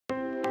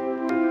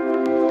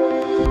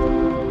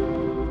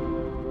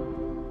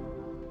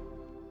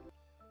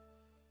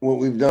what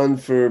we've done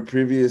for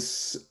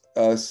previous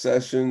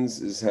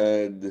sessions is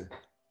had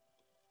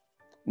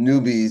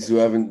newbies who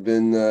haven't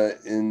been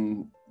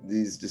in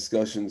these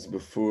discussions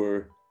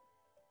before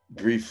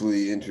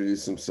briefly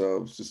introduce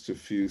themselves, just a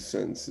few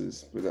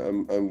sentences. But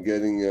I'm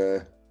getting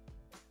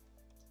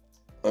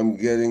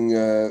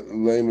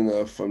lame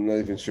enough. I'm not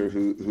even sure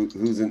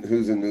who's a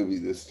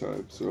newbie this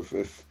time. So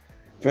if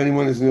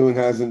anyone is new and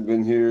hasn't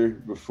been here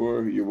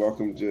before, you're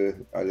welcome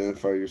to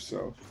identify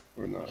yourself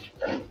or not.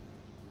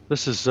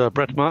 This is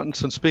Brett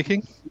Martinson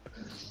speaking.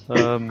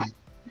 I'm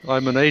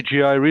an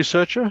AGI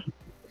researcher.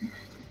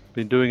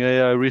 Been doing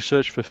AI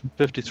research for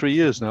 53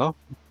 years now.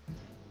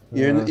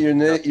 Your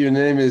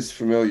name is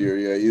familiar.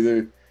 Yeah,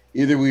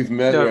 either we've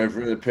met or I've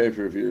read a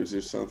paper of yours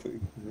or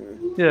something.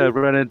 Yeah, I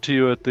ran into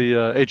you at the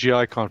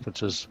AGI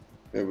conferences.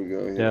 There we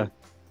go.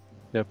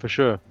 Yeah, for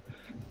sure.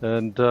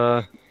 And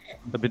I've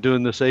been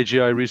doing this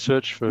AGI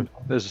research for,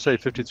 as I say,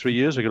 53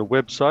 years. I got a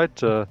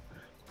website.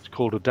 It's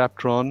called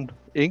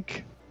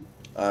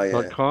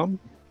adaptron.inc.com.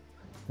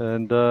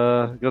 And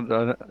got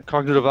a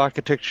cognitive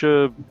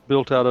architecture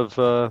built out of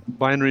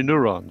binary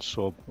neurons,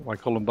 or I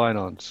call them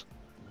binons.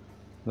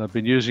 And I've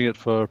been using it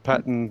for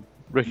pattern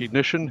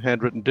recognition,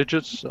 handwritten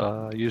digits.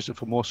 I used it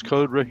for Morse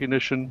code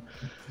recognition.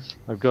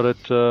 I've got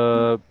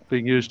it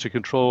being used to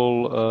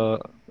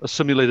control a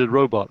simulated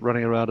robot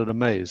running around in a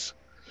maze.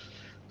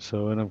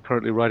 And I'm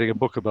currently writing a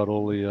book about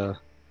all the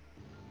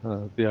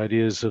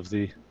ideas of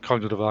the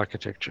cognitive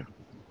architecture.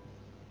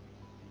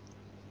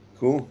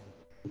 Cool.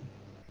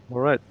 All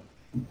right.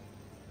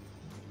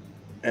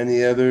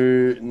 Any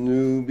other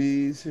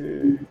newbies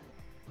here?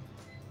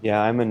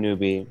 Yeah, I'm a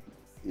newbie.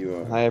 You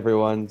are. Hi,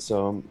 everyone.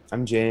 So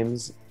I'm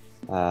James.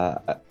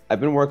 I've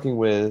been working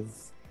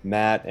with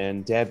Matt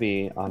and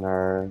Debbie on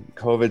our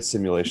COVID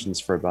simulations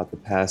for about the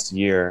past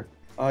year.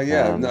 Oh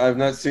yeah, I've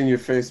not seen your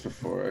face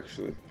before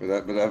actually, but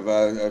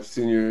I've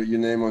seen your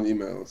name on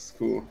emails.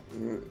 Cool.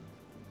 Right.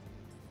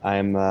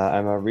 I'm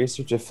a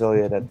research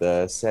affiliate at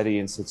the SETI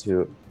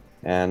Institute,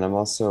 and I'm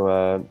also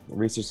a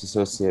research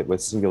associate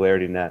with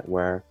SingularityNET,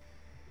 where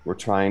we're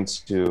trying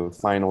to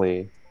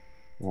finally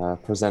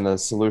present a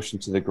solution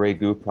to the gray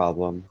goo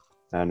problem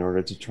in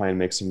order to try and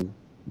make some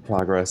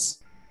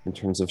progress in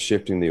terms of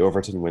shifting the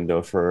Overton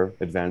window for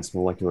advanced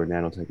molecular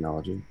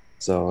nanotechnology.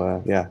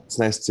 So yeah, it's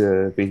nice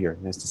to be here.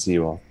 Nice to see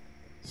you all.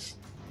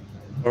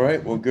 All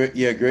right. Well, great.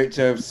 Yeah, great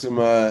to have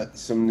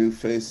some new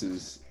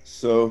faces.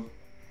 So,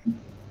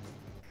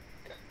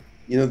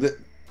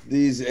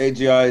 these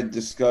AGI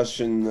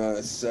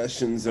discussion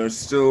sessions are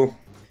still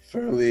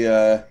fairly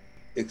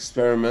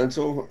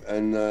experimental,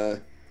 and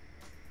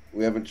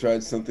we haven't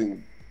tried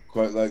something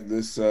quite like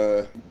this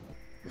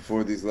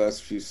before these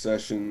last few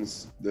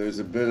sessions. There's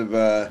a bit of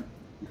a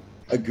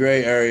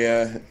gray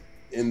area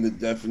in the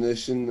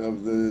definition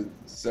of the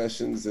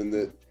sessions, and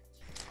that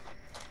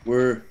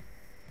we're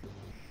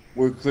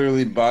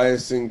clearly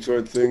biasing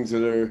toward things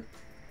that are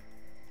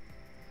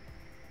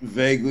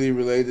vaguely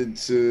related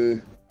to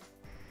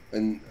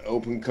an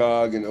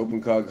OpenCog and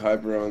OpenCog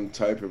Hyperon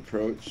type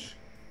approach,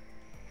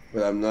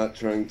 but I'm not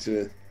trying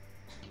to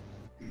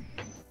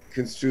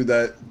construe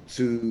that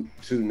too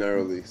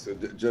narrowly. So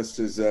just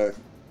as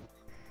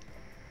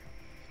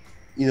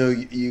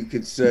you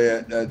could say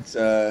at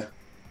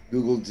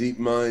Google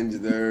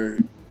DeepMind, they're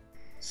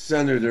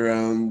centered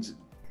around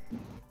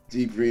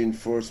deep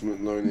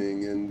reinforcement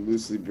learning and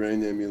loosely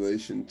brain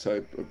emulation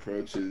type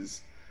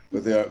approaches,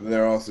 but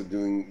they're also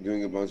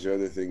doing a bunch of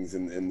other things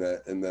in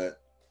that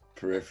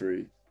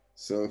periphery.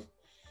 So,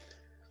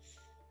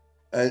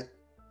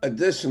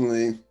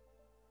 additionally,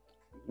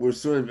 we're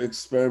sort of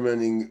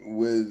experimenting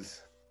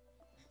with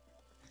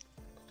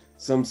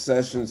some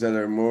sessions that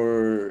are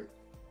more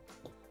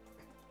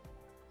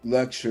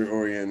lecture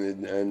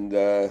oriented and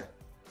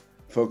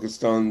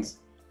focused on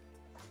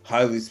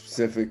highly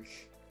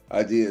specific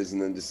ideas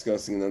and then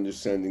discussing and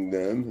understanding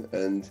them.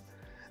 And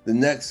the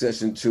next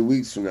session 2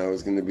 weeks from now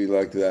is going to be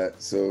like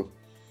that. So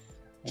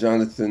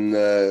Jonathan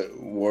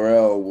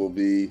Worrell will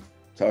be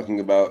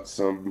talking about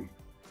some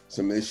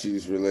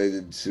issues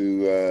related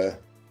to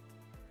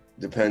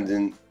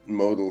dependent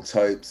modal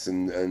types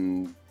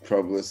and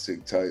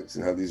probabilistic types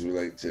and how these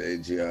relate to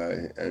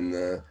AGI. And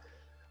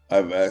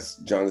I've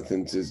asked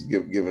Jonathan to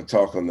give a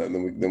talk on that,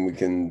 and then we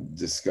can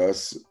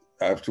discuss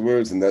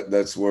afterwards. And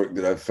that's work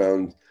that I've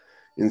found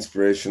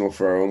inspirational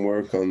for our own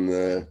work on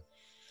the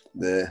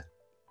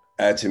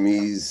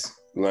Atomese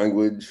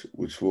language,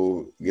 which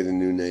will get a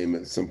new name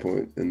at some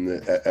point, and the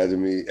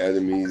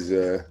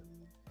Atomese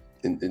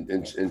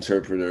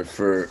interpreter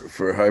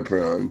for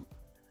Hyperon.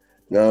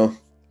 Now,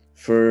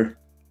 for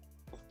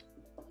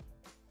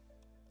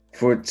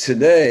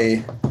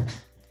today,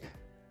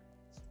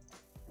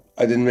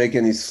 I didn't make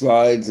any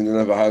slides and didn't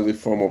have a highly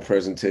formal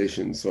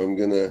presentation, so I'm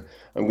gonna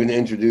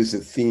introduce a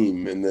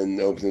theme and then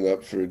open it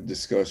up for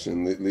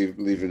discussion.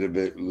 Leave it a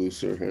bit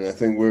looser, and I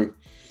think we're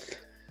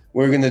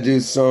gonna do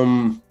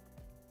some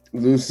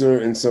looser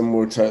and some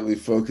more tightly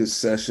focused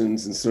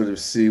sessions and sort of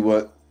see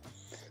what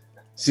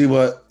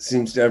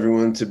seems to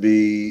everyone to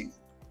be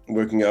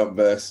working out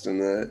best,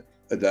 and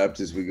adapt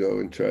as we go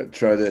and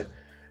try to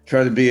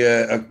try to be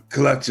a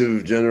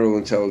collective general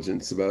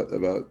intelligence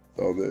about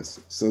all this.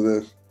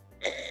 So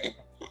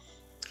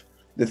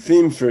the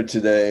theme for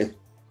today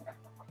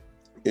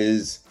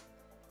is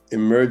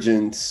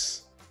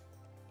emergence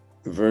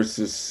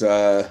versus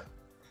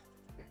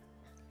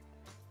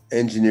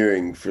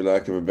engineering, for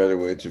lack of a better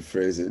way to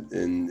phrase it,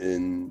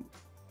 in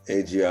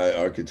AGI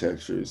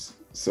architectures.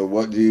 So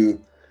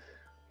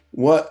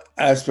what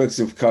aspects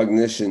of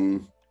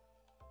cognition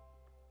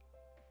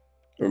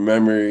or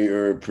memory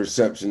or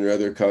perception or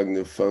other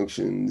cognitive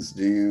functions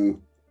do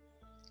you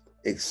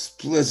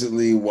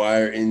explicitly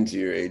wire into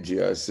your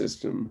AGI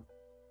system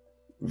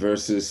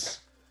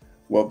versus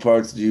what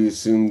parts do you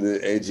assume the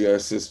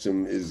AGI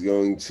system is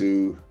going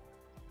to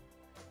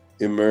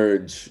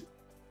emerge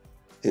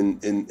in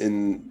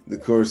the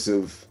course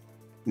of,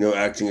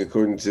 acting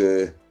according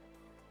to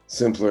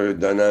simpler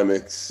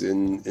dynamics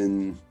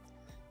in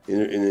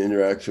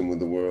interaction with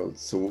the world?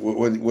 So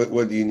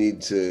what do you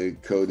need to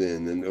code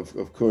in? And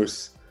of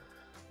course,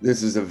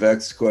 this is a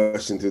vexed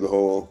question through the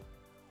whole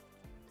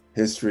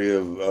history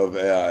of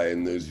AI,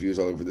 and there's views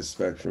all over the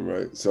spectrum,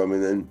 right? So I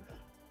mean, then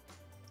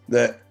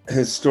that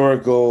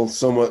historical,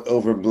 somewhat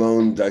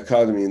overblown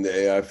dichotomy in the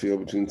AI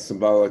field between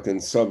symbolic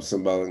and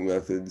sub-symbolic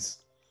methods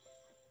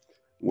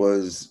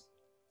was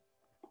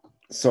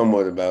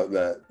somewhat about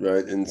that,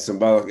 right? In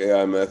symbolic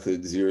AI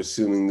methods, you're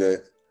assuming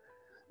that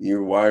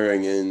you're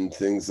wiring in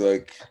things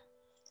like,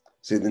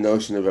 say, the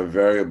notion of a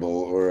variable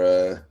or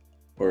a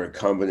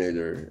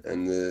combinator,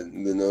 and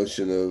the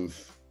notion of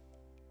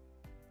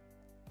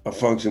a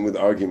function with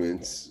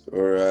arguments,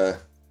 or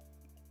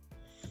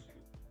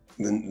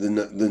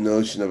the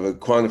notion of a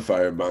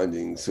quantifier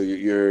binding. So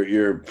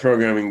you're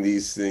programming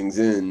these things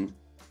in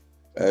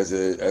as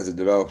a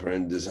developer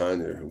and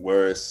designer,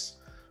 whereas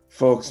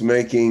folks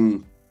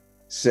making,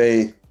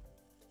 say,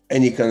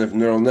 any kind of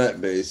neural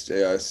net based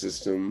AI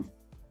system,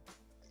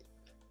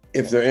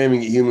 if they're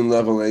aiming at human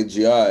level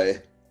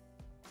AGI,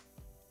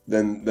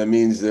 then that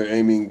means they're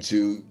aiming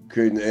to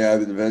create an AI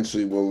that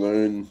eventually will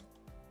learn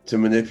to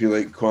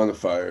manipulate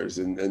quantifiers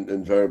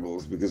and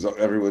variables, because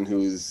everyone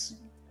who's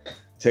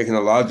taken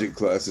a logic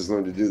class has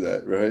learned to do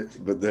that, right?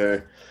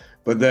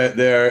 But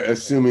they're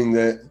assuming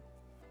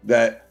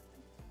that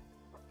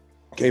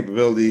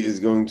capability is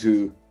going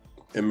to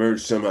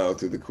emerge somehow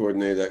through the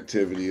coordinated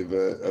activity of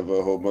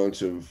a whole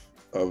bunch of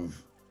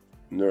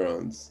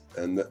neurons,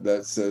 and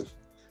that's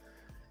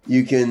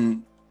you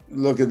can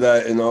look at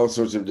that in all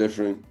sorts of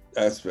different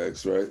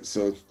aspects, right?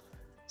 So,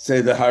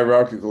 say the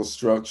hierarchical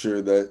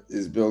structure that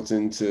is built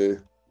into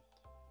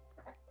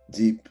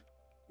deep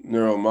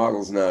neural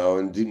models now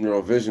and deep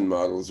neural vision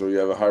models, or you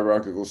have a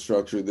hierarchical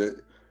structure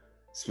that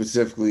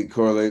specifically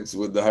correlates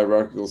with the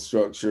hierarchical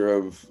structure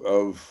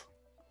of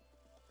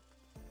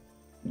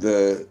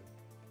the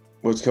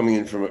what's coming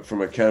in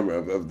from a camera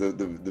of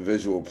the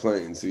visual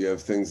plane. So you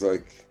have things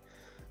like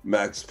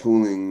max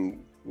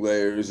pooling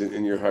layers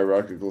in your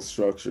hierarchical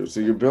structure.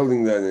 So you're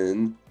building that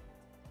in,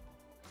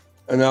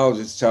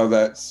 analogous to how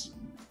that's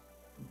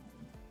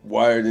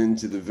wired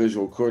into the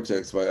visual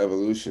cortex by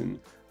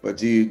evolution. But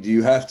do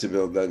you have to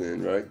build that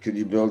in, right? Could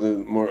you build a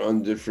more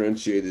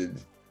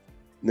undifferentiated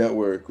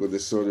network with a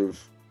sort of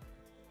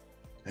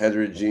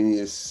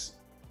heterogeneous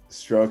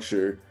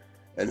structure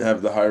and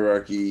have the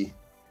hierarchy,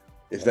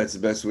 if that's the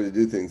best way to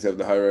do things, have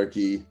the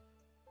hierarchy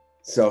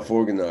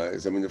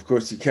self-organize? I mean, of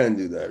course you can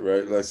do that,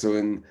 right? Like, so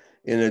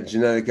in a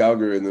genetic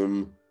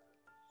algorithm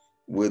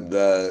with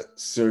the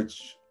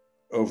search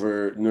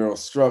over neural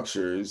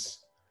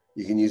structures,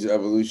 you can use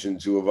evolution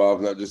to evolve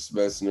not just the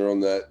best neural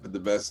net, but the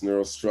best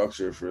neural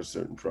structure for a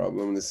certain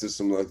problem. And a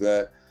system like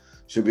that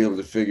should be able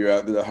to figure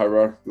out that a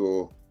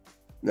hierarchical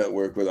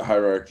network with a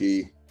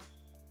hierarchy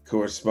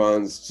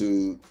corresponds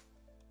to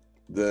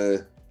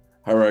the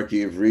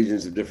hierarchy of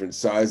regions of different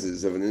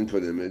sizes of an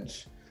input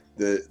image.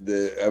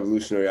 The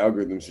evolutionary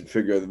algorithm should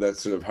figure out that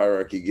sort of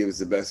hierarchy gives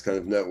the best kind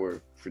of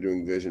network for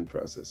doing vision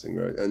processing,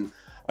 right? And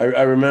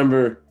I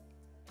remember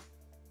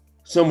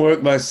some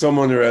work by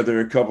someone or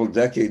other a couple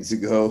decades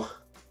ago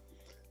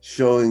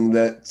showing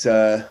that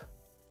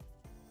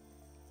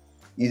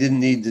you didn't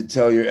need to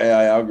tell your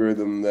AI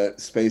algorithm that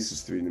space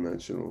is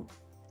three-dimensional,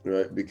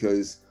 right?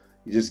 Because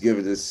you just give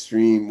it a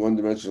stream,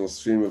 one-dimensional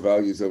stream of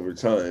values over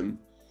time,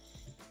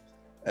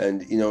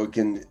 and it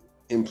can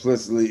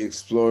implicitly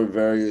explore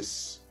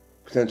various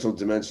potential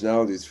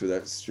dimensionalities for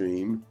that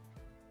stream.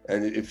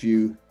 And if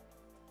you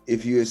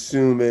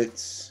assume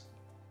it's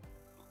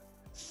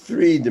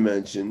 3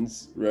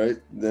 dimensions, right,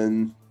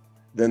 then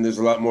there's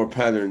a lot more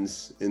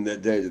patterns in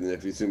that data than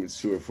if you assume it's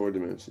 2 or 4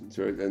 dimensions,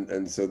 right?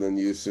 And so then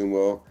you assume,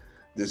 well,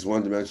 this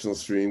one-dimensional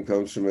stream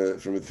comes from a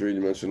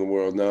 3-dimensional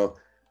world. Now,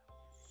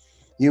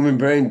 human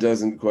brain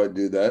doesn't quite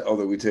do that,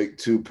 although we take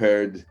 2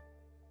 paired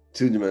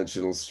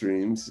 2-dimensional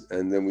streams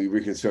and then we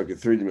reconstruct a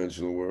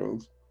 3-dimensional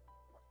world.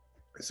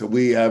 So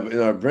we have in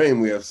our brain,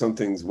 we have some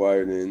things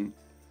wired in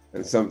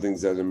and some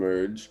things that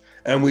emerge,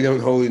 and we don't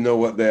wholly know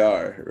what they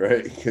are,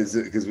 right? Because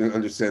we don't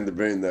understand the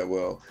brain that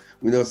well.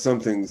 We know some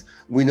things.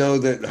 We know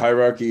that the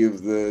hierarchy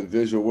of the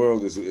visual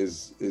world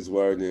is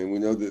wired in. We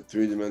know that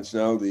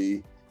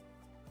 3-dimensionality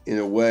in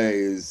a way,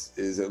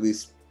 is at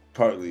least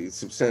partly,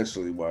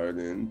 substantially wired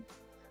in,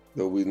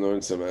 though we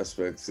learn some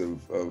aspects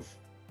of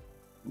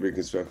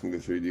reconstructing the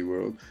 3D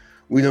world.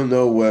 We don't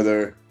know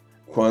whether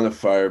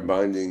quantifier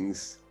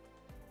bindings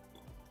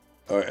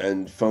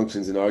and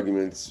functions and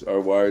arguments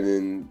are wired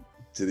in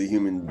to the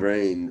human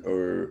brain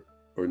or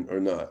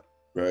not,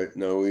 right?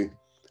 No,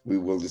 we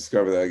will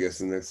discover that, I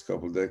guess, in the next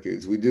couple of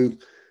decades. We do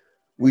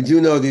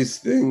know these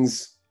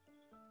things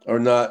are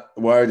not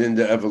wired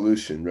into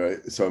evolution,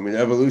 right? So I mean,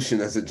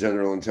 evolution as a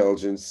general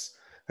intelligence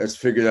has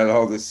figured out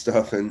all this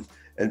stuff and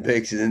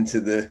baked it into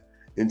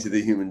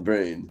the human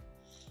brain,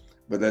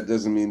 but that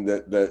doesn't mean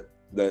that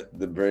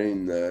the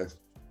brain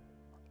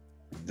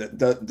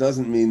that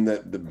doesn't mean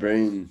that the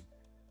brain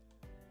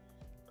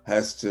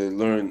has to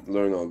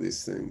learn all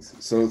these things.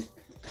 So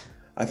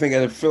I think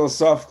at a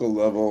philosophical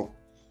level,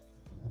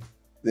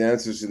 the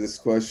answers to this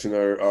question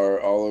are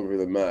all over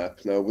the map.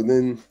 Now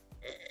within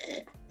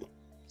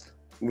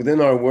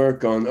our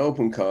work on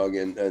OpenCog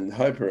and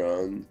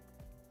Hyperon,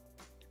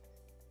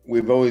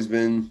 we've always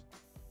been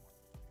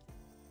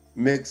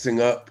mixing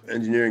up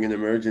engineering and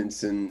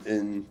emergence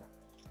in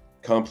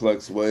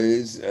complex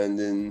ways and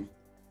in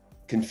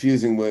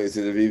confusing ways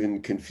that have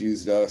even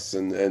confused us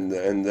and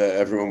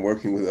everyone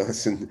working with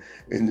us in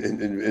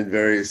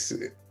various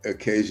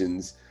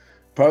occasions.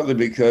 Partly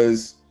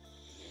because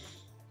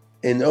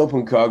in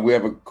OpenCog we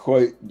have a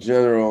quite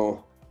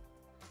general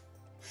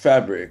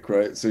fabric,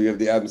 right? So you have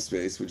the atom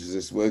space, which is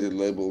this weighted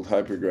labeled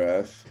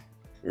hypergraph,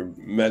 or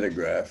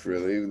metagraph,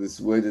 really, this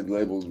weighted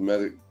labeled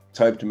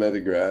typed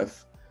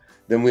metagraph.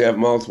 Then we have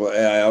multiple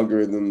AI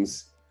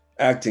algorithms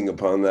acting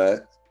upon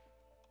that,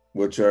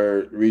 which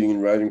are reading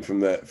and writing from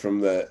that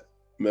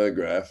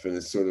metagraph in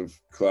a sort of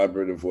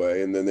collaborative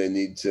way, and then they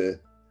need to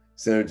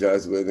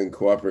synergize with and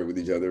cooperate with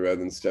each other rather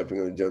than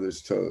stepping on each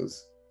other's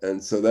toes.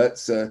 And so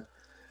that's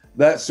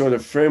that sort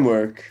of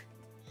framework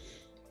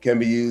can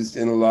be used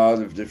in a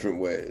lot of different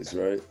ways,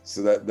 right?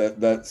 So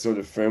that sort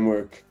of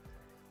framework,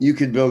 you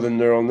could build a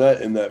neural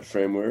net in that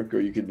framework, or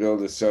you could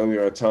build a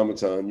cellular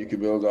automaton. You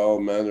could build all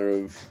manner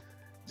of,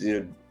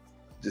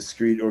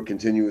 discrete or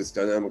continuous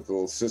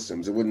dynamical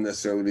systems. It wouldn't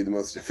necessarily be the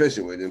most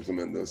efficient way to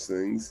implement those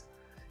things.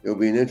 It'll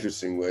be an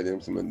interesting way to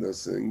implement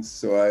those things.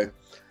 So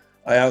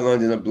I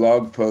outlined in a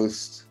blog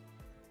post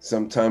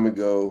some time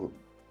ago,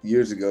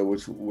 years ago,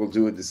 which we'll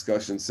do a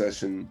discussion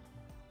session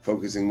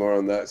focusing more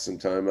on that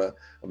sometime, a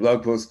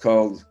blog post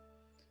called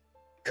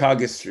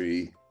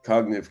Cogistry,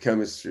 Cognitive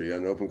Chemistry,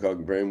 on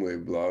OpenCog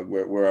Brainwave blog,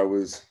 where I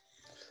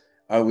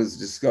was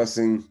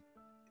discussing,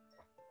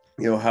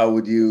 how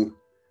would you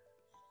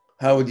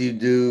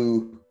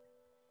do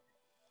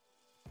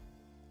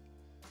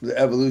the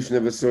evolution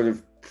of a sort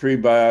of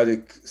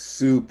prebiotic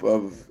soup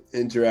of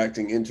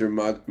interacting,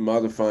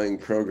 modifying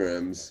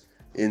programs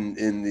in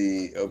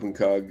the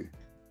OpenCog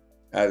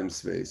atom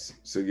space.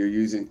 So you're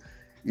using,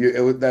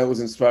 that was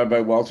inspired by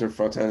Walter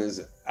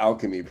Fontana's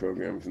Alchemy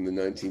program from the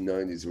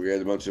 1990s, where you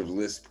had a bunch of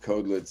Lisp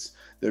codelets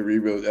that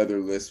rewrote other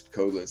Lisp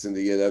codelets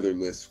into yet other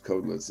Lisp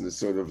codelets in a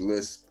sort of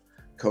Lisp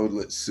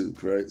codelet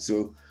soup, right?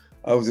 So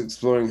I was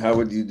exploring how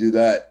would you do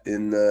that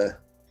in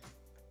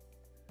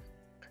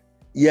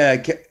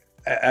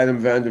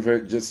Adam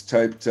Vandervert just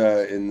typed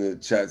in the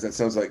chat, that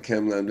sounds like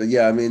Chem Lambda.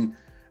 Yeah, I mean,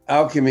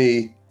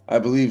 Alchemy, I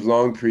believe,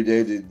 long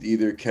predated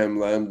either Chem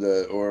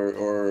Lambda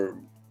or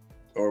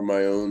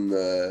my own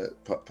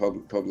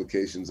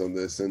publications on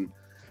this. And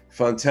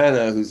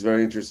Fontana, who's a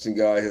very interesting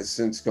guy, has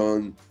since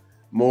gone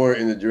more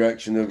in the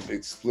direction of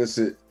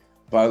explicit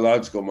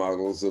biological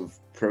models of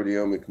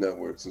proteomic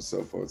networks and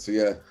so forth. So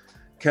yeah,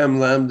 Chem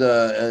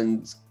Lambda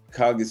and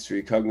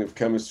Cogistry, cognitive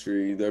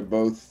chemistry, they're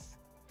both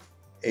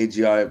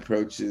AGI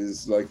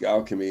approaches like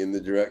Alchemy in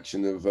the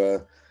direction of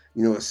a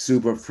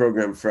soup of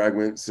program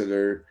fragments that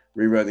are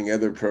rewriting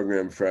other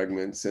program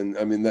fragments. And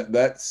I mean,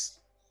 that's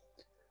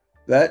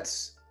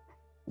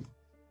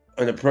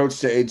an approach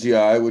to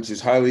AGI, which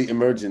is highly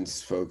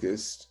emergence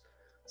focused.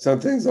 Some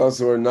things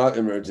also are not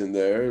emergent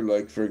there.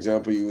 Like, for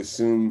example, you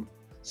assume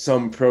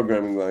some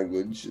programming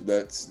language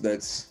that's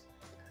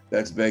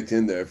baked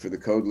in there for the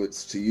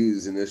codelets to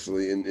use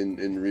initially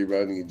in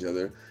rewriting each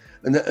other.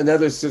 And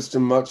another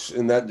system much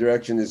in that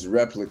direction is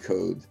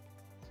Replicode,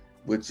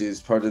 which is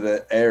part of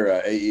the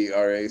AERA,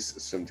 AERA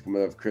system to come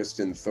out of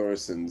Kristen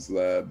Thorson's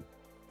lab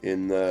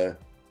in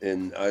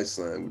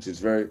Iceland, which is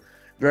very,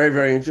 very,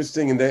 very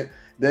interesting. And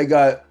they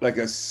got like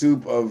a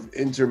soup of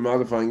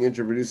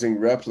interproducing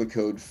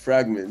Replicode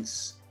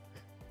fragments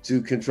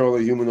to control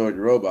a humanoid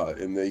robot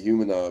in the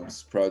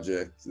Humanobs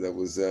project that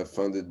was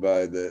funded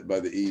by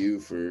the EU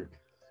for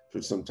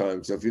some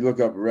time. So if you look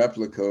up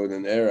Replicode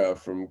and AERA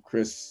from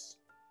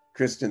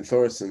Kristen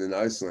Thorson in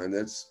Iceland,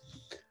 that's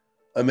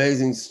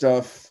amazing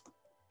stuff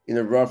in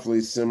a roughly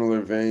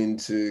similar vein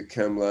to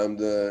Chem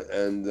Lambda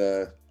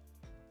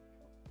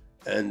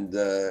and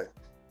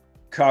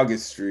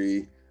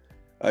Cogistry.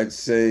 I'd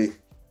say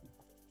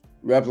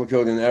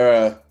Replicode and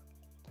AERA,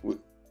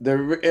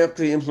 they're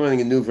actually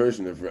implementing a new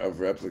version of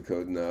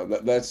Replicode now.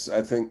 That's,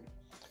 I think,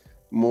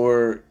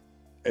 more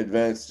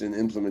advanced in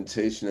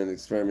implementation and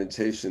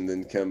experimentation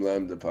than Chem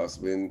Lambda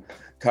possibly. And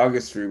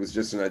cogistry was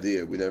just an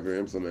idea. We never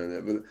implemented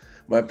it. But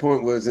my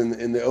point was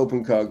in the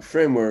OpenCog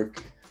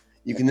framework,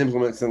 you can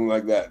implement something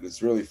like that.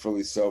 That's really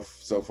fully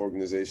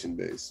self-organization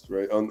based,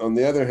 right? On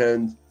the other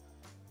hand,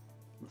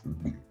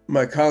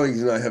 my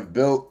colleagues and I have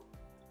built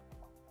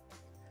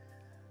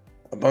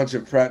a bunch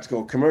of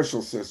practical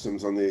commercial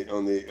systems on the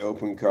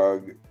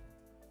OpenCog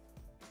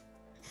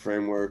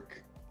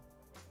framework,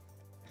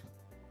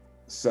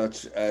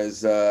 such as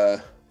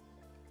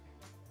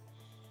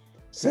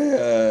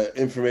say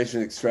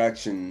information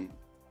extraction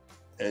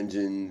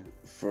engine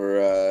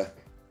for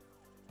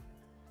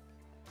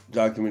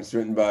documents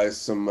written by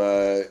some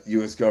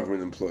U.S.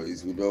 government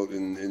employees. We built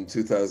in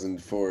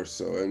 2004 or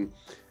so, and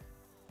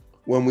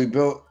when we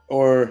built,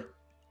 or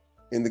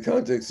in the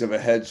context of a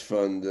hedge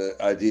fund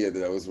idea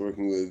that I was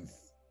working with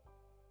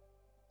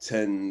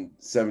 7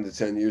 to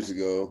 10 years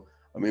ago,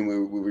 I mean,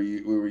 we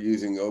were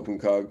using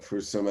OpenCog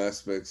for some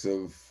aspects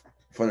of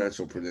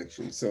financial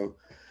prediction. So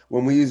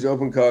when we used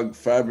OpenCog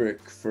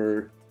Fabric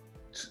for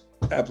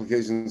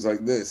applications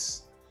like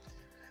this,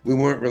 we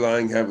weren't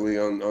relying heavily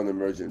on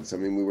Emergence. I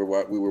mean, we were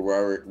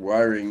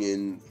wiring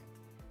in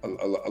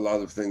a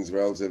lot of things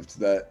relative to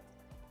that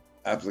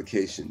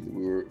application.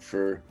 We were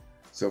for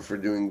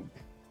doing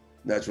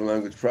natural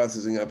language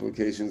processing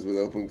applications with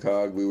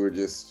OpenCog, we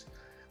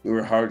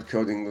were hard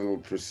coding little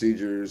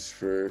procedures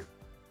for,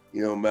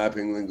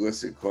 mapping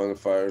linguistic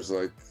quantifiers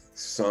like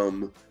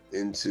sum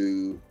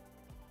into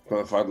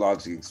quantified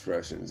logic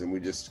expressions, and we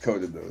just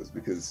coded those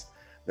because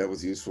that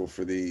was useful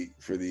for the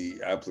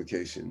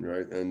application,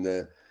 right?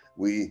 And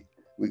we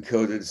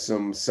coded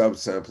some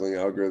subsampling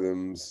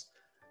algorithms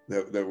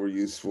that were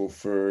useful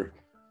for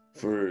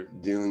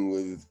dealing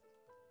with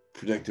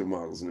predictive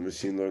models in a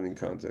machine learning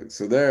context.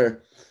 So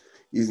there,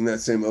 using that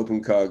same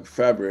OpenCog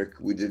fabric,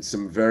 we did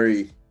some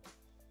things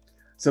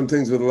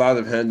with a lot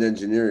of hand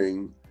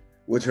engineering,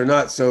 which are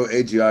not so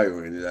AGI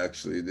oriented,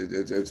 actually.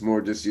 It's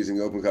more just using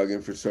OpenCog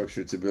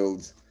infrastructure to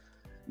build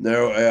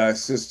narrow AI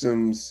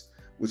systems,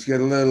 which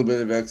get a little bit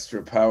of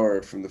extra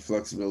power from the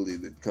flexibility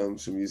that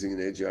comes from using an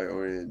AGI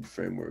oriented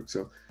framework.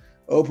 So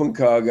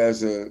OpenCog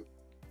as a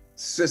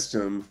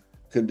system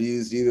could be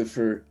used either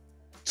for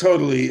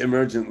totally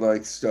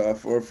emergent-like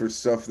stuff or for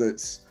stuff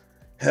that's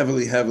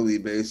heavily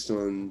based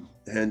on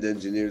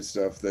hand-engineered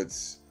stuff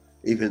that's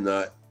even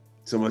not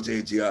so much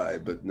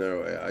AGI, but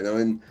narrow AI. Now,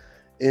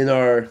 in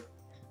our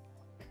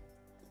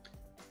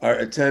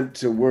attempt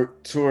to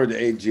work toward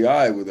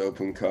AGI with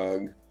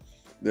OpenCog,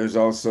 there's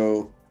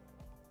also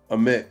a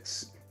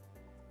mix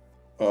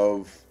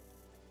of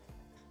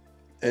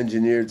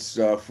engineered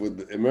stuff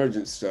with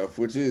emergent stuff,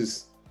 which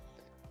is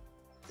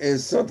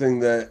something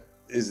that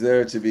is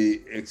there to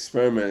be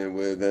experimented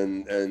with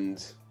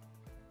and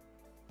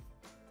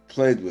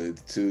played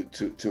with to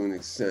an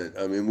extent.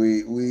 I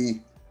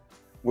mean,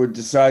 we're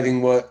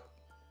deciding what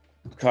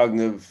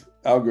cognitive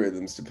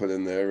algorithms to put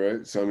in there,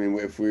 right? So I mean,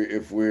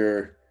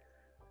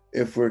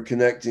 if we're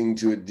connecting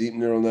to a deep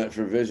neural net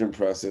for vision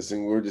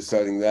processing, we're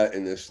deciding that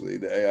initially.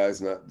 The AI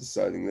is not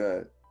deciding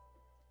that,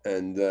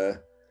 and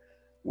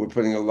we're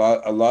putting a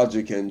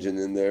logic engine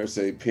in there,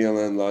 say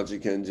PLN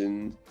logic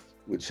engine,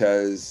 which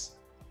has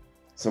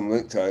some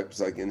link types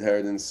like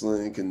inheritance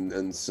link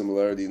and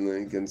similarity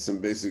link, and some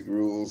basic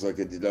rules like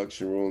a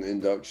deduction rule and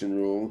induction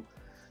rule.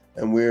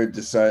 And we're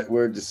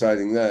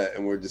deciding that,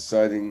 and we're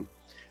deciding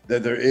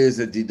that there is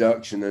a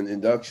deduction and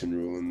induction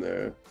rule in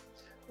there.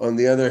 On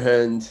the other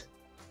hand,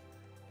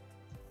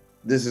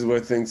 this is where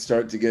things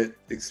start to get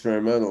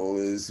experimental.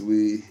 It's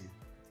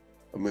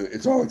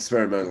all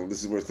experimental.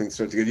 This is where things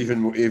start to get even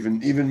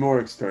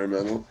more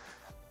experimental.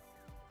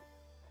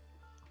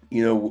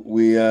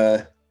 We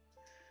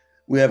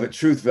have a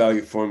truth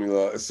value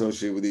formula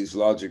associated with each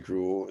logic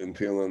rule in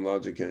PLN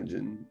logic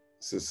engine.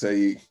 So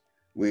say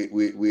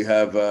we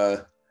have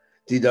a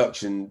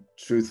deduction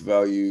truth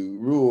value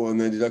rule and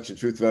then deduction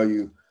truth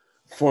value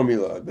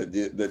formula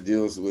that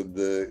deals with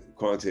the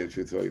quantitative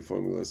truth value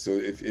formula. So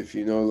if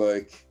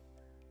like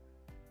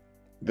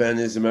Ben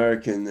is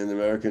American and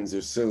Americans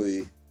are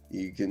silly,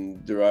 you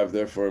can derive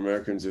therefore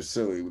Americans are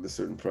silly with a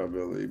certain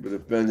probability. But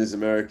if Ben is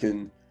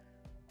American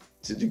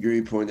to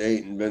degree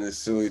 0.8 and Ben is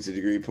silly to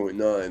degree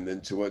 0.9, then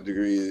to what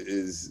degree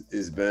is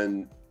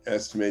Ben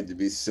estimated to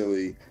be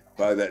silly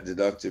by that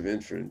deductive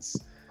inference?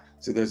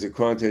 So there's a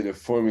quantitative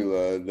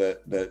formula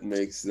that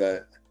makes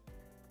that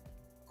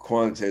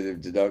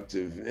quantitative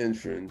deductive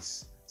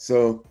inference.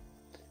 So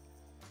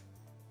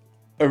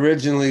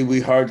originally we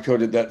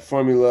hard-coded that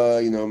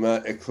formula.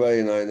 Matt Ikle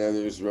and I and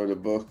others wrote a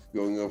book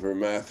going over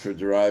math for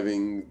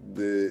deriving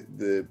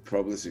the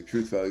probabilistic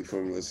truth value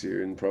formulas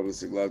here in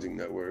probabilistic logic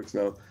networks.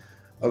 Now,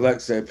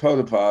 Alexey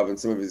Potapov and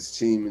some of his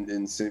team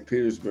in St.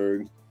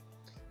 Petersburg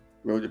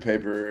wrote a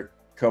paper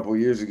a couple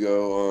years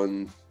ago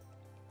on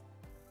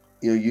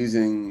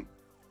using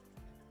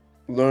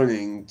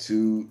learning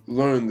to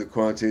learn the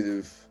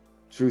quantitative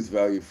truth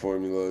value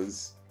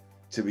formulas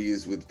to be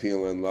used with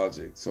PLN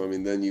logic. So I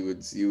mean, then you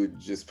would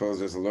just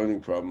pose as a learning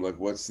problem, like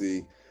what's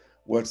the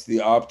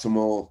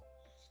optimal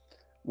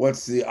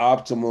what's the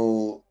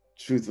optimal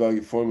truth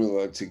value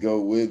formula to go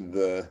with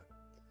the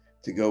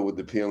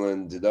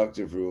PLN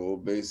deductive rule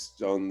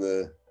based on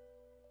the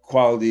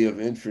quality of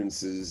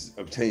inferences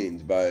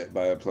obtained by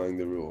applying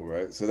the rule,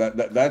 right? So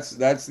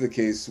that's the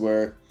case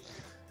where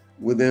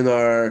within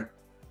our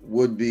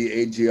would-be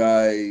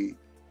AGI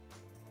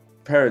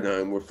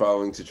paradigm we're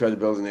following to try to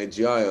build an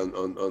AGI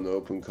on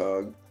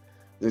OpenCog,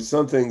 there's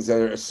some things that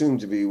are assumed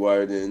to be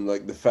wired in,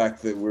 like the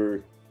fact that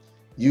we're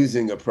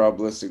using a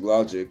probabilistic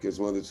logic as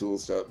one of the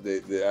tools to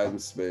update the atom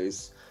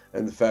space,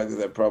 and the fact that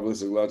that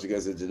probabilistic logic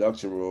has a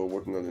deduction rule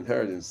working on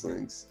inheritance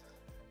links.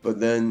 But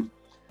then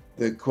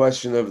the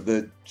question of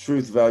the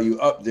truth value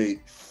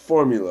update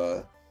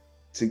formula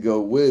to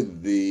go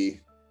with the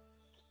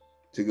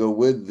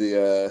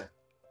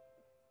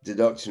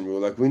deduction rule,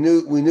 like we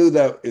knew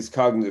that is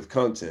cognitive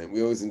content.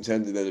 We always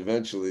intended that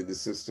eventually the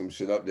system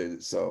should update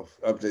itself,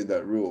 update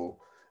that rule.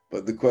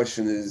 But the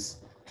question is,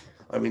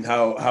 I mean,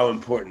 how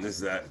important is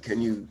that?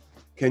 Can you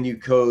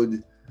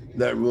code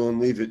that rule and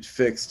leave it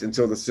fixed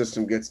until the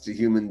system gets to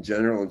human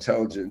general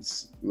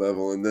intelligence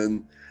level, and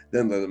then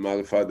let it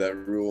modify that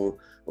rule?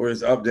 Or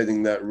is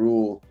updating that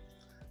rule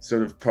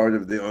sort of part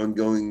of the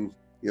ongoing,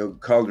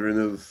 cauldron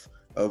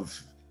of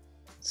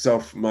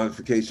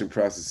self-modification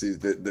processes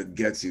that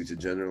gets you to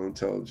general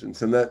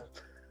intelligence? And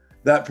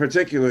that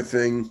particular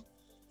thing,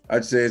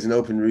 I'd say, is an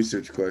open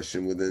research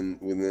question within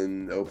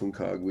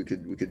OpenCog. We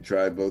could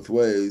try both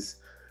ways,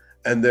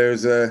 and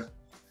there's a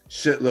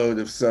shitload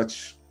of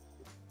such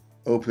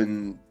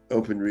open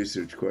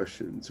research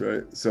questions,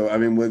 right? So I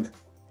mean, with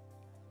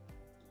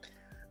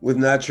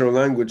natural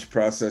language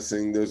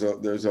processing, there's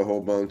a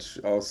whole bunch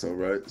also,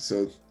 right?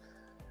 So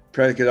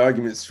predicate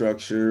argument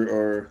structure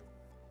or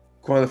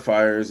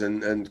quantifiers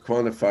and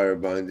quantifier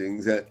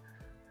bindings, that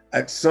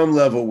at some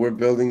level we're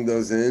building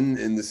those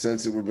in the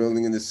sense that we're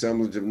building an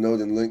assemblage of node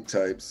and link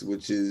types,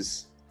 which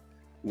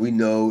we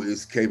know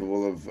is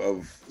capable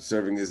of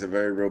serving as a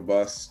very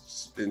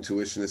robust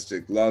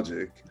intuitionistic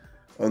logic.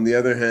 On the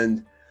other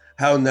hand,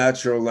 how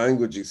natural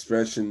language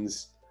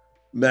expressions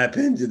map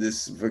into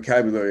this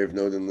vocabulary of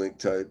node and link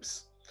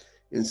types.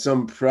 In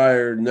some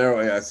prior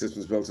narrow AI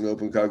systems built in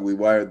OpenCog, we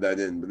wired that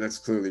in, but that's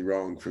clearly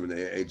wrong from an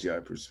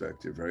AGI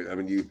perspective, right? I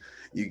mean,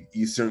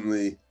 you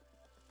certainly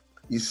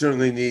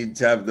need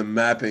to have the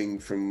mapping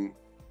from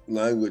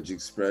language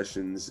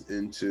expressions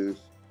into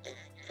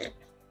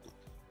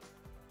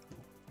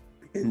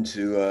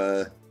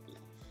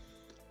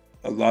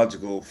a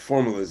logical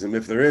formalism.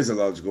 If there is a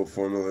logical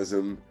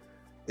formalism,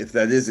 if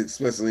that is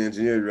explicitly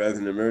engineered rather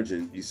than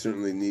emergent, you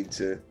certainly need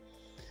to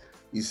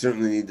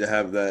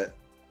have that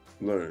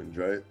learned,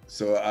 right?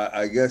 So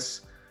I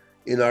guess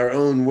in our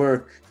own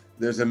work,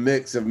 there's a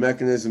mix of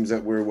mechanisms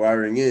that we're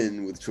wiring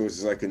in with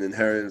choices like an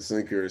inheritance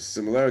link or a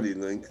similarity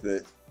link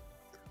that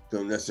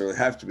don't necessarily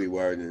have to be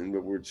wired in,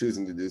 but we're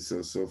choosing to do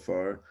so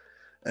far.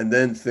 And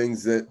then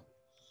things that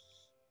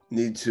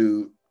need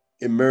to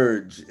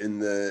emerge in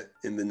the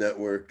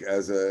network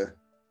as a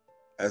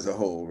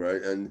whole,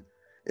 right? And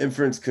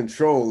inference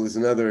control is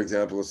another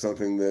example of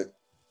something that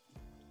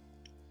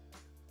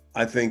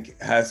I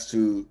think has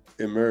to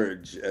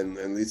emerge, and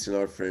at least in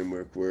our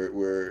framework,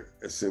 we're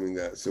assuming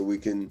that. So we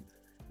can,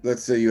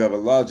 let's say you have a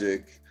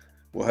logic,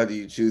 well, how do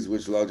you choose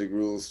which logic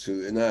rules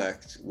to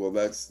enact? Well,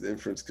 that's the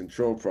inference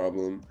control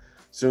problem.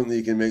 Certainly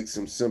you can make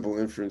some simple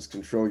inference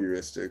control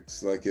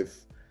heuristics, like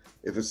if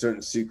a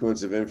certain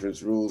sequence of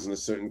inference rules in a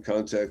certain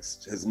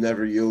context has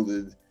never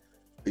yielded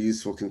a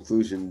useful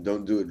conclusion,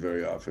 don't do it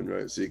very often,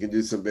 right? So you can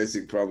do some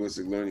basic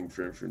probabilistic learning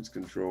for inference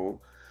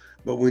control,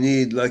 but we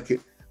need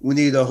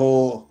a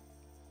whole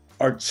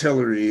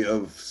artillery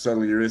of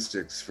subtle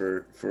heuristics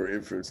for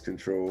inference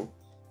control.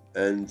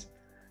 And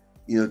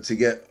to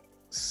get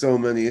so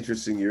many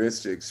interesting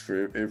heuristics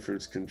for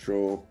inference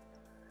control,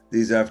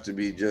 these have to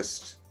be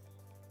just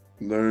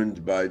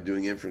learned by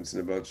doing inference in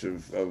a bunch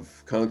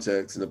of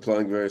contexts and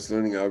applying various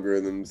learning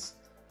algorithms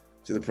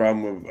to the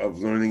problem of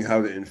learning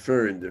how to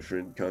infer in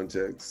different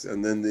contexts.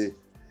 And then the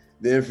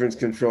inference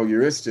control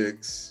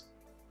heuristics,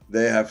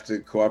 they have to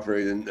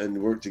cooperate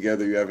and work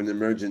together. You have an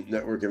emergent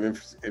network of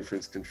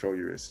inference control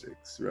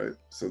heuristics, right?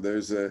 So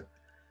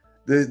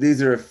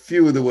these are a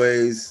few of the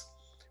ways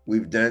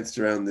we've danced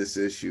around this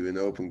issue in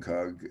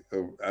OpenCog.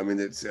 I mean,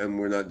 and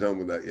we're not done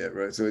with that yet,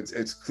 right? So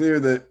it's clear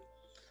that,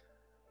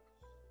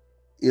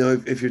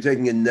 if you're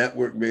taking a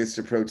network-based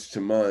approach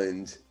to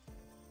mind,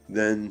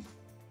 then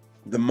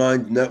the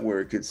mind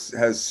network,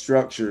 has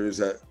structures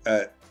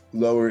at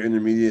lower,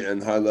 intermediate,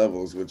 and high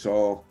levels, which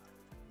all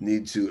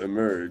need to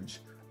emerge.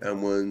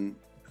 And when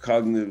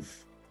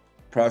cognitive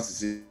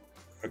processes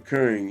are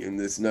occurring in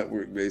this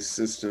network-based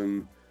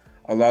system,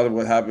 a lot of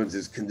what happens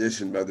is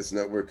conditioned by this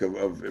network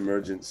of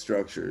emergent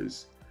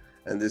structures.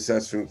 And this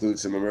has to include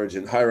some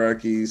emergent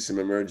hierarchies, some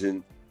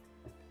emergent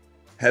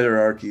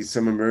heterarchies,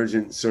 some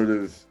emergent sort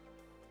of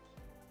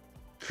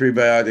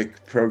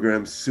prebiotic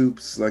program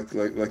soups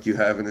like you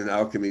have in an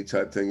alchemy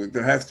type thing.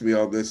 There has to be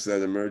all this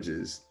that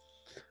emerges,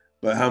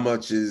 but how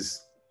much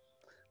is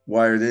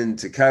wired in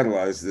to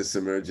catalyze this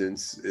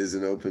emergence is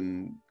an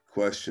open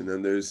question.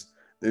 And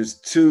there's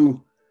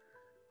two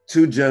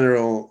two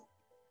general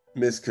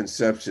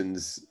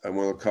misconceptions I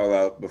want to call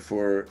out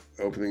before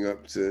opening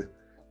up to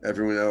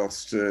everyone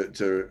else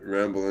to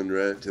ramble and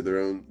rant to their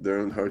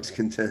own heart's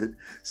content.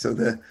 So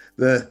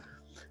the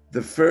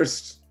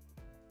first,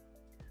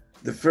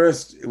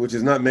 which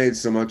is not made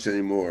so much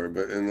anymore,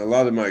 but in a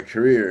lot of my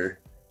career,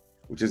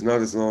 which is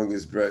not as long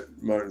as Brett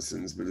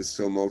Martinson's, but is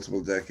still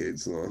multiple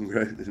decades long,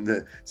 right?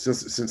 And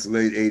since the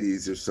late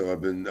 80s or so,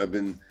 I've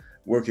been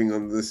working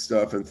on this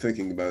stuff and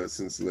thinking about it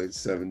since the late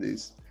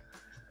 70s.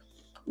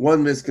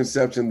 One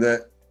misconception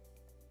that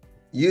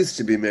used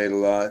to be made a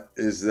lot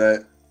is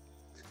that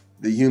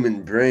the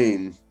human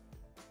brain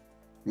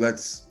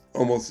lets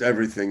almost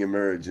everything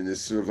emerge and is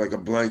sort of like a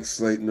blank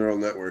slate neural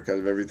network out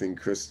of everything,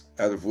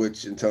 out of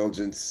which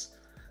intelligence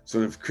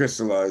sort of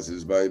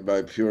crystallizes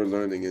by pure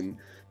learning. And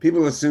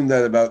people assume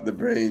that about the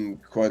brain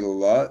quite a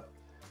lot.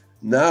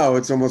 Now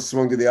it's almost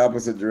swung to the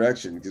opposite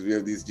direction because we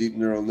have these deep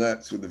neural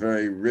nets with a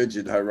very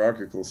rigid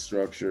hierarchical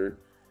structure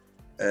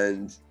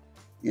and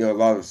a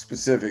lot of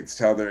specifics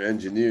to how they're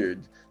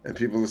engineered, and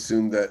people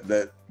assume that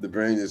the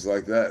brain is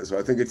like that. So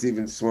I think it's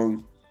even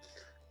swung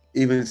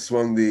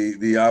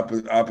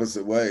the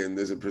opposite way, and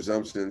there's a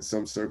presumption in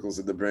some circles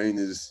that the brain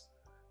is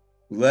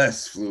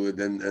less fluid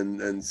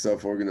and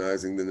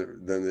self-organizing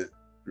than it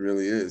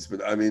really is.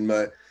 But I mean,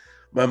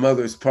 my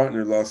mother's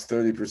partner lost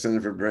 30%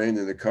 of her brain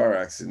in a car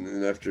accident,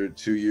 and after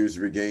 2 years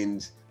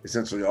regained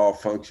essentially all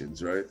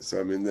functions, right? So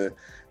I mean,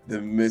 the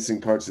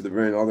missing parts of the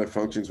brain, all their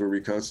functions were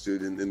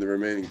reconstituted in the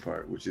remaining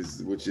part, which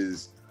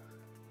is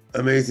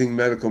amazing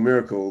medical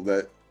miracle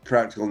that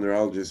practical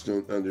neurologists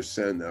don't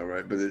understand now,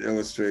 right? But it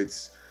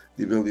illustrates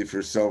the ability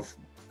for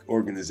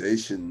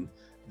self-organization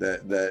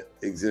that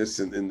exists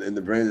in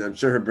the brain. And I'm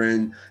sure her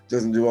brain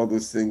doesn't do all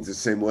those things the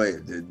same way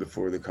it did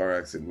before the car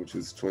accident, which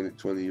was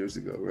 20 years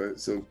ago, right?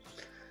 So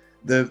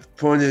the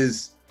point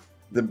is,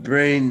 the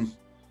brain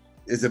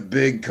is a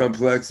big,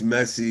 complex,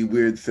 messy,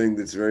 weird thing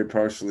that's very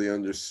partially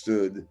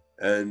understood.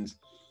 And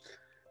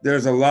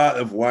there's a lot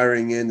of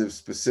wiring in of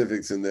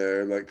specifics in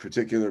there, like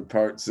particular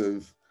parts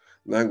of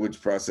language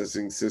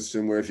processing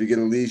system, where if you get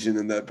a lesion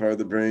in that part of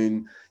the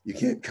brain, you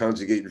can't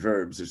conjugate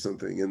verbs or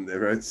something in there,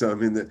 right? So I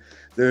mean,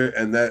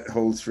 and that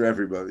holds for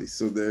everybody.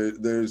 So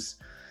there's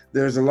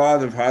a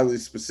lot of highly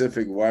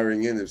specific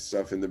wiring in of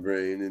stuff in the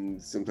brain in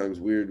sometimes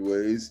weird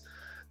ways.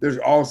 There's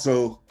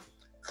also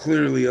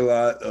clearly a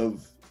lot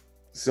of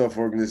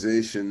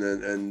self-organization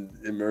and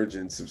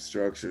emergence of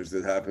structures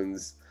that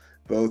happens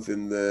both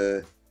in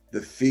the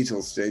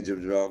fetal stage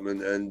of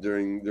development and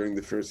during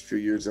the first few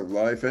years of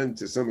life, and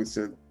to some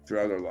extent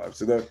throughout our lives.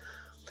 So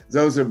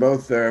those are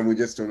both there, and we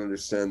just don't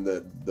understand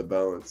the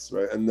balance,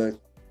 right? And the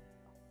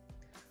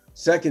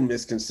second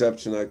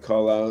misconception I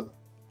call out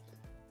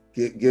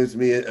gives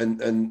me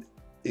an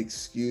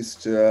excuse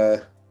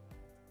to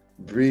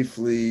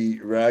briefly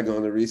rag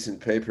on a recent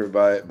paper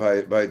by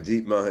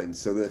DeepMind.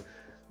 So the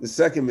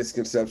second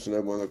misconception I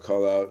want to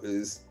call out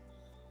is,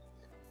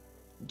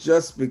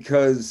 just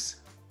because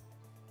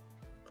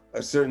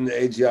a certain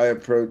AGI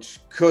approach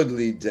could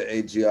lead to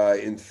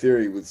AGI in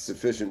theory with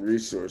sufficient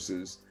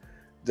resources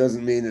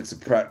doesn't mean it's a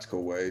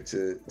practical way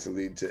to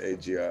lead to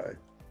AGI.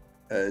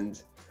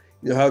 And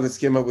how this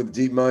came up with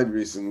DeepMind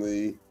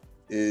recently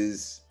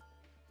is,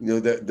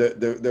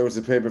 there was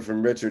a paper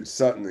from Richard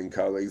Sutton and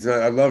colleagues.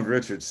 And I love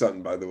Richard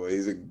Sutton, by the way.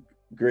 He's a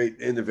great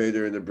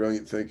innovator and a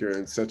brilliant thinker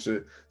and such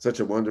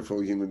a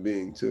wonderful human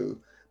being too.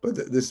 But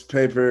this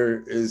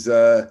paper is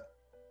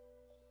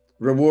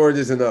reward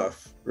is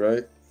enough,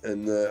 right?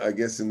 And I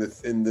guess in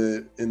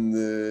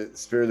the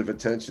spirit of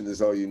attention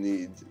is all you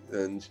need.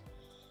 And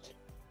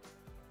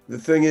the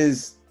thing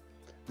is,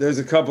 there's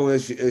a couple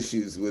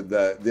issues with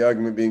that. The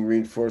argument being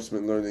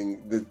reinforcement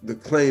learning, the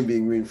claim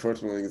being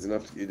reinforcement learning is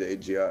enough to get to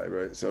AGI,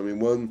 right? So I mean,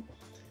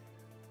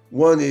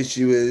 one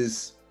issue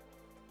is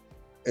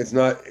it's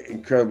not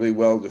incredibly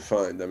well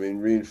defined. I mean,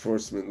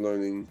 reinforcement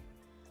learning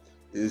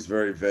is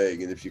very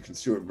vague, and if you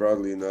construe it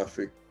broadly enough,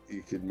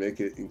 you could make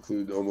it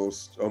include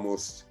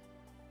almost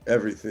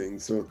everything.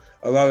 So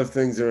a lot of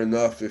things are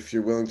enough if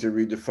you're willing to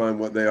redefine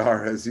what they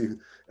are as you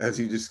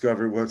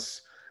discover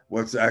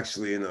what's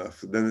actually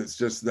enough. Then it's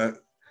just that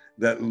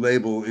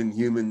label in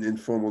human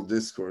informal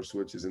discourse,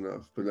 which is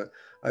enough. But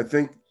I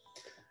think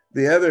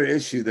the other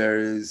issue there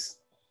is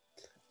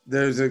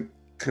there's a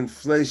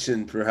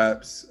conflation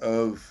perhaps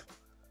of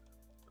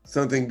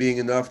something being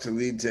enough to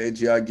lead to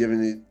AGI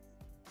given it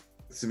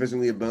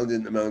sufficiently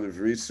abundant amount of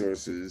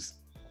resources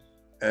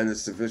and a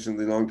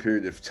sufficiently long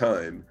period of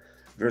time,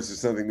 versus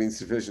something being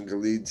sufficient to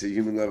lead to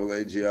human level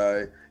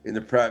AGI in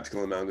a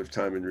practical amount of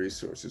time and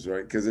resources,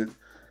 right? Because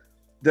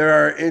there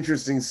are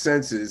interesting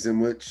senses in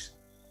which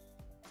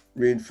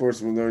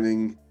reinforcement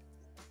learning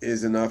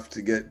is enough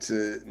to get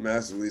to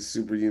massively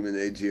superhuman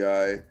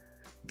AGI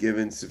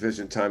given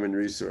sufficient time and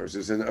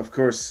resources. And of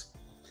course,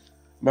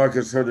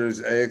 Marcus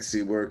Hutter's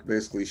AXE work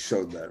basically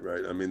showed that,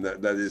 right? I mean,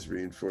 that is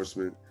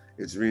reinforcement.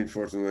 It's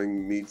reinforcement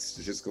learning meets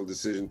statistical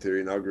decision theory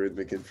and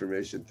algorithmic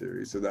information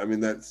theory. So I mean,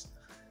 that's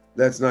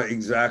not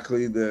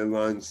exactly the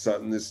line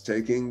Sutton is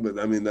taking, but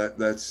I mean,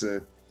 that's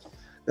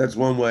that's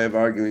one way of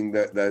arguing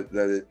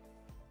that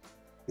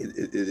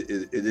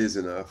it is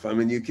enough. I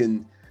mean, you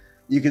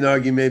can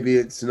argue maybe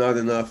it's not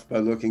enough by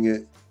looking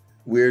at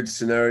weird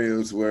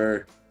scenarios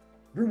where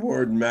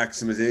reward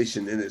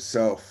maximization in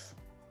itself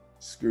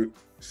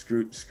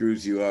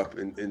screws you up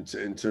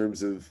in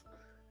terms of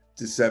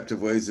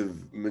deceptive ways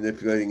of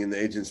manipulating an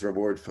agent's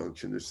reward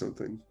function or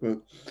something.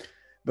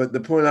 But the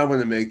point I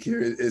want to make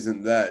here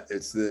isn't that.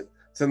 It's that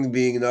something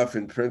being enough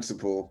in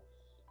principle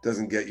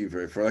doesn't get you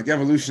very far. Like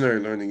evolutionary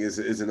learning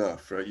is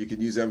enough, right? You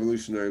could use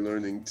evolutionary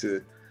learning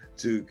to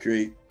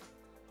create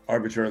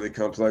arbitrarily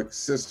complex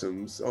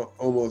systems,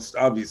 almost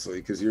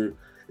obviously, because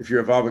if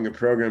you're evolving a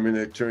program in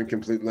a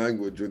Turing-complete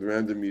language with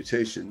random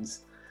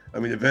mutations, I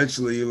mean,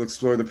 eventually you'll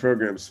explore the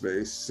program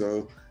space.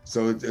 So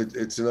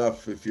it's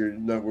enough if you're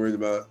not worried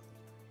about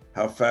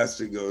how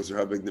fast it goes or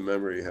how big the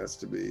memory has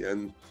to be.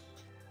 And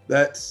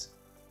that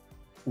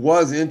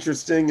was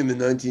interesting in the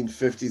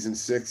 1950s and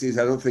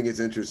 60s. I don't think it's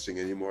interesting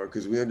anymore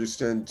because we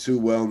understand too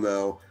well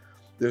now.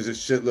 There's a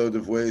shitload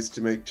of ways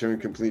to make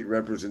Turing-complete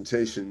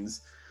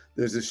representations.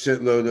 There's a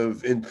shitload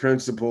of, in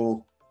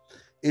principle,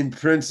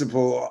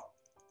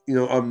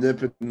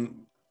 omnipotent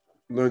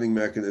learning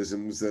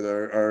mechanisms that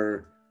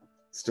are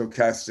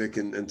stochastic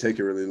and take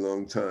a really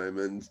long time.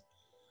 And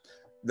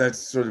that's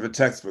sort of a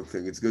textbook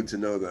thing. It's good to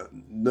know that.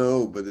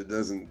 No, but it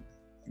doesn't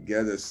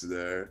get us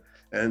there.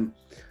 And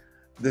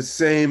the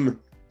same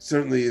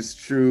certainly is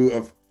true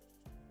of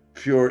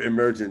pure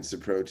emergence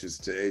approaches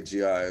to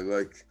AGI,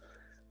 like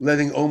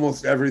letting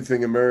almost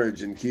everything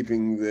emerge and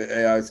keeping the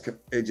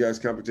AGI's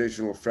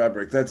computational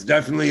fabric. That's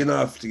definitely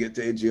enough to get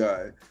to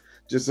AGI,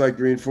 just like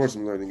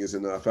reinforcement learning is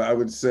enough. I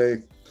would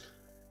say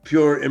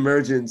pure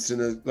emergence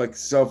in a like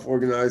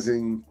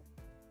self-organizing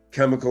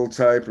chemical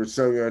type or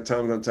cellular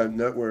automaton type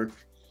network,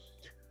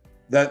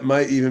 that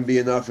might even be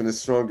enough in a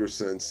stronger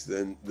sense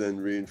than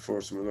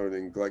reinforcement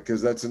learning, like,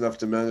 because that's enough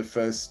to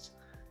manifest,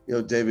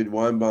 David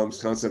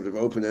Weinbaum's concept of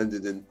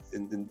open-ended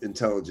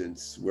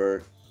intelligence,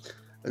 where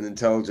an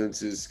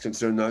intelligence is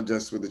concerned not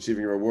just with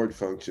achieving a reward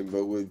function,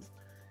 but with,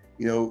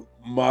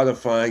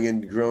 modifying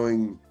and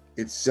growing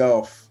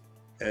itself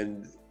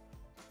and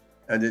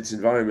its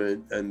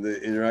environment and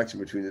the interaction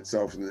between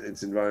itself and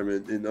its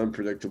environment in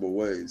unpredictable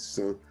ways.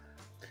 So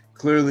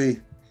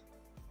clearly,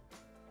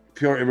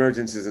 pure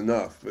emergence is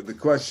enough, but the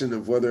question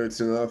of whether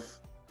it's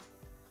enough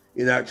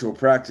in actual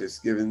practice,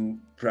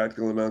 given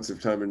practical amounts of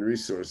time and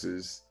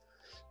resources,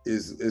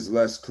 is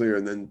less clear.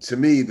 And then to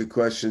me, the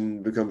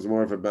question becomes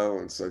more of a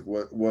balance, like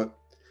what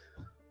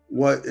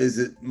is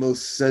it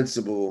most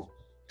sensible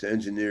to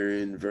engineer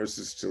in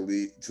versus to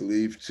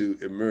leave to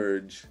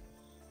emerge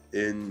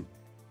in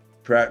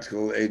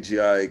practical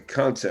AGI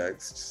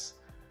contexts.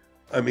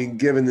 I mean,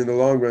 given in the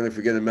long run, if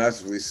we get a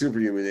massively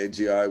superhuman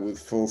AGI with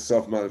full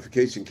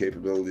self-modification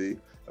capability,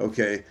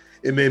 okay,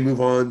 it may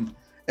move on.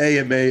 A,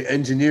 it may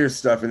engineer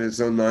stuff in its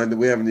own mind that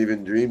we haven't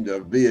even dreamed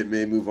of. B, it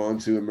may move on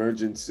to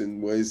emergence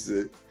in ways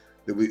that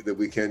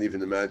we can't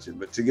even imagine.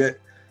 But to get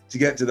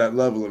to that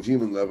level of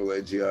human level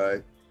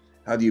AGI,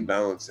 how do you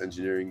balance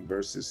engineering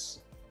versus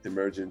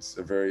emergence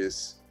of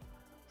various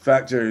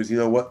factors?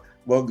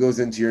 What goes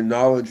into your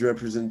knowledge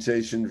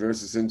representation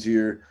versus into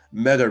your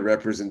meta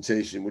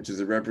representation, which is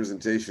a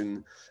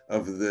representation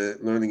of the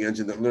learning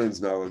engine that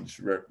learns knowledge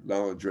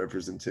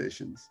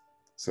representations.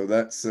 So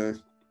that's a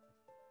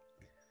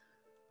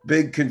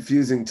big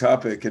confusing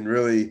topic, and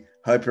really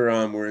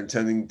Hyperon, we're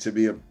intending to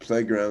be a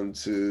playground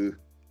to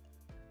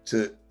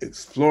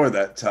explore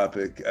that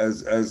topic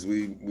as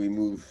we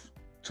move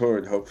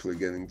toward hopefully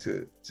getting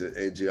to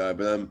AGI.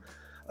 But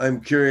I'm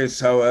curious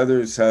how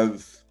others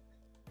have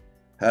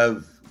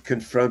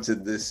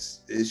confronted this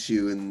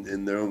issue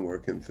in their own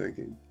work and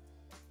thinking.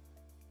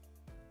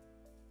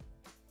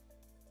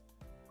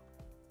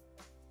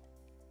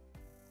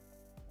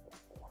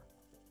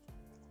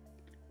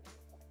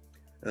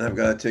 And I've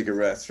got to take a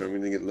rest, or I'm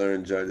going to get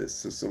laryngitis,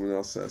 so someone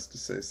else has to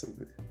say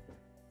something.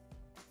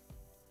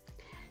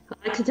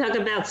 I could talk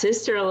about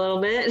Sister a little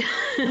bit.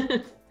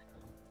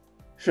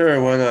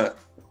 Sure, why not?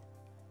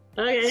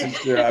 Okay.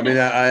 Sister, I mean,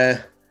 I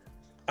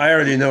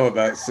already know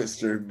about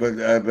Sister, but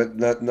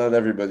not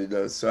everybody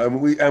does. So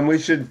we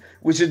should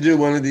do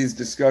one of these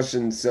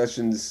discussion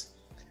sessions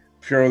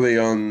purely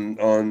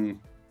on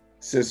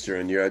Sister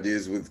and your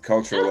ideas with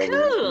cultural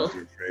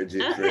evolution for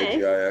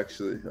AGI.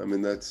 Actually, I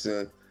mean that's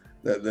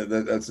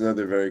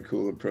another very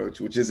cool approach,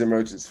 which is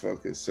emergence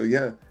focused. So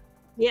yeah.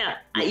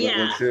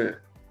 Let's hear it.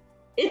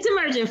 It's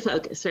emergent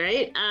focus,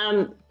 right?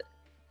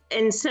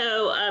 And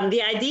so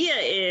the idea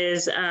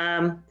is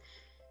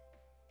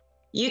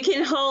you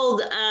can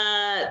hold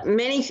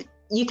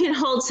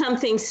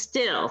something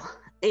still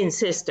in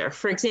Sister.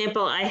 For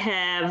example, I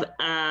have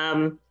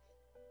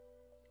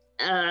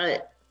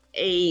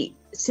a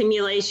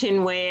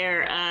simulation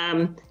where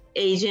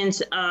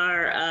agents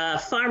are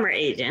farmer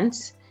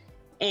agents,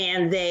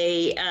 and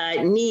they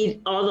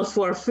need all the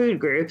 4 food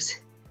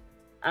groups.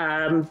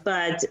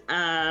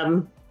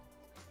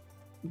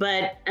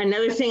 But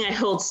another thing I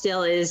hold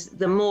still is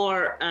the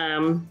more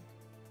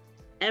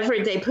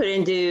effort they put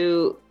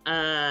into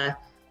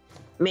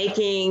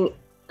making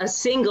a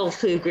single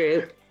food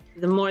group,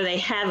 the more they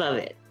have of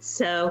it.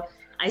 So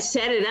I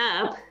set it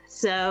up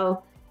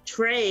so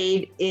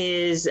trade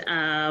is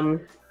to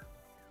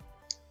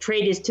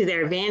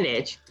their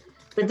advantage,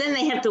 but then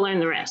they have to learn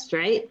the rest,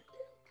 right?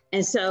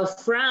 And so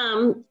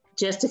from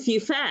just a few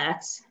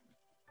facts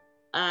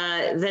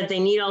that they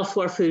need all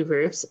 4 food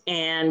groups,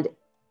 and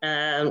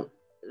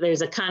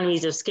there's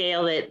economies of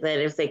scale that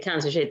if they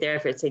concentrate their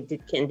efforts, they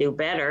can do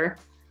better.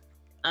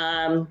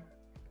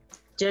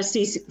 Just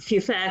these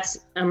few facts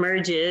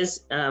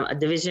emerges a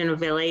division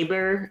of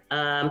labor,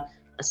 a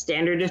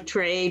standard of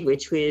trade,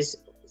 which was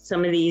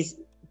some of these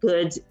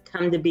goods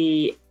come to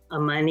be a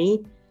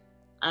money,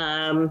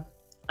 a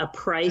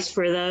price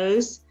for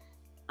those,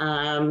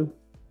 and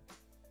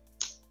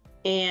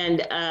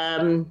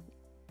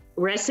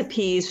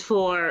recipes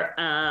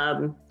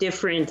for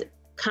different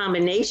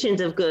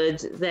combinations of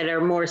goods that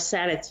are more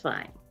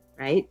satisfying,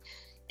 right?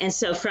 And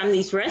so from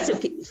these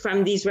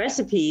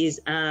recipes,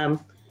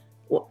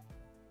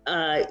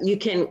 you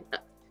can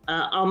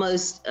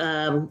almost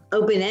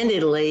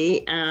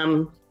open-endedly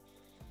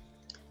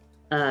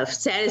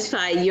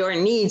satisfy your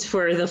needs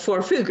for the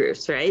 4 food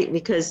groups, right?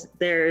 Because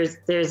there's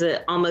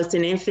almost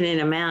an infinite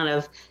amount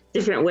of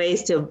different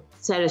ways to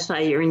satisfy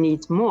your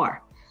needs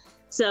more.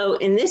 So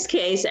in this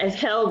case, I've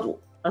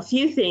held a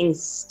few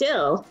things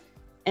still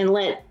and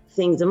let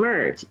things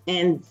emerge.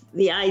 And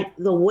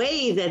the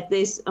way that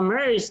this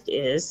emerged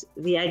is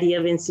the idea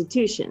of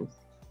institutions,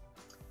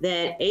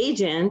 that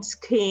agents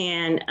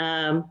can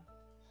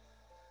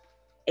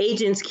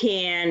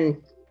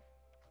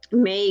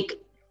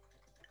make,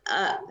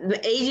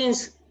 the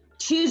agents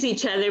choose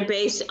each other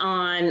based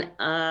on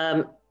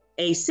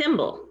a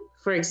symbol.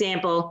 For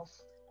example,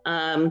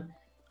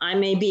 I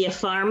may be a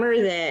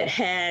farmer that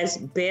has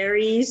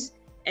berries,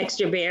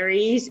 extra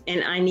berries,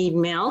 and I need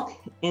milk.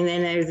 And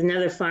then there's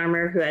another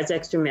farmer who has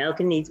extra milk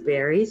and needs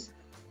berries.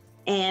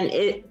 And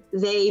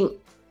they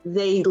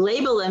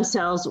label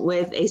themselves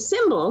with a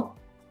symbol,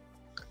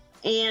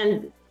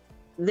 and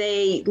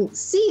they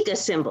seek a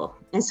symbol.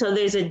 And so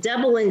there's a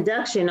double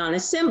induction on a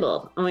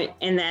symbol,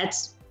 and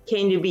that's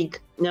came to be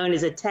known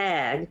as a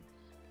tag.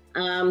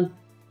 And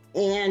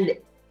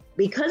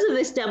because of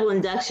this double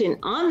induction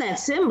on that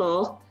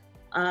symbol,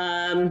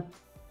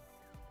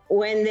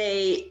 when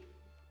they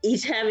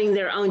each having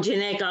their own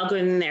genetic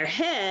algorithm in their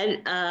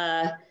head,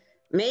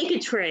 make a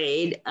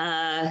trade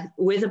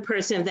with a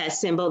person of that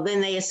symbol,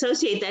 then they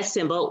associate that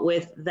symbol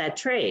with that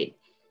trade.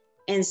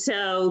 And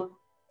so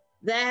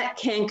that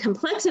can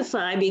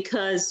complexify,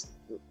 because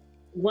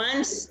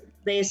once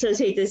they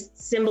associate this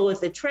symbol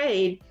with the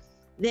trade,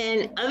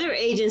 then other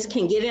agents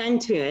can get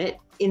into it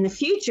in the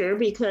future,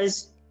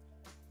 because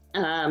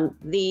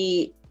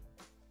they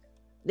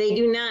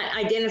do not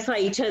identify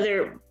each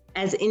other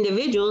as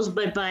individuals,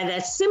 but by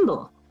that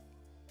symbol.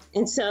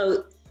 And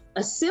so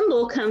a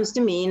symbol comes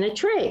to mean a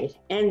trade.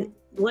 And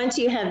once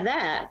you have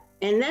that,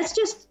 and that's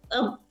just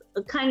a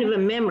kind of a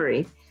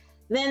memory,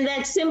 then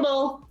that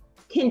symbol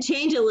can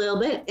change a little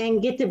bit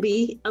and get to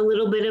be a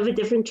little bit of a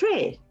different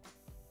trade.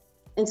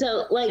 And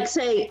so, like,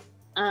 say,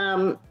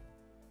 a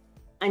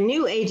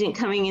new agent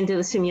coming into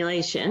the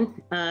simulation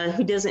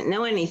who doesn't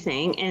know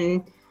anything,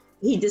 and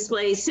he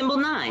displays symbol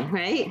 9,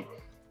 right?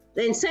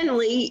 Then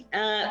suddenly,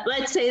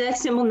 let's say that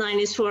symbol 9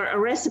 is for a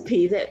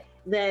recipe that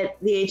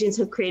the agents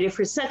have created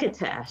for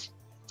succotash.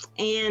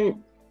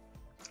 And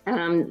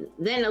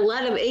then a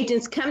lot of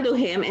agents come to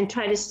him and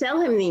try to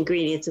sell him the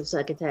ingredients of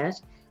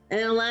succotash. And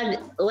then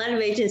a lot of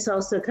agents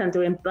also come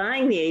to him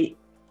buying the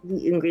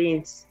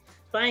ingredients,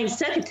 buying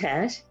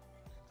succotash.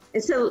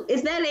 And so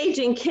if that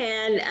agent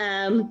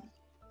can,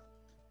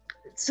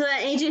 so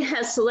that agent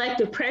has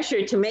selective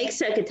pressure to make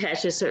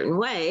succotash a certain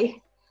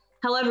way.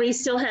 However, he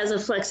still has a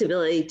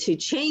flexibility to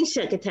change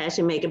succotash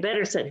and make a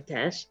better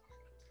succotash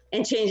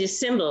and change his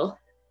symbol.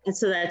 And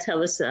so that's how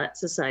the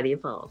society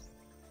evolves.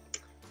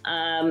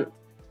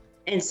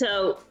 And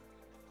so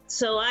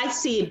I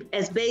see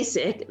as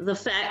basic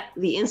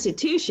the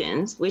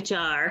institutions, which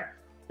are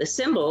the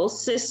symbol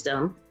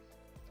system,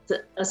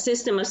 a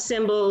system of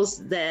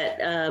symbols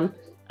that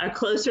are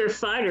closer or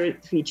farther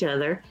to each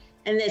other,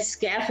 and that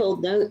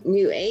scaffold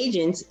new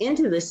agents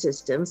into the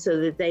system so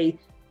that they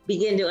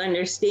begin to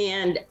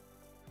understand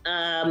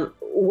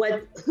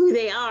who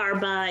they are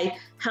by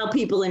how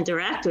people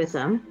interact with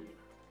them.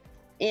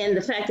 And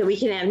the fact that we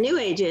can have new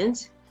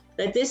agents,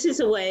 that this is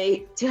a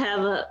way to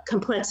have a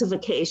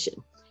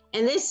complexification.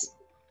 And this,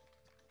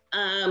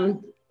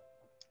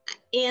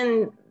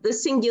 in the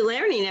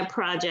SingularityNET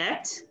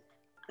project,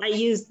 I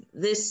used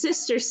this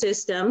sister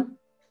system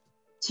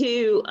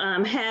to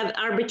have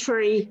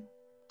arbitrary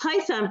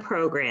Python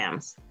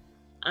programs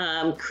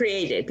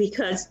created,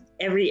 because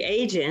every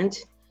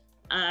agent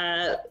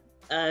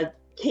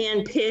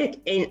can pick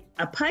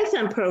a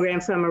Python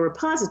program from a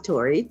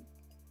repository,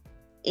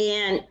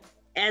 and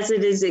as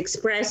it is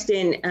expressed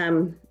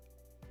in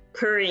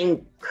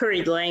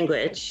curried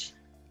language,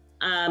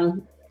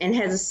 and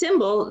has a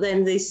symbol,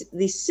 then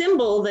the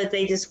symbol that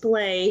they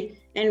display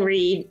and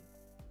read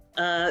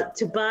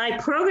to buy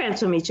programs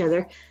from each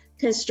other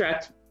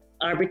construct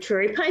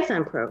arbitrary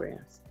Python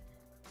programs.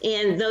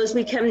 And those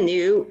become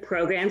new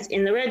programs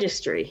in the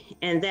registry.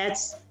 And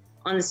that's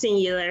on the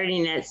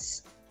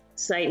SingularityNET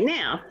site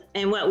now.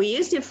 And what we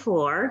used it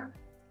for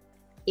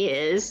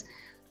is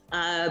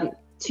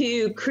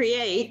to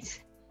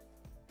create,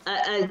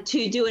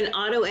 to do an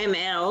auto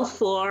ML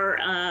for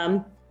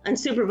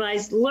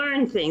unsupervised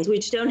learn things,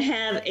 which don't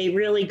have a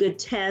really good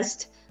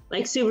test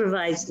like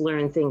supervised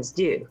learn things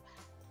do.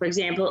 For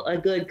example, a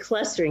good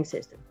clustering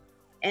system.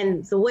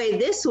 And the way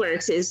this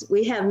works is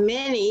we have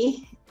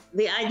many,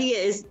 the idea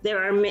is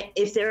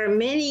if there are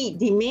many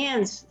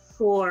demands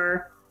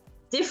for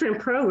different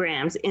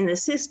programs in the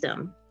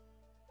system,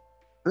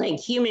 like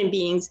human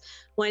beings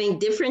wanting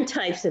different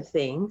types of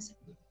things,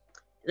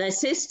 the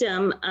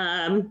system,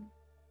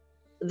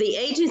 the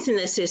agents in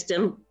the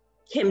system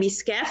can be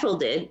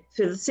scaffolded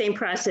through the same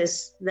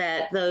process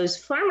that those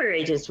farmer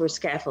agents were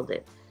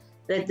scaffolded,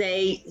 that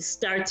they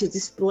start to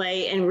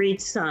display and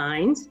read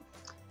signs,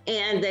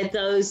 and that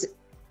those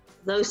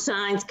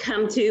signs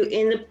come to,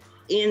 in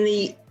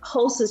the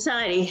whole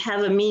society,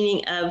 have a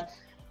meaning of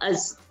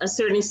a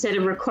certain set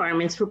of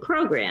requirements for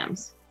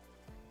programs.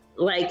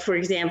 Like, for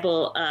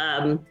example,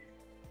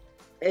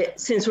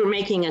 since we're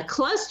making a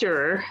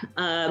cluster,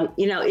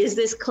 is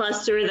this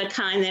cluster the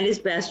kind that is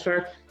best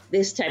for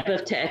this type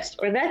of text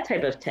or that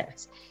type of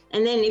text?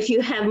 And then if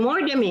you have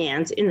more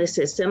demands in the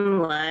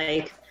system,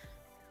 like,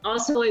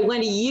 also I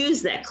want to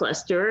use that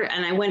cluster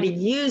and I want to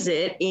use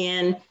it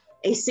in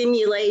a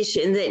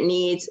simulation that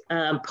needs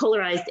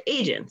polarized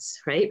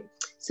agents, right?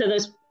 So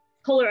those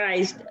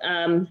polarized,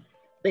 the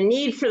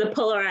need for the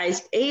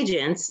polarized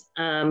agents,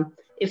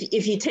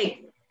 if you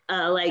take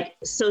like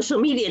social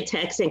media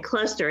text and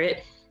cluster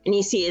it, and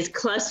you see it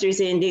clusters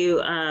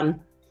into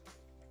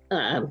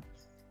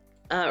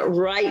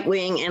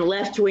right-wing and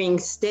left-wing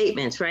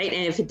statements, right?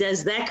 And if it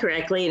does that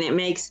correctly and it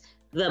makes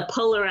the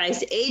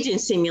polarized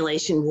agent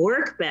simulation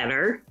work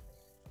better,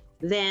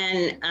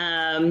 then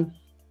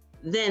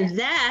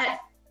that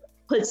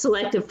puts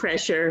selective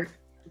pressure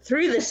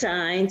through the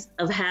signs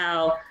of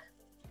how,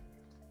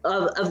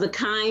 of the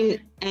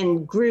kind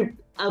and group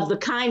of the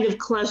kind of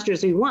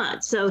clusters we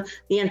want. So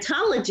the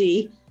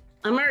ontology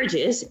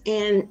emerges,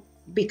 and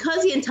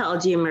because the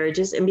ontology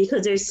emerges and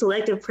because there's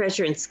selective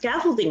pressure and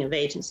scaffolding of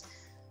agents,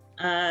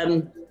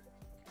 the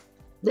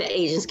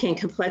agents can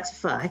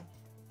complexify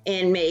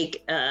and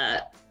make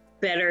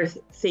better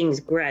things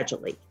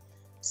gradually.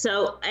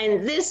 So,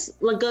 and this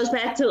goes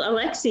back to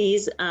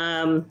Alexey's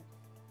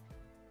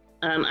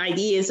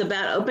ideas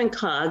about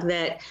OpenCog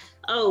that,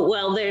 oh,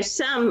 well, there's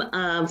some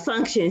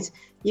functions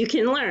you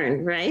can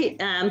learn,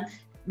 right?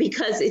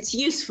 Because it's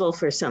useful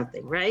for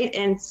something, right?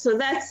 And so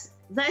that's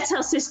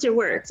how Sister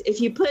works.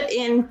 If you put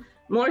in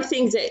more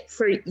things that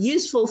for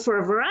useful for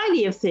a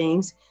variety of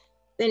things,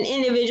 then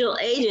individual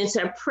agents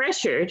are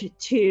pressured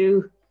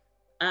to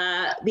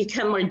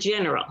become more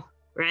general,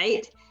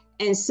 right?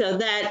 And so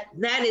that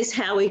is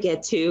how we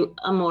get to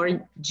a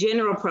more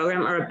general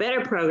program, or a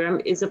better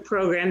program is a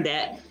program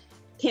that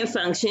can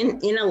function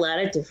in a lot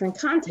of different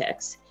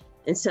contexts.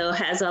 And so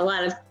has a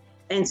lot of,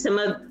 and some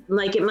of,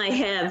 like it might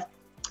have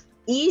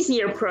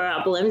easier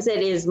problems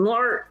that is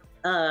more,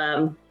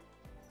 that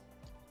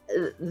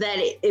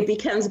it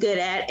becomes good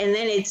at, and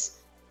then it's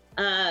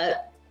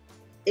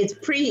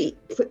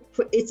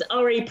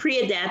already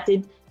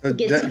pre-adapted.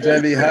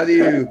 Debbie,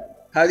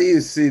 how do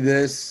you see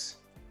this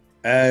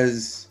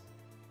as?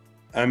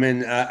 I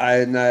mean,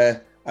 I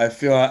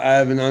feel I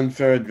have an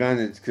unfair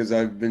advantage because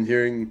I've been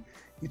hearing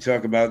you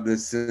talk about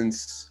this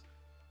since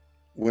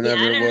whenever it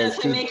was. I don't know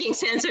if I'm making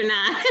sense or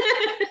not.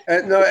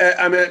 No,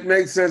 I mean, it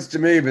makes sense to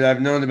me, but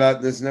I've known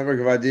about this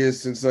network of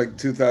ideas since like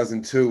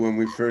 2002 when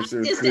we first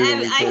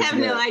recruited. I have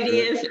no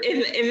idea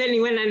if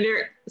anyone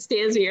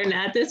understands me or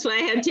not. That's why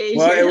I have changed.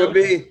 Well,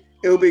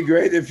 it would be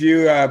great if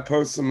you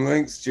post some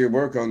links to your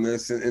work on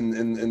this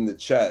in the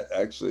chat,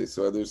 actually,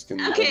 so others can.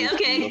 Okay,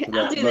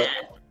 I'll do that.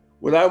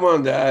 What I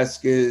wanted to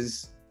ask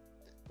is,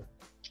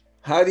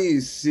 how do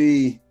you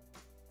see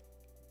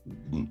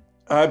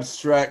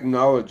abstract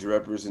knowledge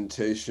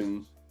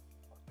representation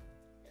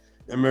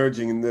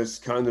emerging in this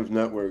kind of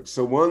network?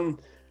 So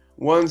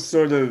one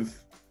sort of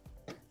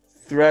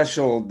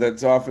threshold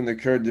that's often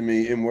occurred to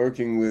me in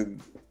working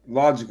with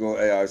logical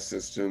AI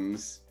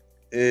systems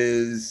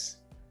is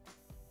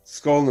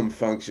Skolem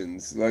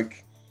functions,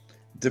 like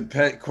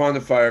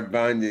quantifier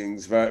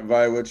bindings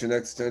via which an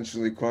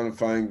extensionally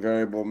quantifying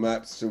variable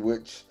maps to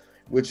which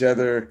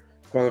other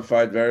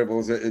quantified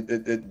variables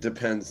it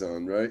depends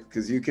on, right?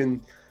 Because you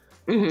can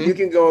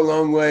go a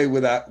long way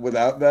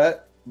without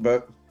that,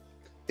 but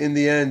in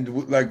the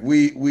end, like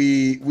we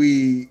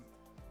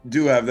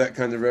do have that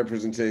kind of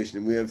representation,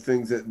 and we have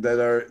things that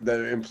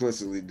are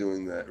implicitly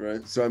doing that,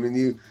 right? So I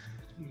mean,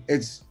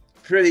 it's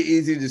pretty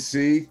easy to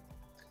see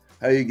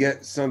how you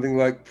get something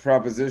like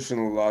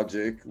propositional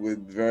logic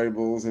with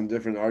variables and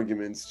different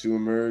arguments to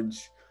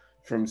emerge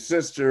from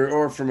Sister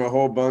or from a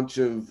whole bunch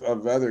of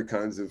other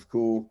kinds of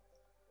cool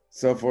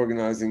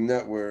self-organizing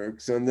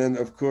networks. And then,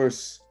 of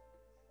course,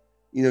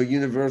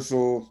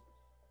 universal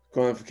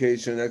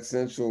quantification,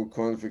 exponential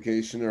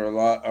quantification are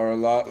a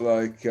lot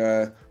like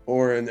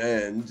or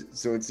and.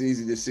 So it's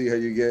easy to see how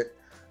you get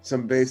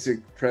some basic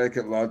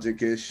predicate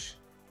logic-ish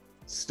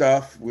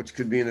stuff, which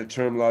could be in a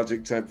term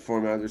logic type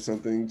format or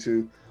something,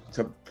 to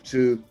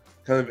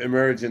kind of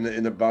emerge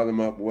in a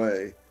bottom-up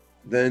way.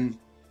 Then,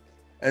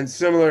 and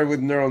similar with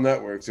neural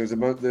networks, there's a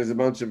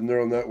bunch of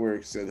neural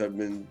networks that have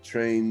been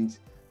trained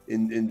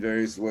in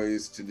various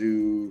ways to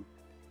do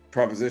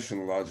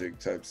propositional logic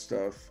type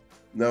stuff.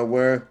 Now,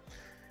 where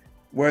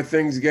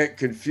things get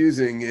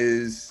confusing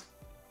is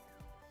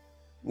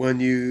when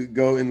you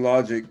go in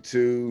logic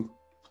to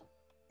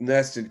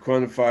nested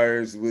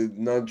quantifiers with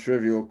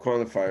non-trivial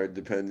quantifier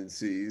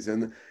dependencies,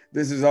 and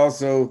this is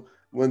also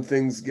when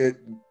things get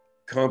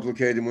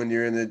complicated when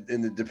you're in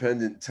a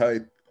dependent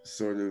type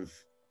sort of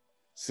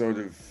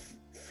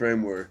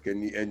framework,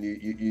 and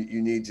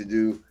you need to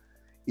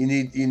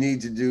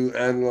do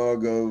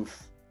analog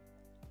of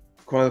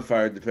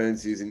quantifier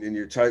dependencies in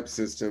your type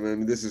system,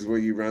 and this is where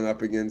you run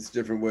up against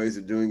different ways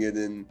of doing it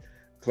in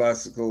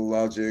classical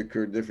logic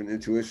or different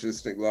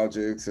intuitionistic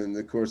logics and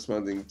the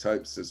corresponding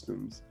type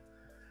systems.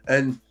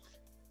 And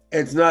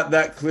it's not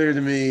that clear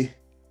to me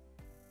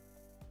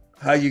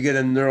how you get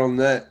a neural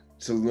net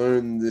to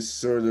learn this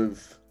sort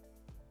of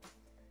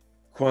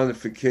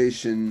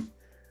quantification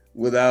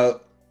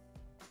without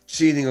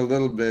cheating a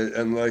little bit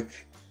and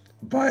like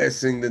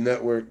biasing the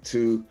network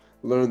to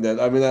learn that.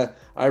 I mean,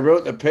 I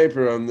wrote a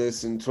paper on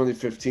this in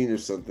 2015 or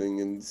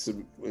something,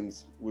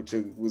 which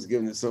was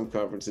given at some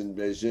conference in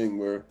Beijing,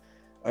 where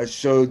I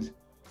showed,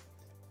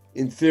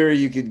 in theory,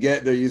 you could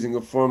get there using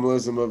a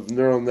formalism of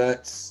neural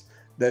nets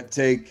that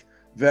take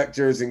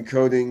vectors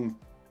encoding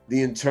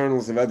the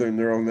internals of other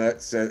neural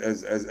nets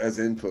as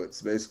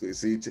inputs, basically.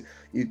 So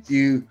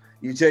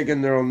you take a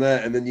neural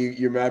net and then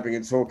you're mapping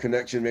its whole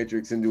connection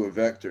matrix into a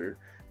vector.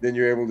 Then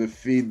you're able to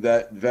feed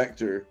that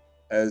vector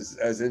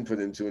as input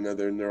into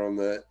another neural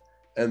net,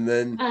 and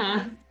then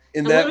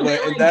in that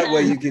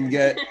way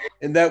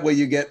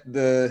you get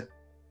the,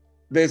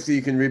 basically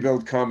you can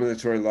rebuild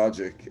combinatorial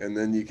logic, and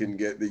then you can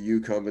get the U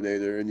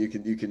combinator, and you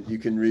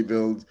can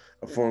rebuild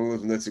a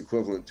formalism that's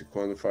equivalent to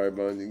quantifier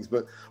bindings.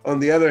 But on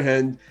the other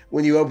hand,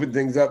 when you open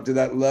things up to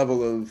that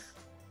level of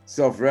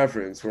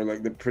self-reference, where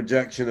like the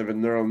projection of a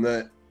neural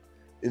net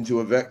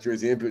into a vector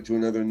is the input to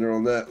another neural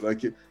net,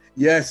 like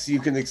yes, you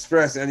can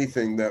express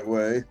anything that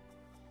way,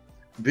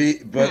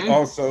 but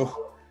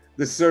also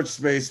the search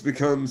space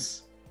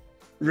becomes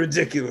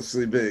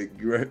ridiculously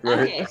big, right?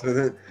 Okay.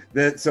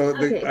 So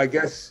I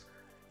guess,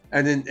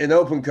 and in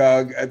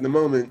OpenCog at the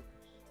moment,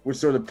 we're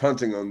sort of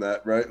punting on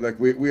that, right? Like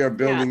we are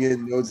building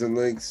in nodes and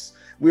links.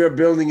 We are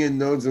building in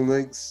nodes and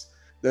links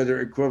that are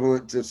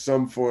equivalent to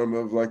some form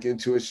of like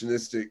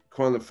intuitionistic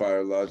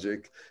quantifier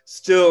logic.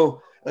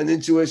 Still, an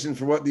intuition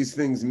for what these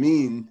things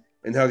mean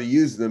and how to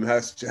use them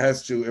has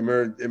to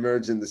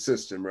emerge in the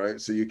system,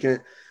 right? So you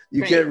can't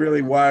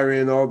really wire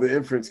in all the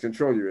inference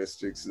control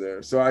heuristics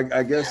there. So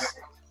I guess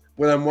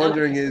what I'm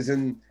wondering is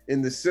in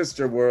the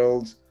sister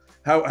world,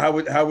 how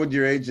would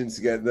your agents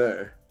get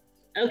there?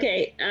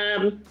 Okay.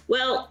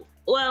 Well,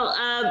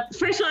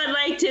 first of all, I'd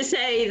like to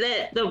say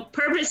that the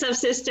purpose of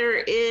sister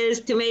is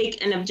to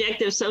make an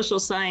objective social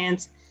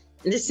science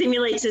and to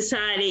simulate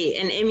society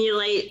and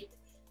emulate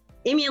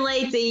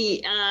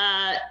the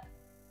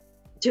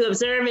to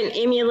observe and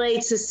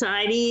emulate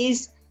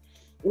societies,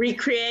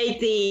 recreate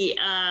the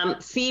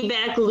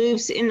feedback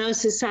loops in those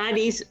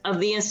societies of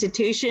the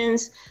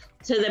institutions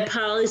so that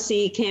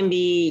policy can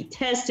be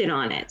tested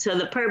on it. So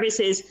the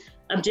purpose is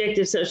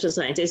objective social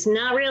science. It's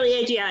not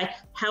really AGI.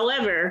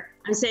 However,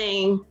 I'm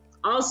saying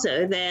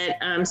also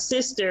that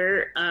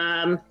sister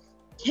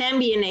can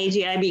be an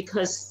AGI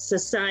because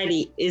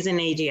society is an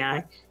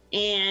AGI.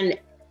 And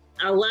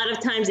a lot of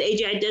times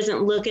AGI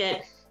doesn't look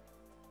at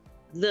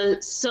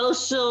the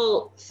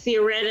social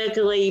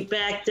theoretically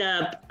backed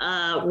up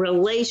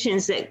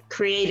relations that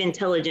create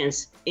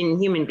intelligence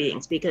in human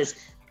beings, because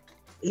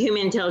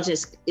human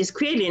intelligence is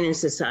created in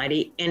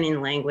society and in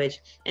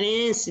language and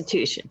in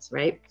institutions,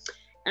 right?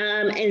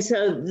 And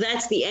so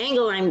that's the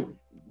angle I'm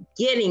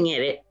getting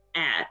it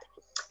at.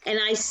 And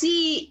I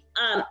see,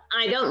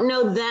 I don't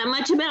know that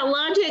much about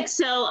logic,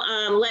 so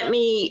let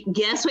me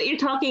guess what you're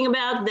talking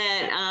about,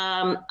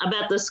 that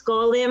about the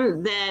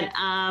scholim,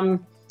 that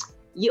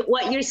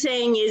what you're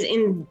saying is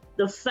in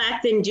the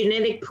fact in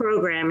genetic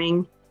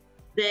programming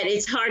that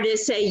it's hard to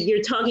say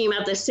you're talking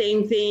about the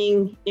same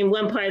thing in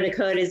one part of the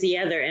code as the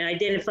other and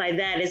identify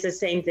that as the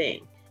same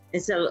thing.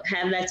 And so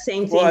have that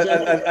same thing.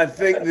 Well, I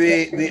think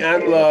the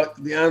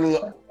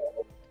analog,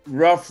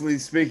 roughly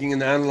speaking,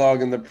 an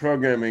analog in the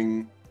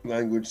programming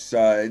language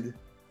side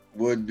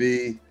would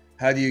be,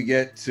 how do you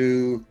get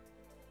to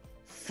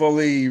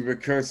fully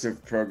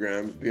recursive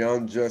programs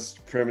beyond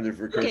just primitive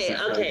recursive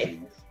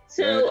functions?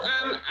 So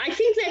I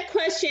think that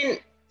question,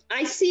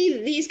 I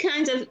see these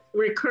kinds of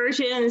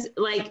recursions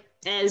like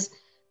as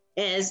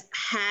as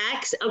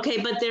hacks.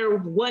 Okay, but they're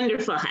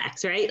wonderful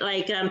hacks, right?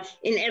 Like in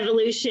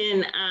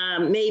evolution,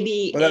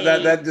 maybe well,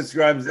 that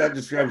describes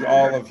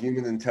all of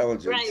human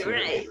intelligence.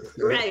 Right.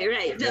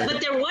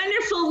 But they're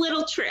wonderful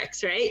little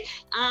tricks, right?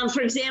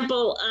 For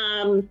example,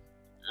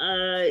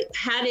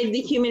 how did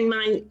the human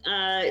mind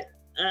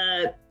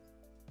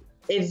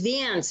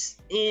advance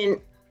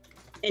and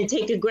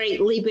take a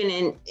great leap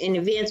in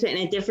advancement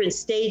in different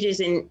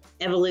stages in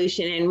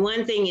evolution? And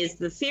one thing is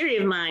the theory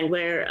of mind,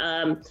 where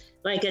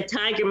like a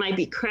tiger might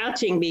be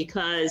crouching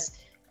because,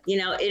 you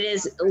know, it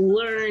has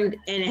learned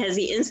and it has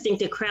the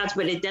instinct to crouch,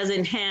 but it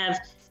doesn't have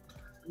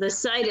the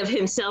sight of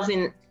himself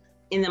in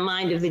the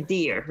mind of the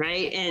deer,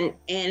 right? And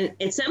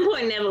at some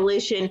point in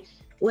evolution,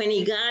 when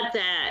he got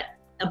that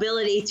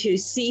ability to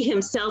see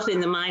himself in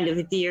the mind of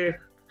the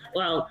deer,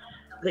 well,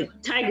 the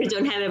tigers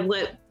don't have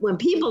it. When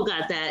people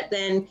got that,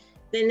 then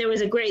there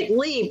was a great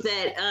leap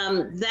that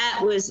that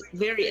was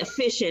very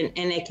efficient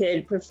and it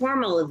could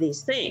perform all of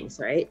these things,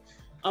 right?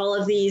 All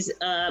of these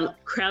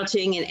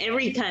crouching and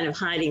every kind of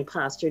hiding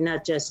posture,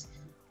 not just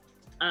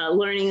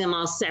learning them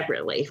all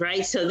separately,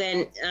 right? So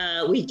then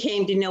we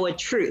came to know a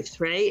truth,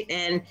 right?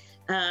 And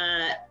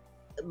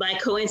by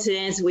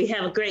coincidence, we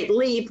have a great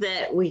leap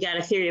that we got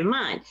a theory of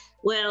mind.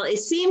 Well, it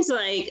seems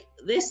like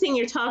this thing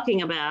you're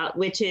talking about,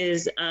 which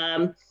is,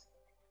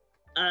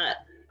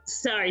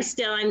 sorry,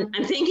 still, I'm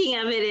thinking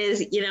of it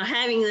as, you know,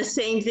 having the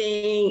same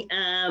thing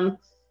and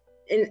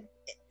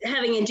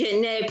having a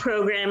genetic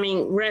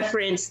programming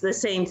reference the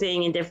same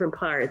thing in different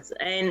parts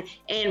and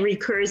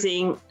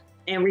recursing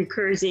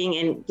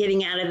and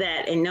getting out of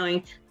that and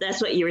knowing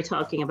that's what you were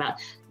talking about.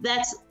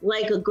 That's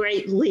like a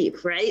great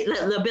leap, right?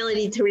 The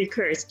ability to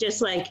recurse,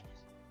 just like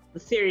the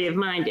theory of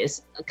mind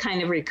is a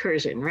kind of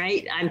recursion,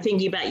 right? I'm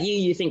thinking about you,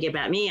 you think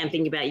about me, I'm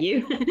thinking about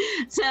you.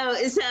 So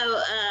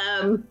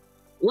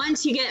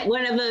once you get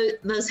one of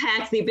those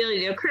hacks, the ability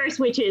to recurse,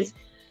 which is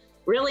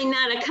really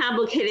not a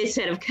complicated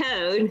set of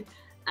code,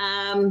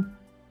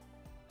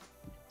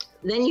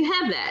 then you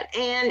have that.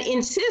 And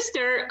in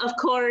Sister, of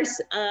course,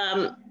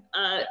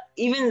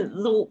 even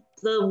the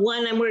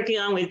one I'm working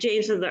on with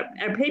James for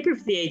our paper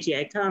for the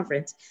AGI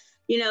conference,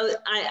 you know,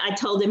 I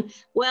told him,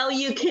 well,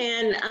 you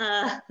can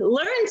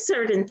learn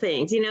certain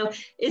things. You know,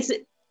 it's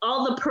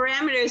all the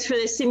parameters for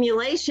the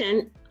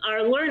simulation are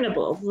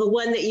learnable, the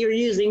one that you're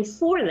using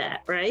for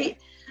that, right?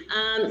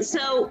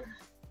 So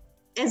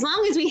as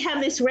long as we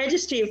have this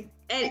registry of,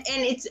 and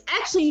it's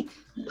actually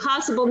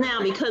possible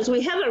now because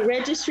we have a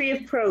registry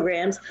of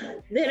programs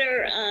that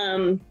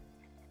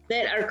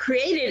are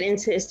created in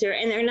Sister,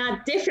 and they're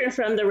not different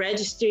from the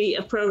registry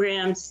of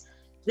programs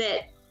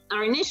that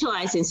are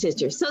initialized in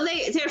Sister. So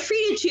they're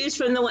free to choose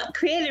from the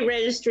created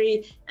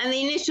registry and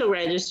the initial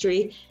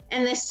registry,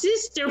 and the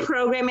Sister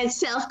program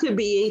itself could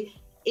be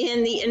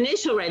in the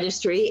initial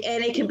registry,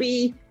 and it could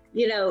be,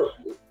 you know,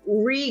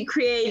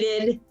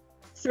 recreated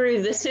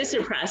through the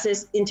Sister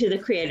process into the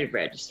created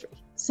registry.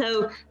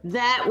 So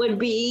that would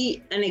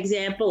be an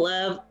example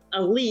of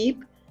a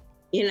leap,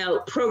 you know,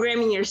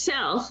 programming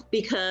yourself,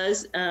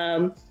 because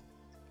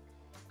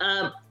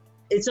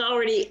it's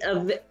already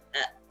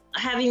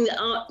having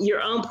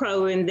your own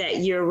program that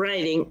you're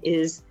writing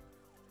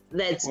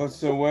that's. Well,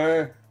 so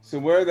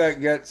where that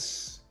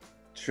gets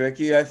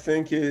tricky, I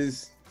think,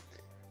 is,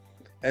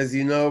 as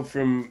you know,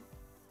 from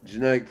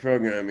genetic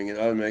programming and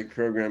automatic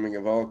programming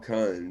of all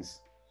kinds,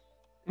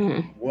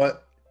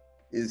 what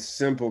is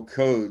simple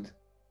code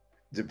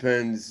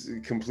depends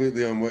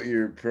completely on what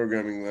your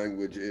programming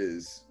language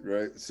is,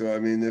 right? So, I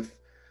mean, if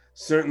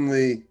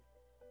certainly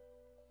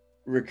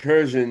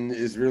recursion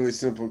is really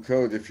simple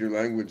code if your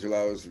language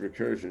allows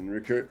recursion.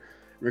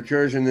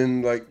 Recursion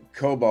in like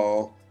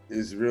COBOL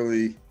is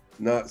really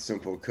not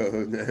simple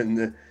code,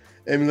 and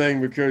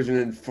emulating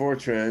recursion in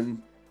Fortran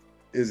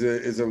is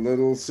a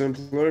little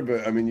simpler,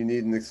 but I mean, you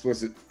need an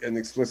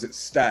explicit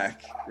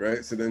stack,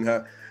 right? So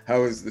then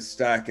how is the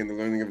stack and the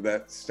learning of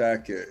that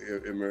stack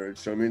emerge?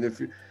 So I mean,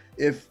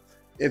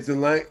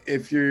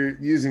 if you're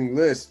using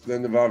Lisp,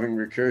 then involving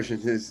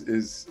recursion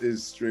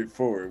is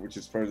straightforward, which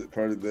is part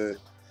of the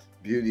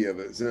beauty of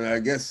it. So I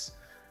guess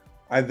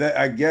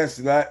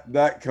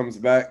that comes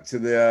back to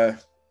the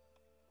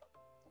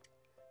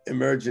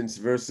emergence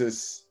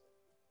versus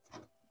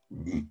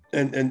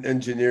and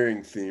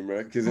engineering theme,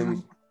 right? Because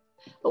in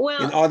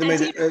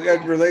automated,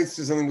 that relates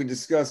to something we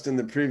discussed in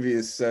the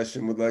previous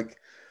session with like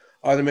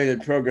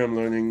automated program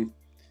learning,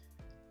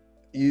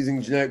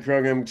 using genetic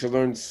programming to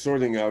learn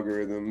sorting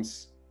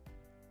algorithms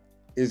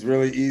is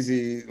really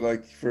easy.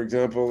 Like, for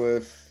example,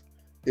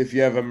 if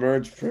you have a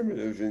merge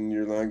primitive in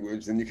your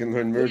language, then you can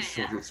learn merge.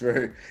 Yeah.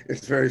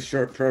 It's very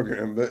short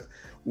program, but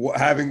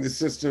having the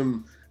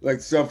system like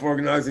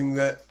self-organizing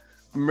that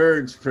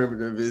merge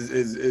primitive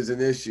is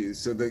an issue.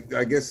 So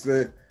I guess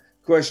the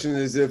question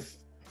is, if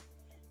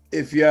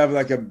you have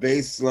like a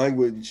base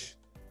language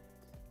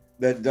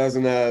that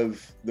doesn't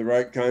have the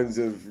right kinds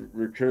of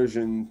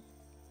recursion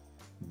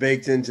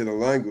baked into the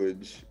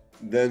language,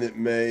 then it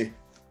may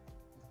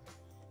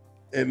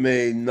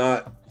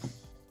not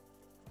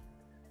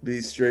be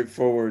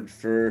straightforward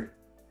for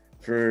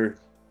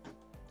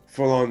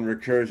full-on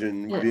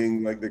recursion,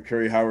 being like the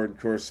Curry-Howard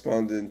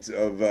correspondent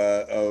of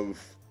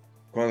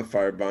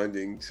quantifier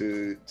binding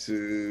to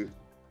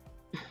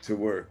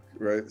work,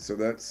 right? So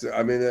that's,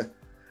 I mean,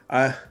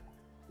 I'm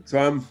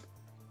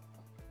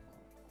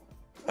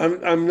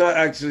not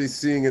actually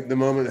seeing at the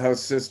moment how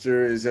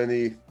Sister is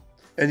any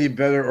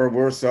better or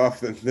worse off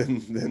than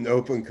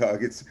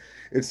OpenCog. It's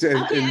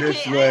in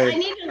this way.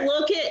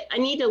 I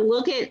need to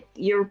look at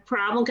your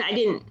problem. I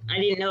didn't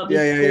know.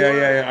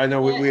 Yeah. I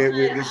know. We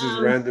this is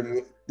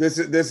random. This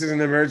is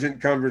an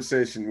emergent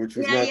conversation, which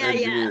was not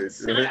engineered.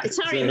 Right?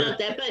 Sorry about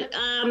that, but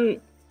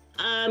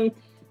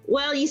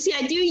well, you see,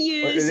 I do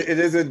use. It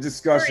is a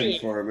discussion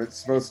forum. It's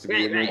supposed to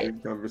be an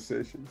emergent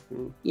conversation.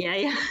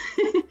 Yeah.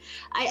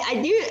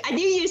 I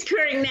do use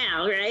currying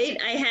now, right?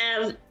 I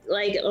have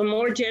like a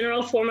more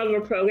general form of a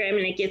program,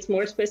 and it gets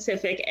more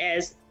specific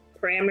as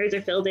parameters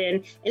are filled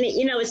in. And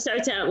it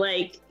starts out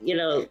like,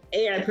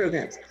 AI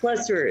programs,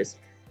 clusters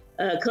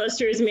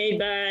made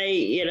by,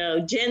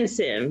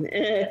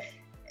 GenSim,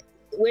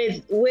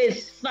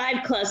 with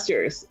 5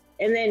 clusters.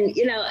 And then,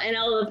 and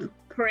all the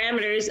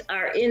parameters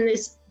are in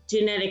this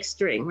genetic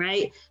string,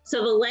 right?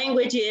 So the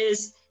language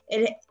is,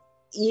 it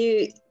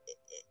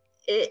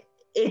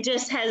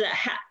just has a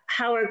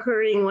Howard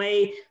currying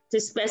way to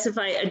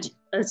specify a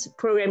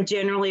program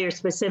generally or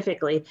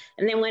specifically.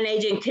 And then one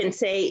agent can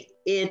say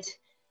it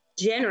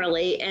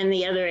generally, and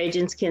the other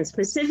agents can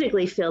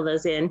specifically fill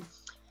those in.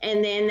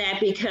 And then that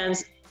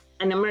becomes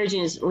an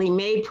emergently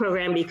made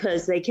program,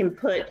 because they can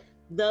put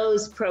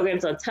those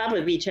programs on top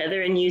of each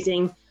other, and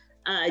using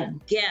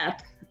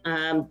GEP,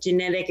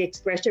 genetic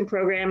expression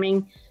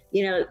programming,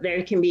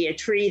 there can be a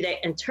tree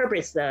that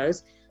interprets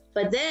those.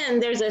 But then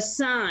there's a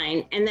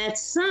sign, and that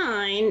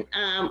sign,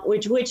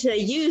 which they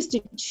use to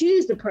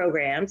choose the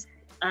programs,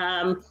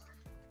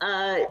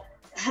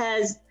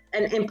 has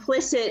an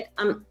implicit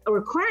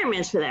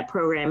requirements for that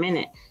program in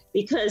it.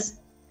 Because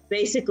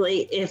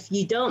basically, if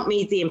you don't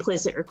meet the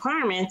implicit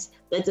requirements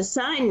that the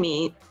sign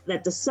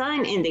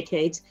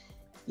indicates,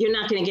 you're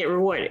not going to get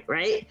rewarded,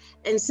 right?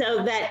 And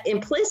so that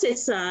implicit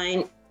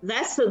sign,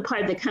 that's the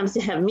part that comes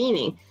to have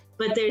meaning.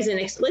 But there's an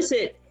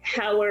explicit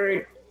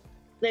Howard,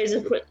 there's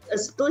a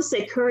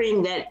explicit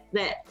currying that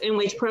in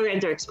which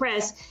programs are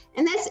expressed,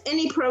 and that's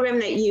any program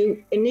that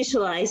you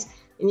initialize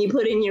and you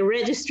put in your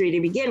registry to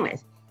begin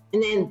with.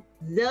 And then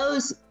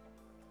those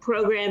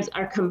programs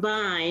are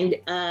combined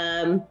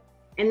and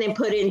then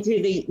put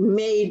into the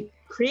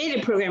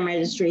created program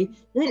registry.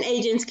 And then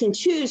agents can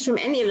choose from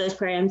any of those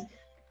programs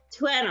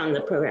to add on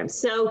the program.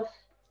 So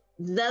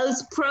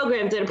those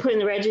programs that are put in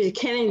the registry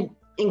can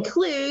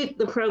include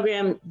the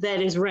program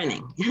that is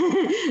running,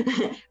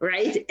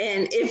 right?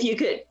 And if you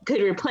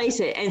could replace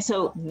it. And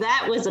so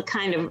that was a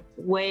kind of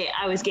way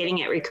I was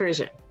getting at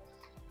recursion.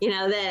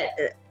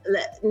 That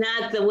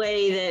not the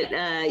way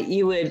that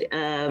you would,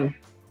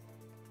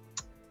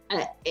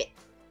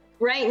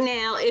 right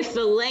now, if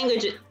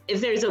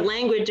there's a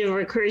language of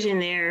recursion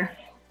there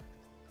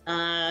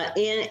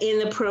in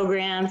the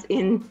programs,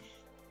 and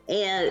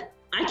I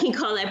can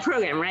call that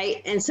program,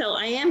 right? And so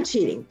I am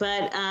cheating,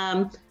 but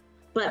I'm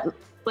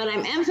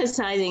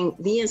emphasizing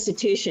the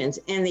institutions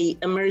and the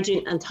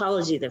emergent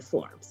ontology that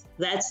forms.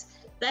 That's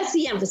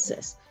the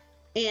emphasis.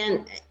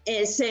 And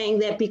it's saying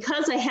that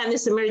because I have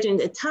this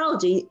emergent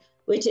ontology,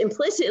 which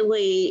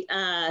implicitly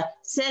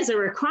says a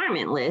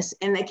requirement list,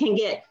 and that can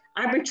get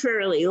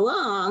arbitrarily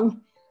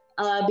long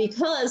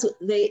because of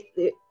the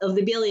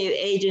ability of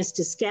agents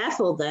to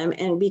scaffold them,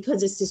 and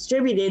because it's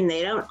distributed and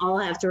they don't all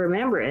have to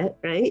remember it,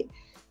 right?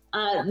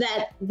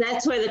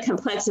 That's where the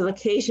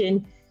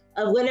complexification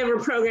of whatever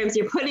programs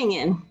you're putting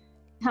in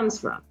comes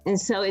from. And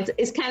so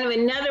it's kind of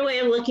another way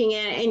of looking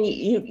at it, and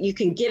you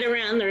can get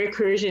around the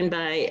recursion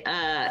by,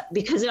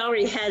 because it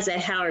already has that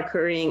Howard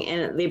currying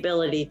and the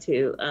ability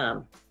to,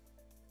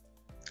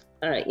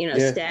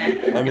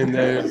 stack. I mean,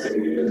 there's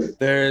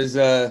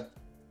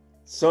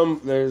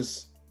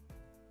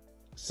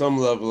some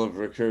level of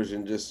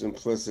recursion just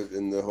implicit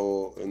in the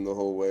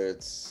whole way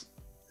it's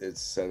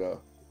set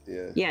up.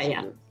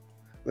 Yeah.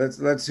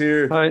 Let's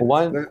hear I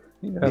want to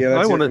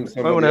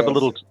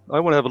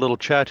have a little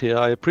chat here.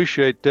 I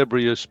appreciate, Deborah,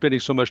 you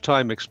spending so much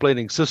time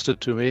explaining Sister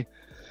to me.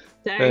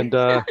 Sorry. And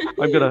I'm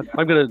gonna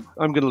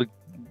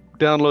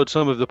download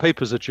some of the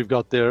papers that you've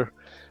got there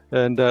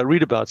and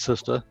read about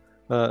Sister.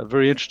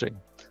 Very interesting.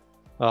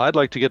 I'd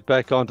like to get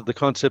back onto the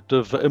concept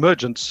of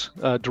emergence,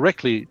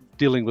 directly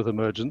dealing with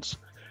emergence.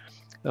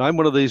 I'm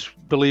one of these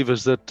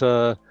believers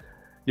that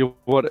you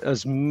want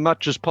as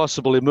much as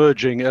possible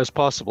emerging as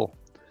possible.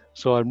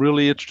 So I'm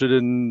really interested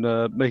in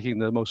making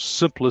the most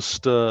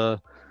simplest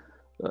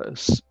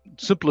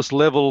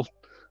level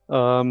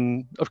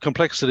of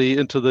complexity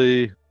into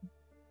the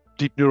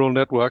deep neural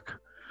network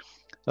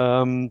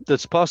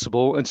that's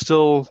possible, and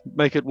still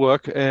make it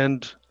work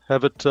and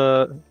have it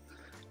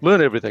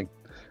learn everything.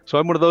 So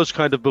I'm one of those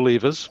kind of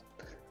believers,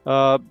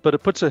 but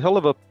it puts a hell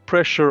of a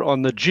pressure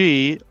on the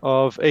G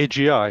of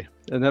AGI,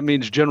 and that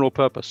means general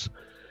purpose.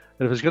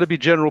 And if it's going to be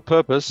general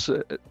purpose,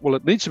 well,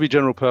 it needs to be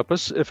general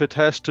purpose if it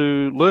has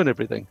to learn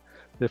everything.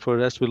 Therefore,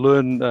 it has to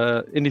learn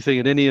anything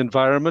in any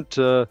environment,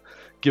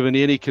 given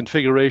any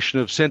configuration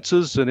of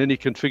sensors and any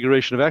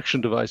configuration of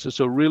action devices.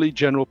 So really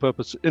general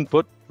purpose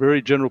input,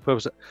 very general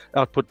purpose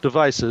output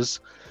devices.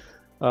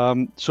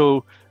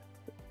 So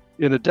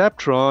in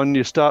Adaptron,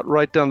 you start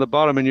right down the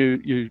bottom and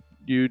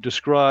you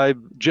describe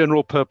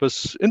general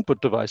purpose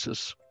input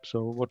devices.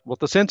 So what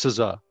the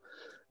sensors are.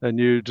 And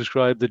you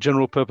describe the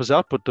general purpose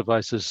output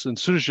devices. And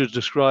as soon as you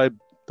describe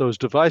those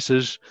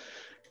devices,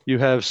 you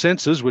have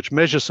sensors which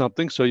measure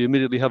something. So you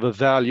immediately have a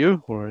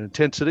value or an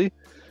intensity.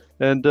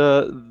 And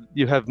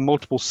you have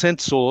multiple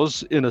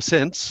sensors in a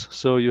sense.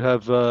 So you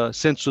have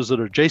sensors that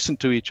are adjacent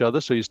to each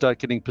other. So you start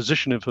getting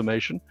position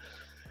information.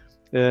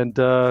 And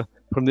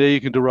from there,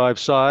 you can derive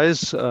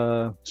size,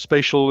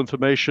 spatial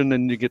information,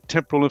 and you get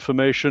temporal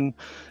information.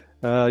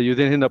 You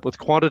then end up with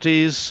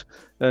quantities.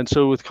 And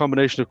so with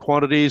combination of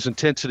quantities,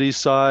 intensity,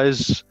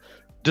 size,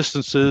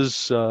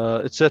 distances,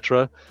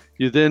 etc.,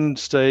 you then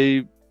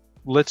say,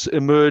 let's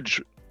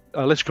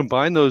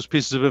combine those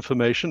pieces of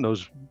information,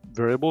 those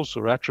variables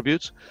or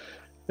attributes,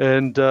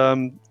 and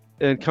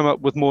come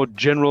up with more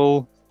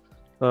general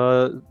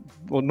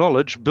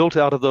knowledge built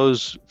out of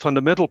those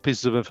fundamental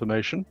pieces of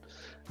information.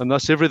 And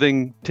thus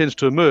everything tends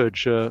to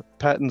emerge.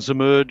 Patterns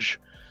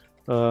emerge,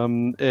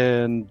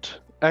 and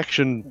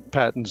action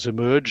patterns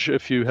emerge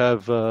if you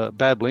have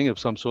babbling of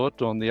some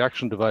sort on the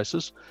action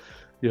devices.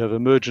 You have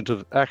emergent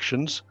of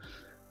actions.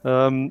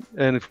 And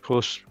of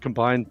course,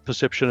 combined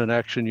perception and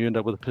action, you end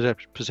up with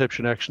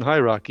perception-action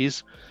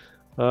hierarchies.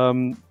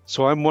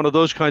 So I'm one of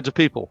those kinds of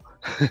people,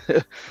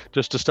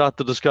 just to start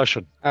the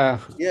discussion.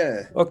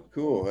 Yeah,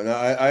 cool. And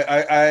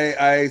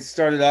I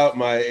started out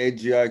my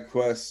AGI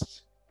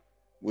quest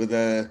with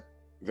a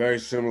very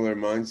similar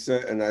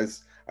mindset, and I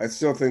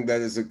still think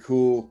that is a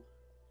cool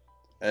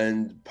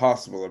and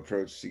possible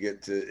approach to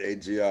get to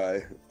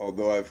AGI,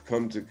 although I've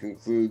come to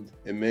conclude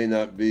it may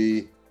not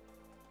be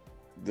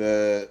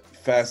the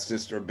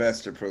fastest or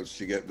best approach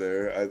to get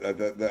there. I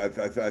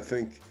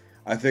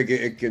think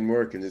it can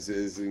work, and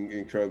is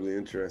incredibly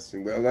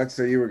interesting. But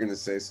Alexey, you were going to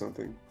say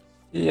something.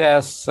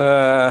 Yes, maybe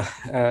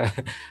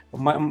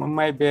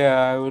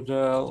I would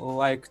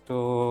like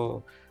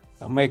to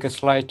make a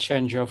slight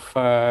change of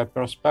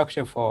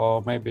perspective,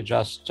 or maybe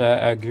just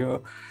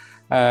argue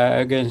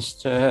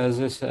against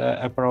this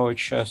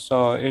approach.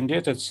 So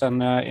indeed, it's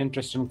an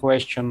interesting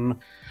question.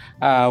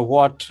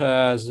 What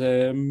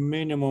the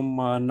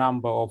minimum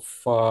number of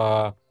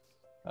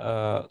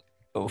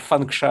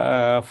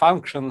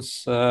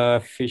functions,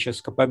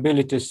 features,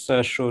 capabilities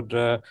should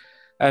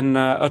an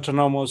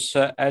autonomous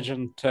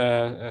agent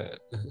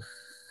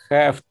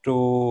have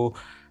to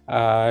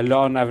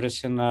learn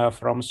everything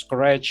from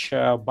scratch.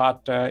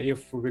 But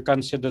if we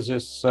consider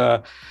this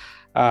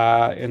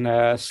in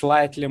a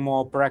slightly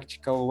more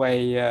practical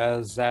way,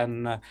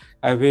 then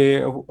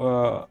we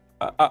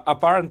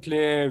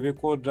apparently we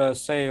could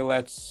say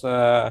let's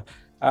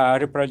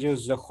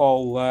reproduce the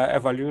whole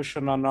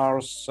evolution on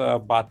Earth,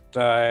 but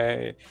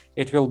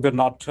it will be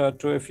not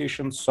too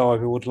efficient. So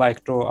we would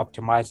like to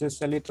optimize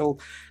this a little.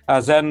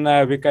 Then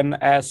we can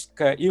ask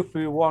if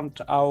we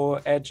want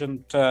our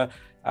agent to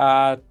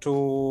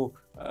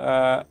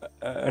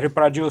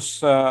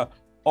reproduce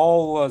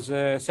all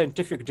the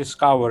scientific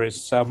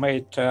discoveries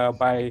made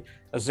by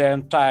the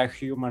entire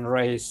human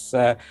race,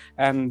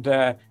 and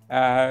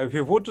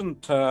we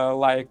wouldn't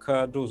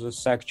do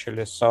this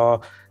actually.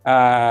 So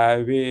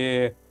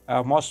we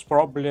most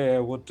probably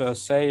would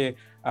say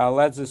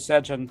let this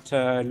agent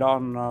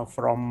learn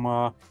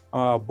from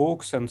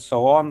books and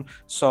so on.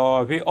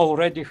 So we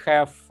already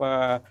have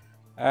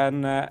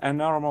an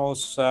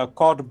enormous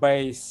code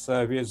base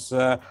with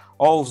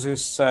all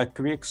these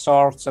quick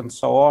sorts and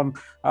so on.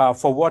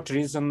 For what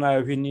reason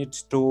we need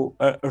to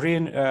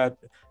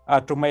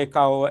make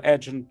our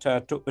agent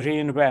to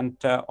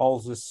reinvent all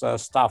this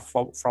stuff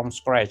from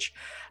scratch?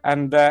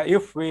 And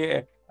if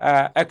we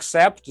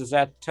accept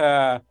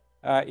that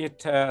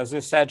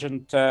this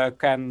agent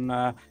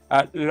can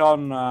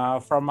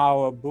learn from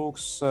our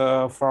books,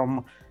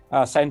 from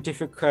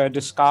scientific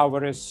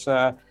discoveries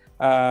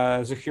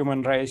the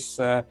human race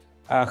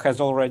has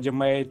already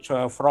made,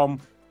 from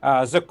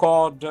the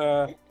code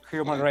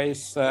human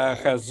race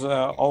has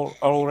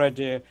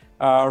already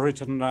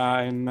written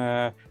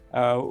in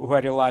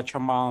very large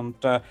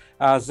amount,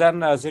 then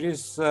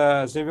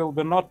there will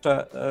be not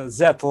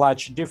that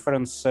large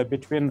difference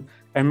between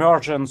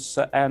emergence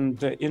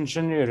and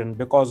engineering,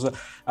 because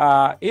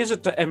is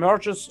it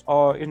emergence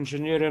or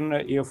engineering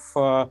if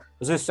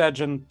this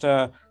agent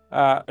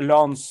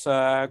learns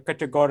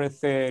category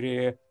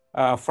theory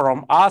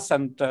from us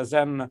and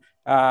then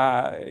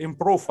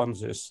improve on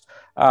this?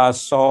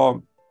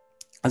 So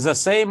the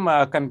same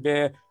can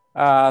be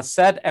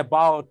said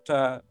about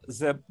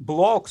the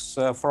blocks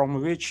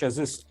from which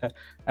this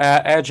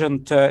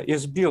agent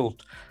is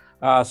built.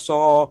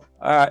 So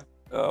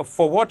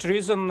for what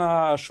reason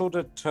should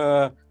it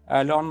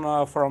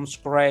learn from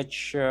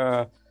scratch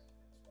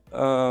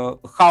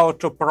how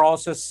to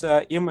process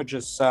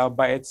images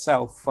by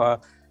itself?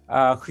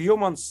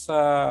 Humans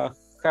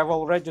have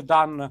already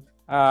done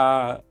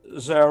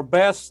their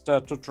best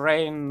to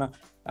train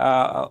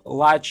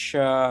large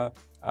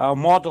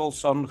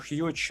models on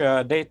huge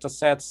data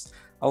sets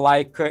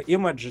like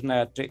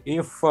ImageNet.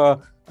 If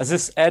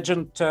this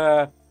agent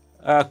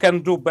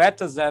can do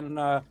better,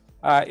 then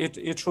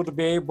it should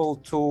be able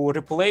to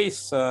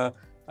replace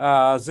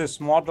these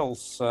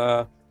models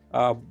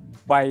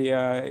by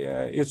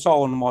its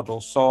own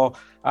models. So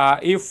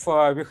if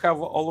we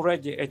have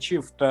already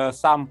achieved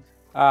some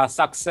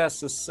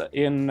successes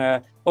in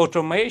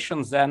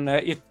automation, then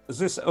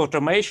this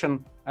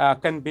automation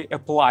can be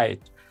applied.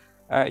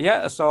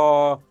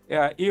 So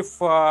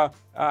if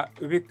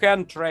we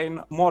can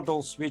train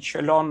models which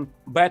learn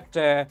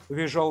better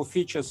visual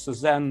features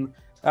than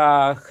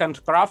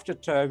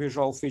handcrafted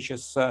visual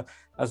features,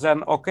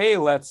 then okay,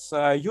 let's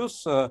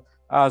use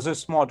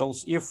these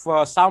models. If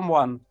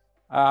someone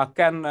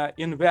can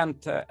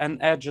invent an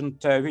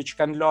agent which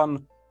can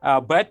learn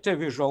better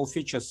visual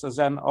features,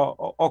 then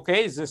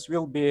okay, this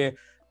will be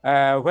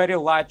a very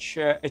large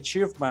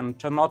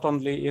achievement, not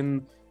only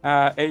in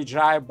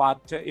AGI,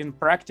 but in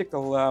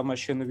practical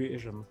machine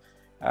vision.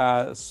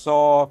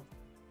 So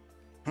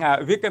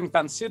we can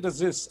consider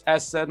this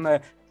as an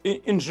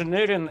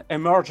engineering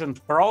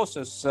emergent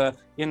process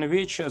in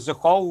which the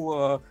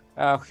whole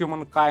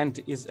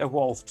humankind is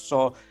evolved.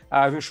 So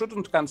we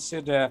shouldn't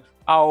consider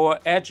our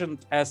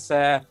agent as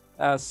a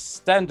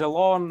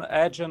standalone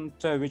agent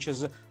which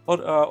is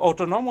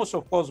autonomous,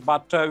 of course,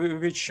 but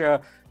which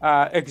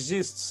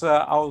exists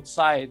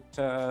outside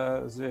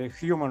the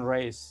human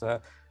race,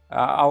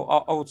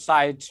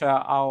 outside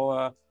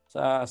our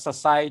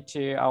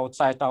society,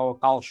 outside our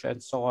culture,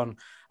 and so on.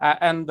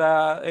 And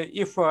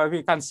if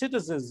we consider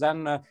this,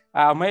 then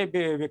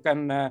maybe we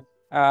can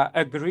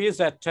agree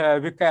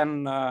that we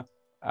can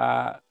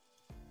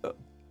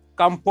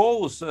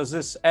compose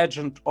this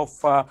agent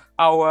of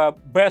our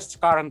best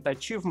current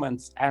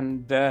achievements,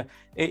 and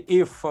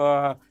if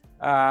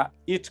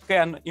it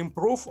can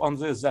improve on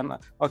this, then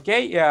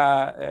okay,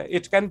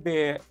 it can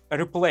be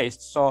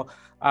replaced. So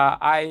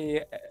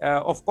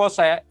of course,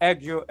 I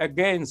argue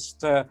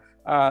against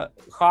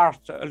hard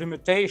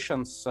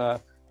limitations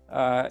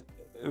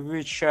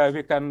which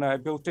we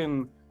can build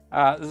in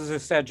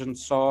this agent.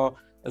 So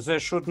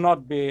there should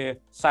not be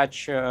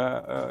such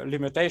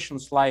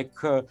limitations like,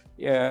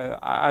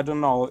 I don't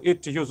know,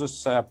 it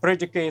uses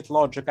predicate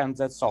logic and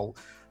that's all,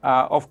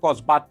 of course.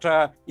 But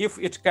if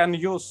it can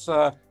use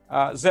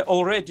the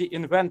already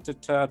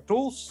invented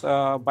tools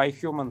by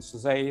humans,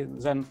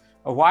 then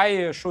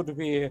why should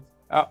we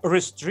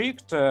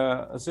restrict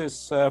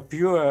this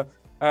pure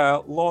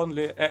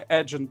lonely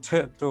agent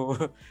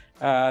to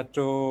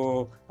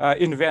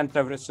invent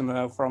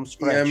everything from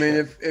scratch? Yeah, I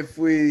mean, if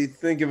we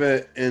think of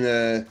it in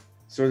a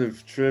sort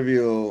of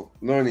trivial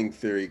learning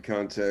theory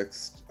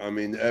context, I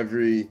mean,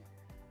 every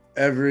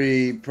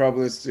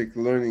probabilistic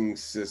learning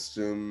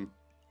system,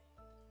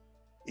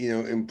 you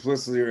know,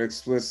 implicitly or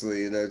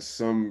explicitly, that's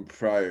some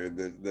prior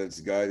that's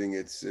guiding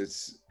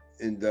its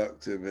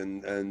inductive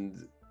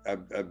and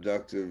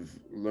abductive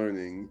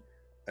learning.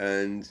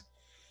 And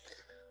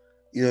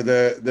you know,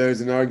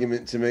 there's an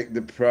argument to make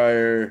the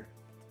prior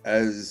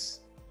as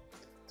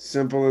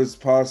simple as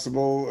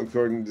possible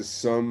according to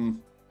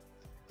some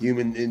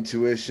human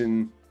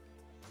intuition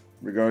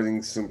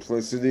regarding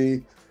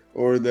simplicity,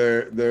 or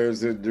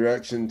there's a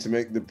direction to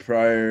make the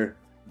prior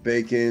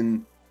bake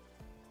in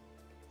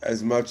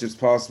as much as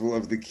possible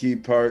of the key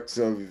parts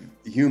of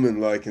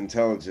human-like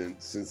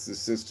intelligence, since the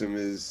system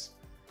is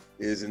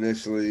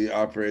initially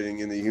operating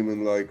in a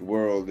human-like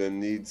world and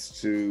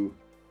needs to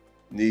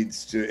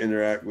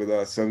interact with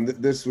us. So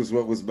this was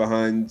what was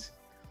behind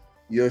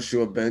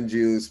Yoshua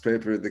Bengio's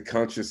paper, The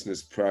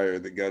Consciousness Prior,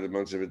 that got a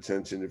bunch of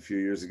attention a few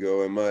years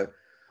ago. And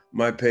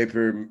my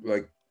paper,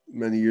 like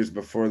many years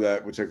before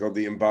that, which I called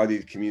The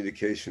Embodied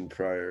Communication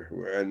Prior.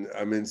 And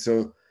I mean,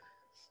 so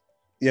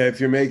yeah, if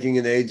you're making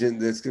an agent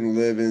that's going to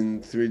live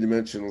in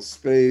three-dimensional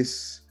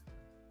space,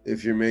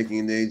 if you're making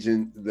an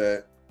agent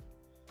that,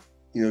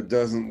 you know,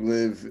 doesn't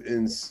live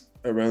in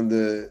around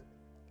the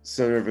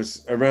center of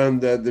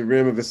around the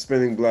rim of a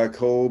spinning black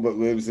hole, but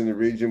lives in a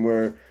region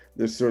where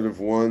there's sort of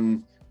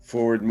one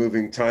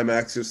forward-moving time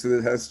axis that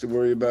it has to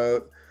worry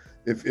about.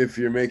 If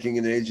you're making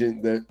an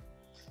agent that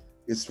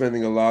is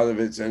spending a lot of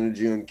its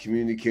energy on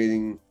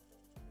communicating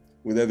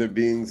with other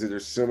beings that are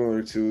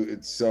similar to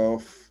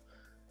itself,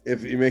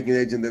 if you're making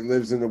an agent that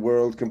lives in a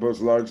world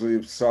composed largely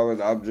of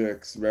solid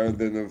objects rather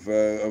than of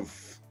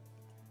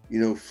you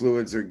know,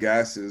 fluids or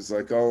gases,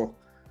 like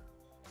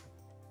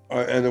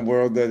and a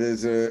world that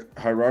is a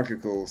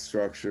hierarchical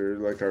structure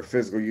like our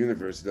physical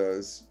universe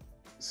does.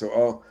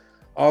 So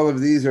all of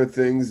these are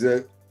things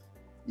that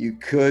you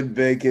could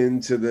bake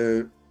into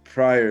the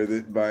prior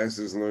that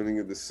biases learning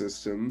of the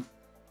system,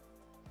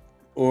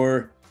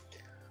 or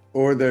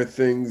they're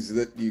things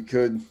that you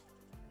could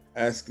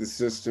ask the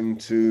system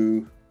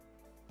to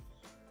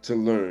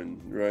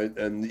learn, right?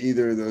 And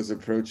either of those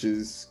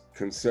approaches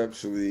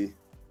conceptually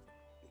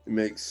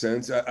makes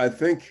sense. I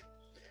think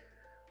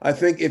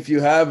if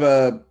you have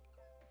a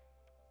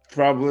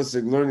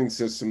probabilistic learning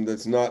system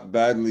that's not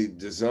badly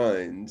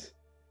designed,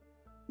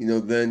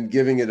 then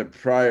giving it a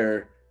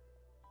prior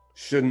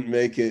shouldn't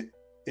make it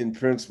in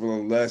principle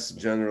a less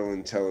general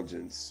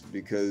intelligence,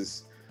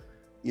 because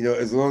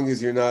as long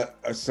as you're not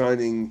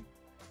assigning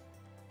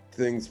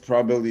things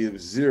probability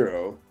of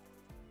 0,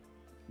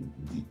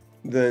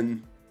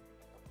 then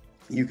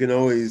you can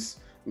always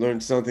learn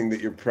something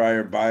that your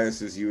prior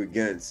biases you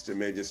against. It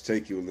may just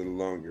take you a little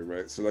longer,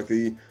 right? So like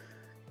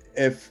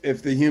if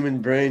the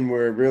human brain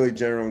were really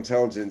general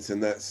intelligence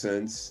in that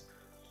sense,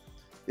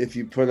 if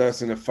you put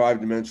us in a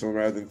 5-dimensional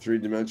rather than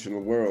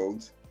 3-dimensional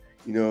world,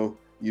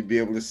 you'd be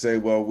able to say,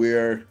 well, we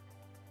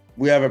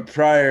have a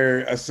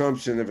prior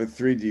assumption of a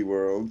 3D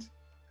world,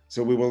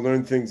 so we will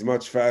learn things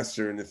much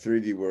faster in the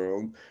 3D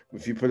world.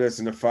 If you put us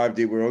in a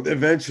 5D world,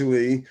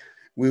 eventually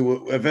we'll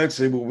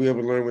be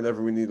able to learn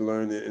whatever we need to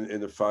learn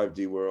in a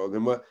 5D world.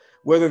 And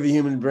whether the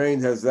human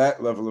brain has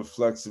that level of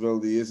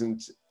flexibility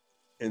isn't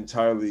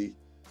entirely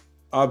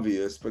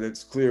obvious, but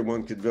it's clear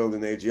one could build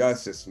an AGI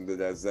system that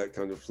has that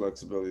kind of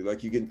flexibility.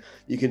 Like you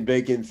can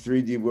bake in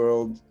 3D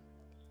world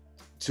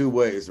 2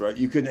 ways, right?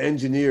 You could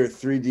engineer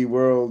 3D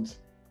world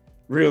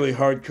really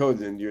hard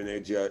coded into your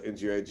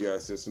AGI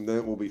system, then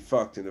it will be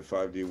fucked in a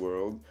 5D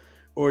world.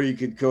 Or you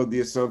could code the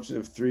assumption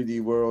of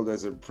 3D world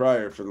as a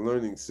prior for the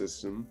learning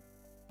system,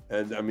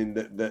 and I mean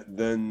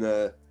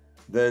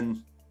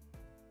then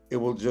it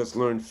will just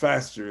learn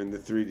faster in the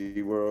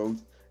 3D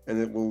world, and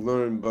it will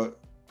learn but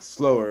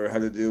slower how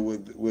to deal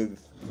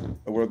with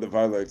a world that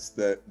violates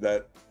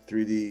that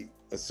 3D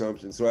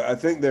assumption. So I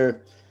think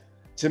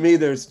to me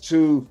there's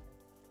 2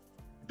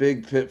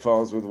 big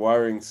pitfalls with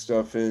wiring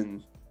stuff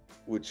in,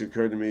 which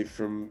occurred to me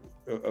from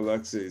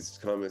Alexey's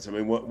comments. I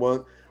mean,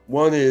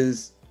 one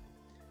is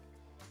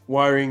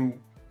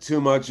wiring too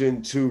much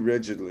in too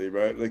rigidly,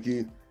 right? Like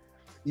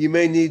you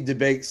may need to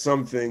bake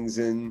some things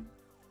in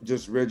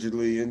just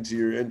rigidly into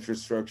your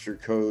infrastructure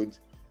code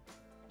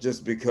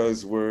just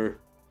because we're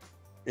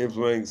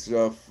implementing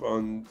stuff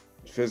on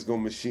physical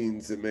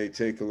machines that may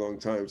take a long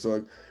time. So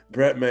like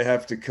Brett may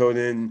have to code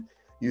in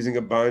using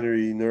a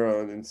binary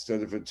neuron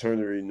instead of a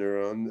ternary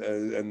neuron,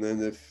 and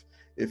then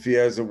if he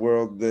has a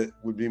world that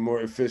would be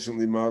more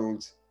efficiently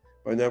modeled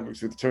by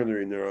networks with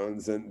ternary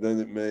neurons, then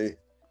it may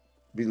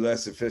be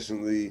less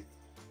efficiently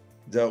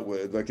dealt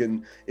with. Like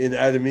in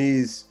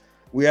Atomise,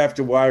 we have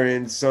to wire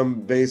in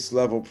some base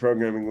level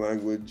programming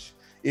language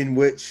in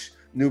which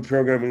new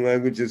programming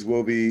languages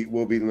will be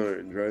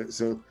learned, right?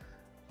 So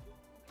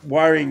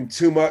wiring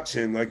too much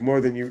in, like more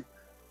than you,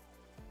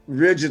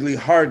 rigidly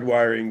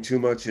hardwiring too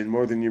much in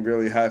more than you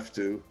really have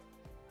to,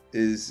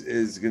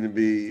 is going to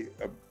be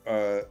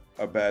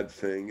a bad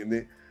thing.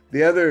 And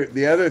the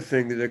other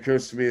thing that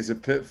occurs to me as a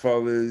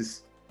pitfall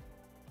is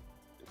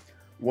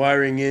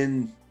wiring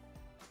in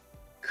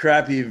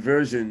crappy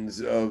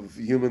versions of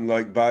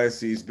human-like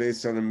biases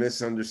based on a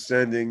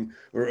misunderstanding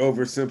or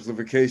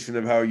oversimplification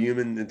of how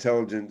human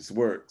intelligence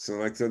works. And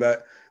like, so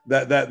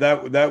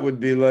that would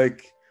be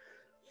like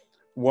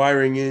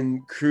wiring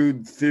in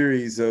crude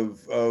theories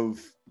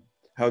of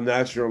how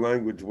natural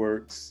language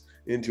works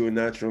into a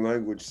natural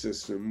language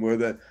system, where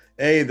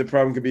the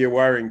problem could be you're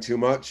wiring too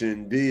much,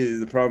 and B,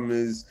 the problem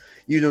is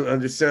you don't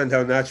understand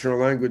how natural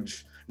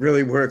language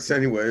really works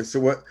anyway. So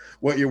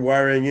what you're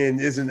wiring in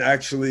isn't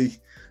actually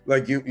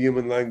like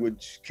human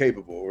language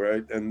capable,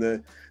 right? And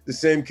the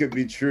same could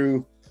be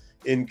true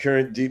in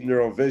current deep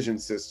neural vision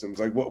systems.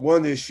 Like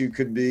one issue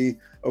could be,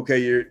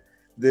 okay,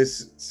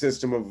 this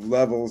system of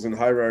levels and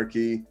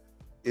hierarchy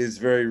is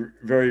very,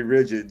 very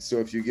rigid. So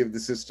if you give the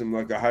system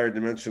like a higher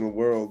dimensional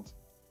world,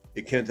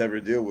 it can't ever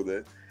deal with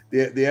it.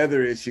 The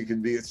other issue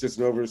could be it's just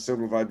an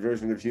oversimplified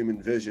version of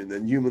human vision,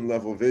 and human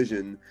level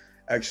vision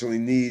actually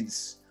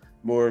needs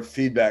more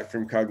feedback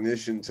from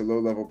cognition to low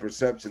level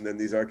perception than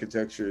these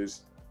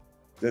architectures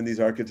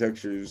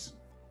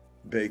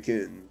bake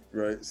in,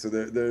 right? So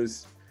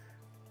there's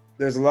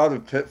a lot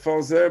of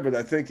pitfalls there, but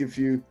I think if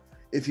you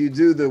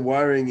do the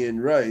wiring in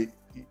right,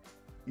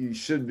 you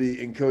should be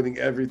encoding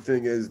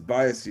everything as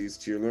biases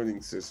to your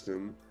learning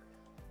system,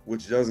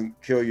 which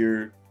doesn't kill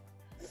your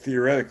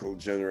theoretical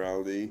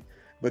generality.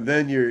 But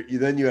then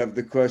you have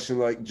the question,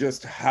 like,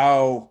 just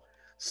how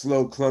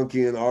slow,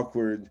 clunky, and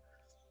awkward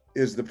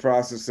is the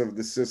process of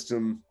the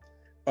system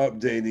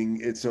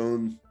updating its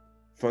own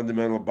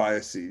fundamental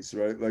biases,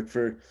 right? Like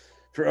for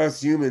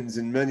us humans,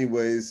 in many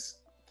ways,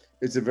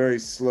 it's a very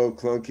slow,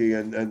 clunky,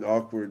 and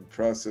awkward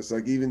process.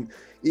 Like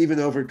even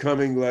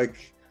overcoming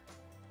like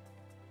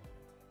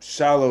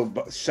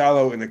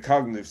shallow in a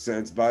cognitive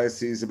sense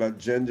biases about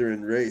gender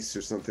and race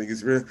or something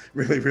is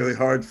really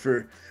hard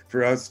for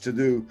us to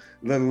do,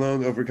 let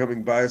alone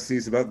overcoming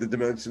biases about the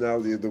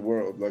dimensionality of the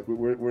world. Like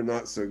we're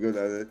not so good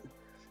at it.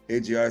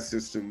 AGI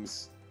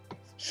systems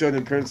should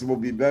in principle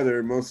be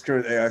better. Most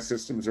current AI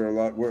systems are a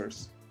lot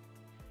worse.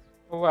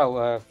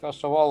 Well,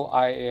 first of all,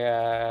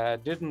 I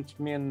didn't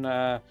mean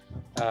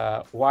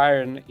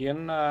wiring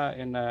in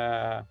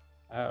a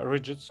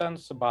rigid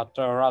sense, but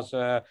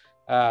rather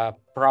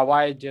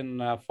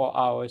providing for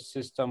our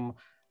system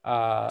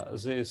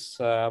these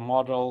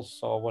models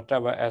or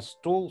whatever as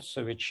tools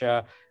which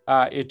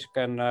it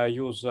can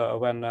use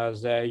when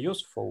they're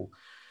useful.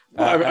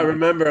 Well, I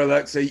remember,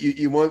 Alexey,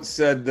 you once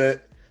said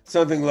that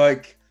something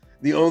like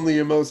the only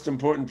and most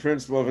important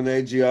principle of an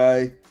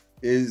AGI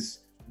is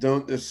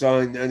don't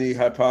assign any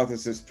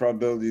hypothesis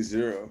probability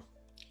 0.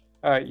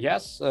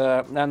 Yes,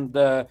 and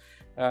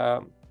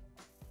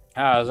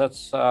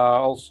that's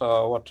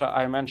also what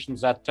I mentioned,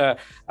 that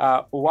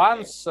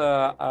once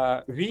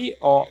we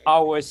or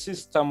our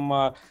system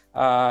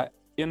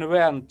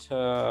invent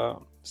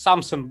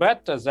something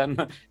better, then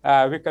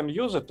we can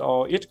use it,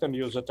 or it can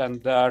use it,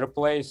 and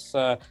replace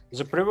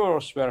the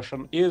previous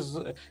version. Is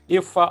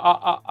if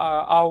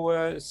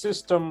our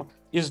system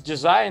is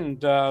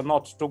designed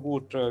not too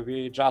good,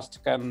 we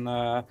just can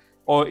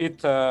or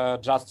it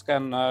just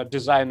can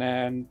design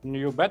a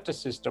new better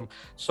system.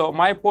 So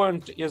my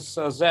point is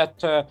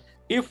that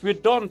if we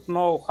don't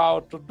know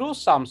how to do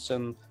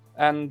something,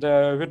 and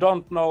we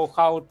don't know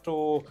how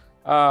to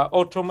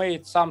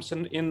automate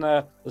something in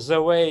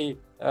the way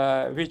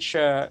which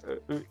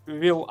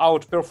will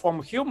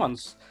outperform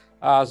humans,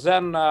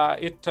 then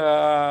it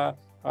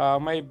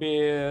may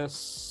be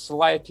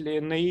slightly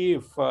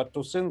naive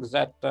to think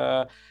that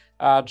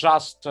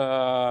just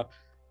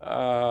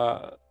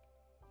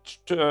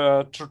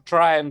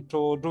trying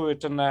to do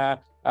it in a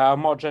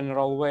more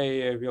general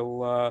way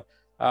will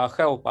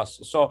help us.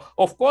 So,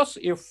 of course,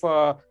 if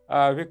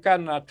we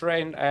can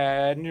train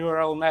a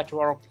neural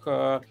network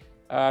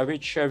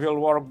which will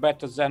work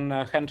better than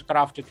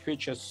handcrafted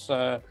features,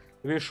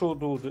 we should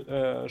do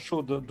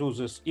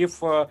this.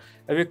 If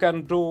we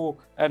can do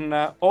an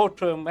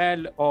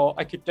AutoML or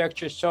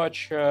architecture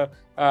search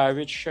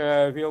which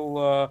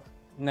will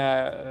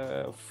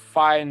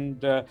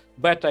find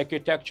better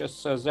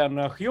architectures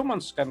than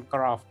humans can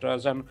craft,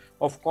 then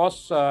of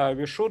course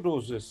we should do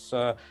this.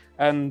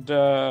 And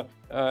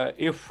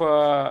if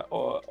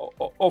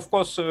of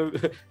course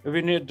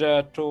we need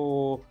to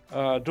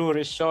do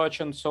research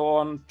and so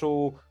on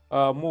to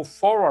move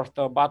forward,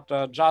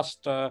 but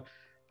just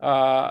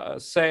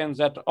saying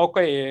that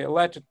okay,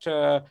 let it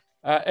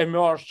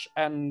emerge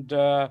and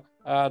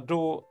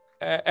do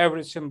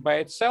everything by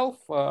itself,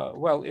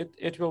 well,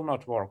 it will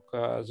not work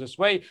this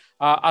way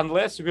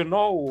unless we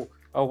know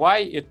why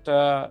it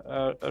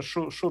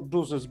should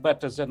do this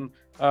better than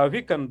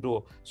we can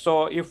do.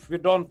 So if we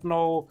don't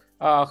know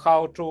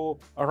how to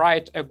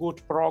write a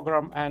good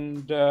program,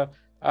 and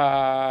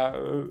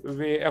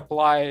we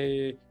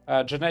apply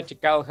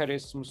genetic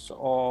algorithms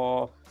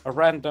or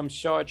random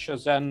search,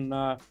 then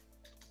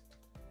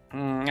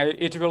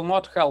it will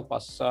not help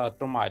us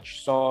too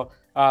much. So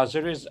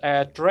there is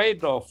a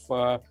trade-off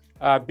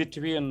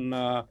between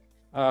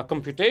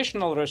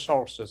computational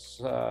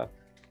resources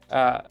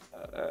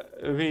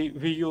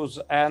we use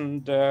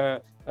and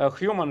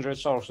human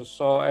resources.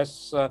 So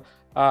as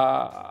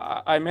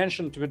I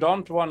mentioned, we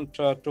don't want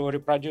to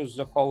reproduce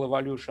the whole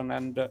evolution,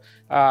 and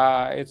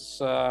it's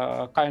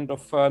kind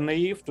of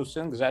naive to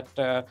think that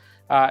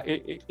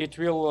it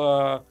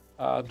will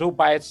do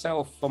by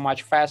itself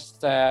much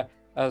faster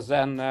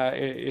than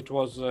it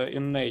was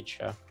in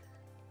nature.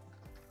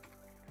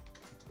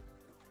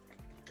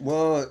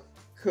 Well,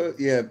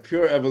 yeah,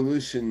 pure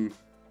evolution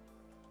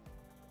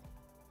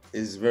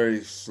is a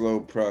very slow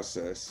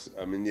process.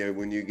 I mean, yeah,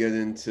 when you get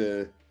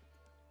into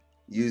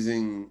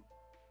using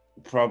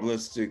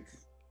probabilistic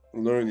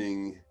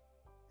learning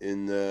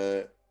in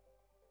Bayesian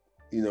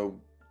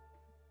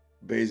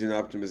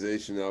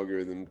optimization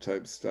algorithm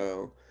type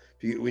style,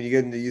 when you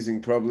get into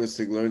using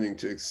probabilistic learning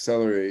to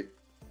accelerate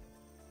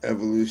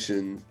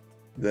evolution,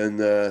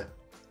 then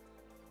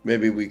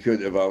maybe we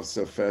could evolve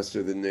stuff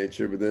faster than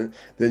nature, but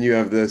then you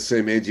have the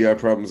same AGI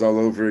problems all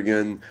over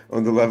again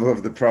on the level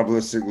of the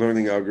probabilistic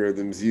learning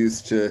algorithms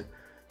used to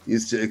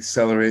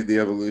accelerate the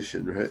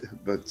evolution, right?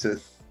 But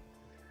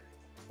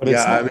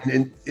yeah, I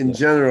mean, in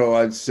general,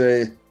 I'd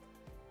say,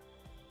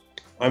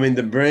 I mean,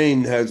 the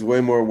brain has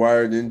way more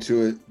wired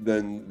into it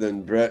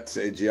than Brett's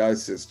AGI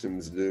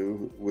systems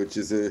do, which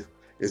is a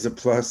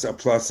plus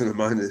and a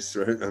minus,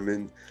 right? I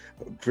mean,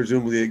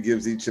 presumably it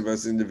gives each of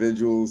us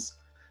individuals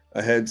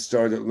a head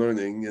start at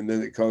learning, and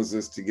then it causes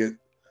us to get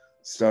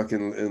stuck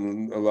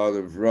in a lot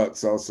of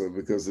ruts also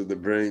because of the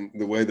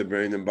way the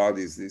brain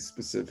embodies these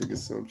specific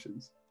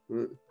assumptions.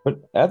 Right? But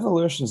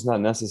evolution is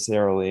not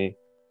necessarily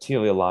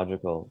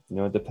teleological.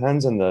 It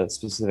depends on the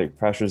specific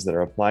pressures that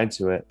are applied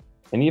to it.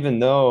 And even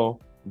though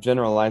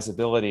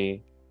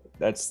generalizability,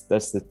 that's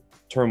the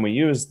term we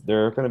use,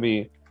 there are going to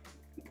be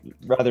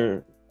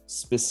rather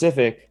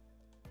specific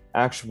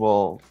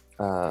actual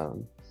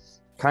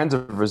kinds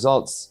of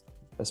results,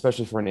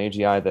 especially for an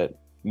AGI, that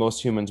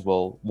most humans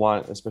will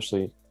want,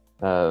 especially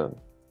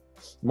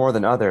more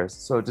than others.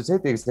 So to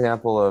take the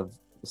example of,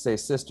 say,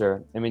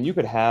 Sister, I mean, you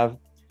could have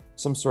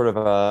some sort of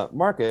a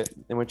market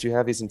in which you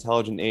have these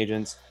intelligent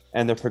agents,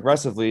 and they're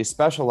progressively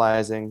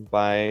specializing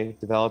by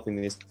developing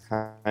these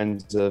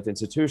kinds of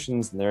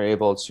institutions, and they're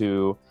able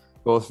to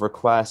both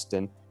request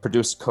and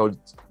produce code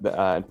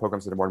and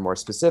programs that are more and more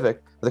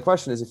specific. But the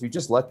question is, if you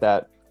just let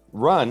that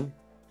run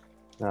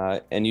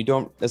and you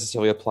don't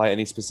necessarily apply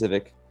any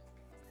specific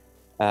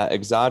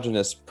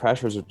exogenous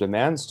pressures or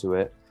demands to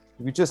it,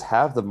 you just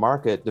have the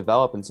market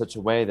develop in such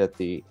a way that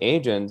the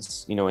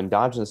agents,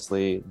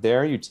 endogenously,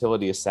 their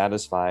utility is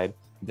satisfied.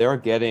 They're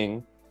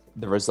getting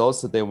the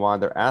results that they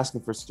want. They're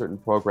asking for certain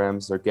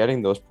programs. They're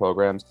getting those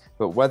programs.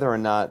 But whether or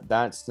not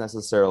that's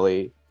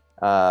necessarily,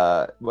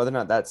 whether or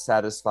not that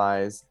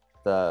satisfies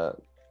the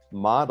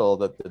model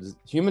that the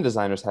human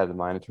designers had in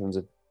mind in terms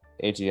of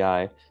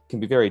AGI can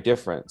be very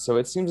different. So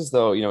it seems as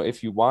though,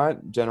 if you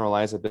want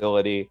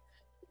generalizability,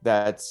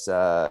 that's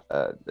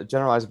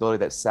generalizability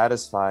that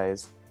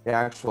satisfies the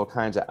actual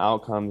kinds of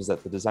outcomes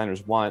that the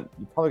designers want,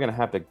 you're probably going to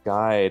have to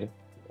guide,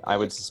 I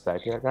would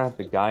suspect, you're going to have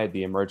to guide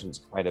the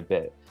emergence quite a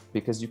bit,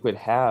 because you could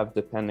have,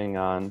 depending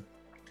on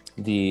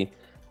the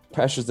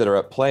pressures that are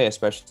at play,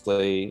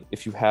 especially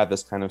if you have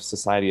this kind of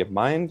society of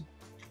mind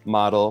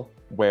model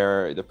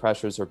where the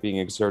pressures are being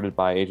exerted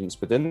by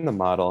agents within the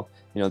model,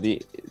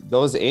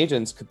 those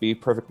agents could be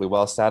perfectly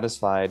well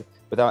satisfied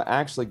without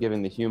actually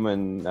giving the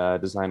human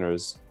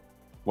designers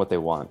what they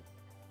want.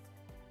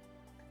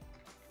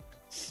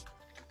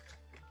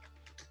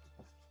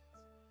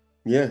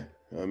 Yeah,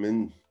 I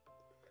mean,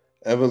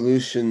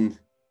 evolution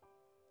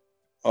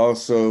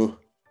also,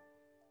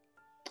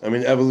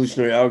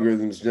 evolutionary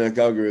algorithms, genetic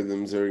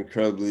algorithms are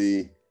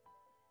incredibly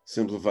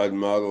simplified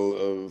model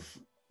of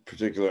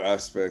particular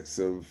aspects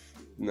of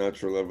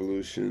natural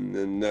evolution.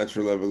 And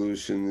natural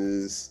evolution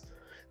is,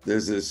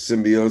 there's a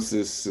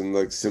symbiosis and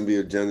like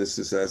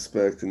symbiogenesis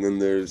aspect, and then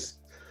there's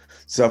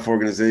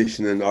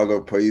self-organization and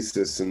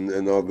autopoiesis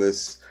and all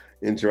this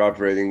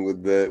interoperating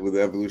with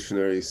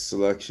evolutionary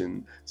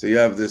selection. So you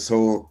have this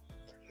whole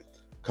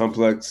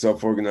complex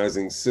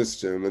self-organizing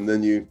system, and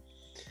then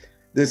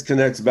this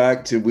connects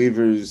back to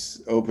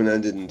Weaver's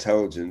open-ended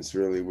intelligence,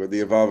 really, where the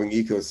evolving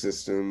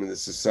ecosystem and the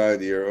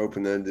society are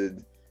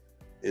open-ended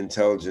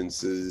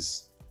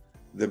intelligences.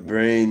 The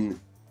brain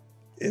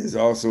is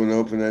also an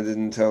open-ended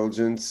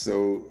intelligence,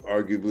 so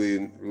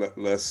arguably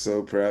less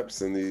so perhaps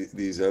than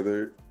these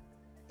other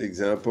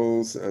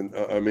examples. And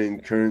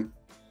current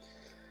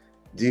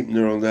deep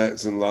neural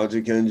nets and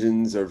logic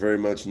engines are very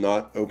much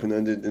not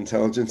open-ended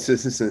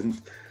intelligences,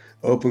 and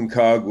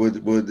OpenCog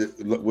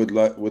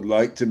would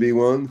like to be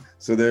one.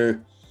 So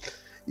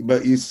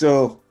but you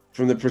still,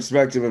 from the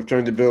perspective of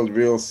trying to build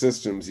real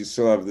systems, you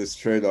still have this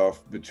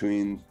trade-off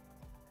between,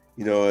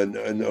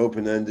 an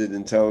open-ended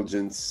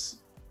intelligence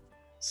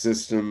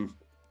system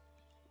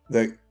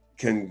that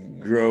can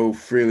grow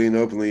freely and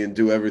openly and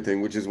do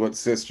everything, which is what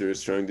Sister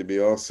is trying to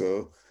be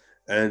also,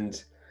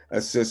 and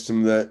a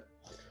system that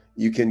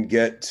you can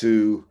get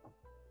to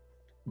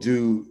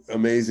do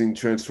amazing,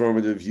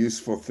 transformative,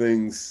 useful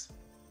things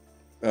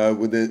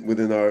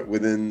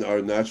within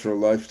our natural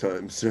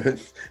lifetimes,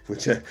 right?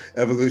 Which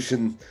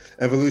evolution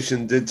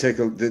did take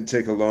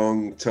a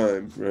long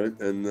time, right?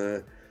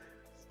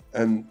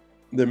 And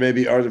there may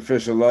be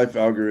artificial life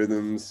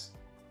algorithms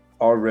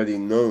already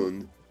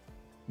known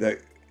that,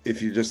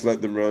 if you just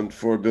let them run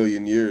 4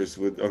 billion years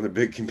on a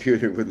big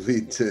computer, would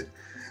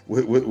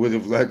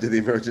have led to the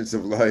emergence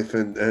of life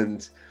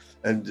and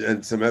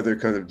some other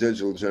kind of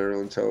digital general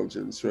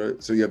intelligence,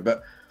 right? So yeah,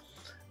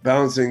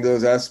 balancing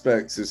those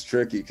aspects is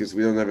tricky because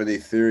we don't have any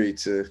theory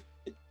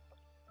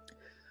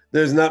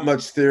there's not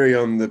much theory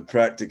on the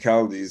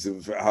practicalities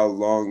of how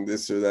long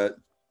this or that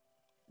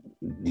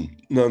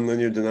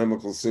nonlinear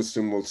dynamical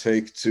system will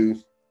take to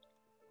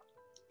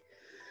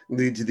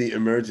lead to the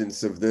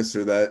emergence of this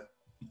or that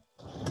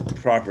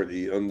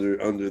property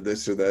under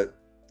this or that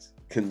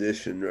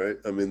condition, right?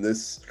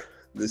 This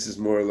is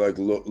more like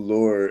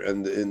lore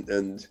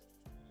and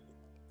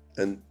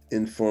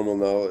informal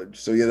knowledge.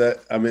 So yeah,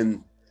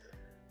 that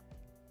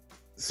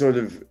sort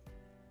of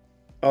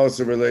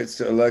also relates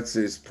to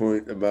Alexey's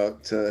point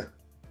about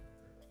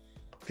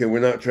okay, we're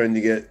not trying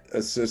to get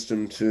a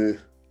system to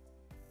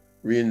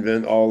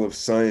reinvent all of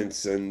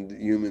science and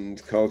human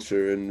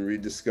culture and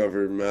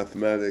rediscover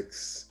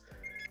mathematics.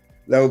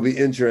 That would be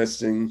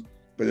interesting,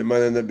 but it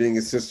might end up being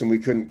a system we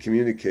couldn't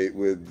communicate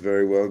with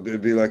very well.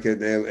 It'd be like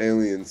an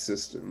alien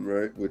system,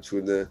 right?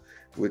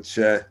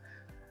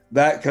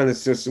 That kind of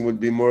system would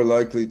be more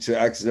likely to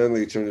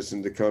accidentally turn us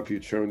into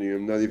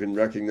computronium, not even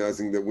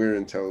recognizing that we're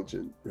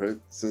intelligent, right?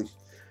 So,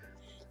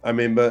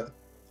 but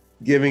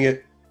giving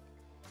it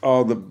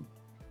all the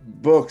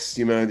books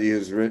humanity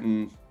has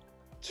written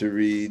to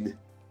read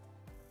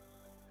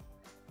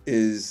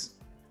is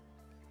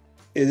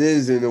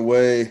in a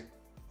way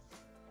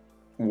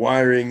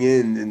wiring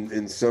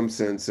in some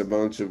sense a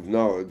bunch of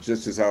knowledge,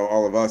 just as how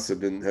all of us have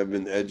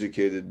been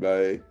educated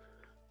by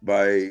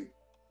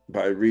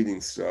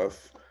reading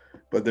stuff.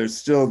 But there's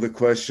still the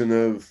question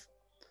of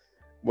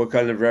what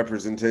kind of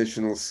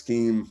representational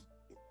scheme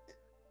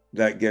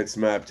that gets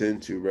mapped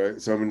into, right?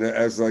 So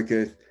as like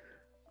a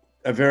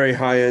very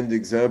high-end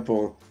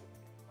example,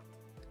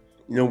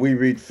 we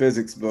read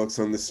physics books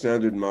on the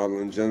standard model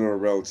and general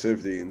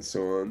relativity and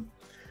so on,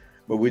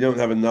 but we don't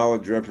have a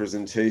knowledge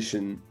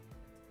representation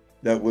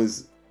that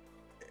was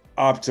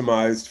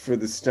optimized for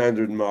the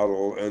standard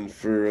model and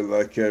for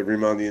like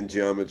Riemannian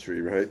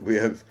geometry, right?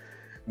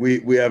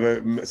 we have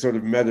a sort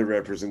of meta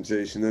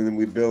representation, and then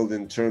we build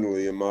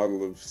internally a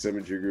model of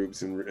symmetry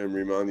groups and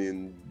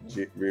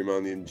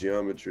Riemannian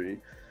geometry.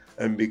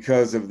 And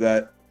because of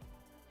that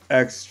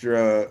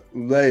extra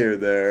layer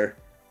there,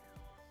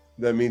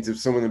 that means if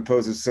someone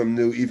imposes some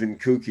new, even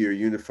kookier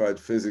unified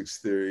physics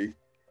theory,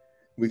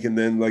 we can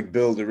then like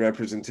build a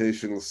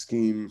representational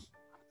scheme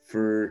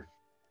for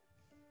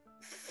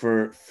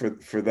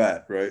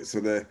that, right? So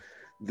the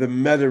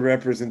meta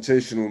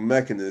representational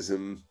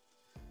mechanism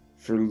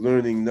for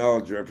learning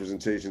knowledge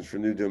representations for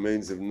new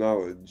domains of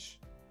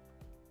knowledge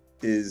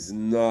is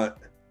not,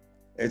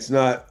 it's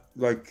not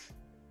like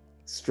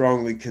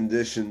strongly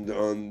conditioned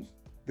on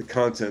the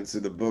contents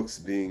of the books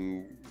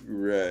being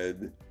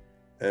read,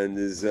 and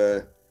is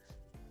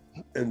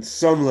in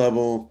some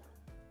level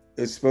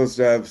is supposed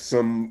to have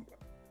some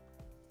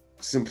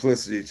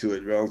simplicity to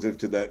it relative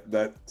to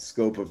that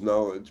scope of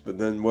knowledge. But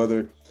then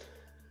whether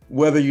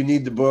you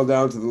need to boil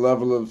down to the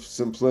level of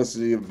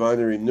simplicity of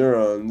binary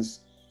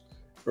neurons,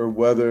 or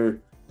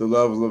whether the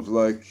level of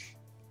like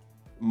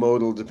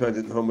modal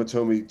dependent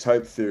homotopy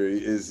type theory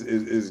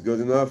is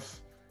good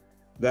enough,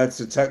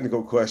 that's a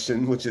technical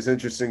question, which is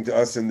interesting to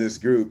us in this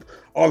group.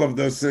 All of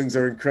those things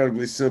are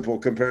incredibly simple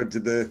compared to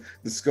the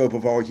scope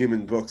of all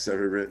human books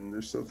ever written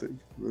or something.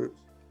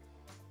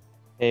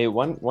 Hey,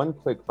 one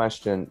quick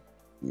question.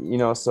 You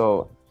know,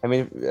 so I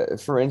mean,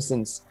 for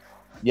instance,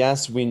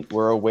 yes,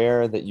 we're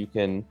aware that you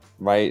can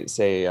write,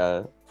 say,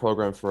 a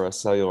program for a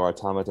cellular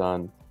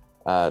automaton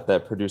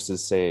that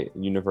produces, say,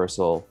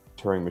 universal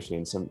Turing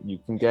machine. So you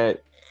can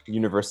get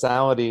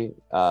universality,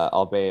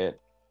 albeit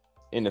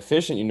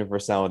inefficient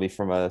universality,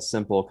 from a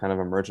simple kind of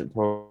emergent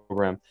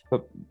program.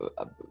 But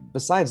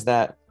besides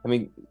that, I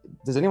mean,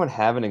 does anyone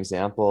have an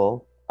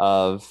example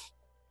of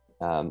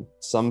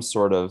some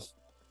sort of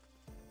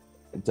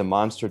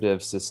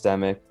demonstrative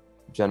systemic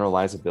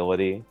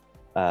generalizability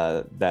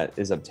that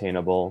is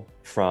obtainable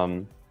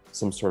from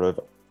some sort of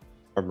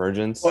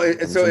emergence,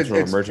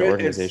 emergent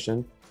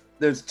organization?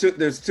 There's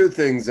two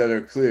things that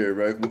are clear,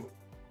 right?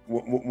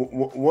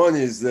 One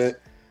is that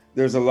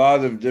there's a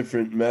lot of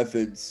different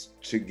methods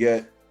to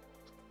get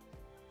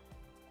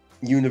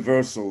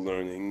universal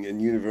learning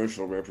and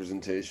universal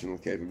representational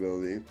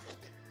capability.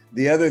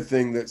 The other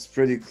thing that's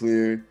pretty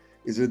clear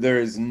is that there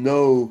is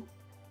no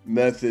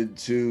method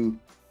to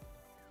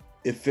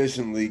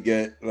efficiently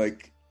get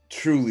like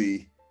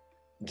truly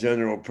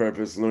general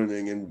purpose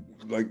learning and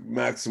like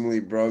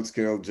maximally broad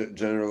scale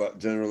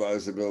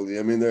generalizability.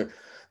 I mean,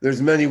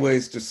 there's many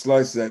ways to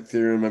slice that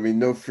theorem. I mean,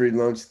 no free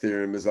lunch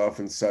theorem is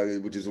often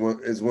cited, which is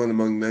one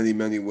among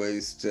many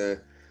ways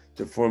to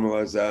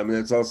formalize that. I mean,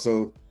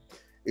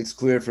 it's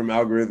clear from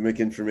algorithmic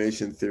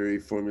information theory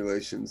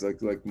formulations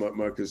like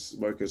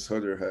Marcus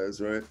Hutter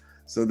has, right?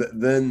 So that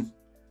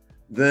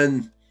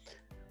then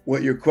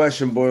what your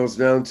question boils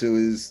down to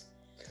is,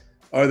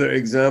 are there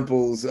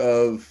examples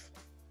of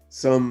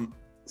some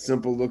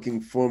simple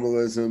looking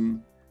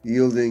formalism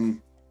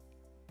yielding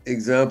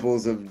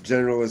examples of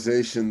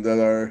generalization that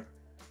are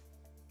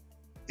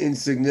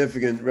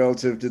insignificant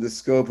relative to the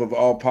scope of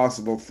all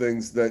possible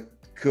things that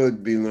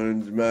could be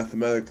learned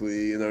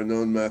mathematically in our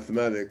known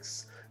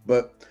mathematics,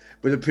 but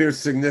appear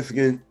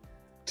significant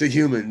to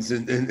humans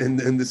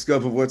in the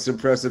scope of what's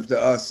impressive to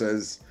us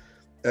as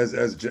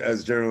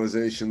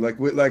generalization. Like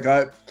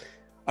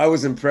I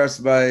was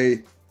impressed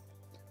by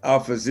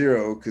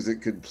AlphaZero because it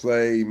could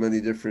play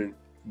many different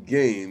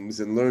games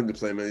and learn to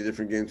play many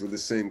different games with the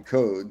same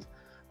code.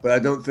 But I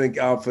don't think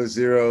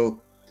AlphaZero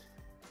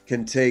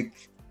can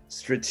take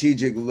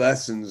strategic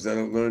lessons that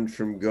it learned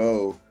from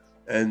Go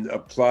and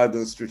apply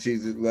those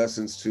strategic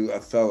lessons to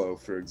Othello,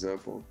 for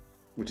example,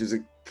 which is a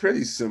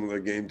pretty similar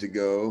game to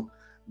Go,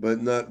 but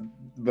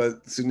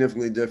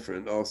significantly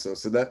different also.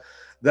 So that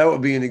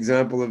would be an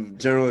example of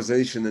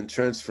generalization and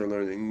transfer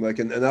learning, like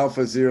an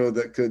AlphaZero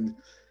that could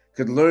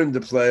learn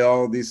to play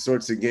all these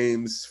sorts of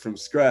games from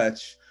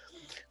scratch,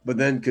 but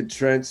then could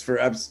transfer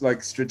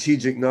like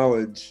strategic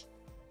knowledge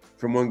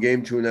from one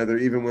game to another,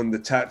 even when the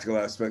tactical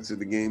aspects of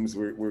the games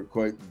were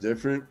quite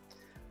different.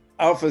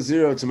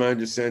 AlphaZero, to my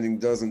understanding,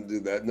 doesn't do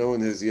that. No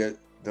one has yet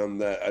done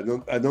that. I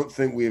don't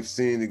think we have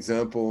seen an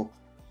example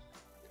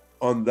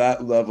on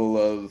that level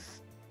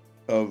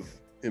of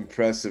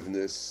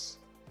impressiveness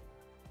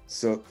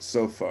so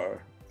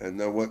far. And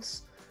now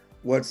what's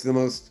the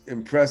most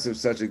impressive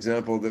such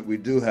example that we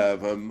do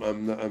have?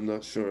 I'm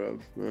not sure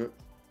of. Right?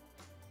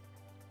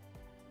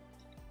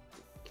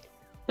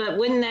 But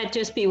wouldn't that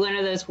just be one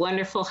of those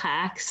wonderful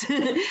hacks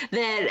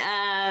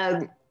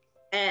that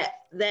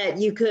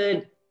you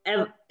could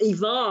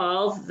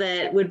evolve,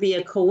 that would be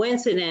a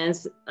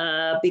coincidence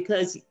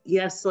because you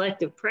have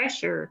selective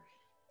pressure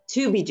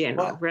to be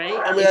general, right?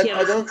 I mean,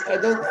 I don't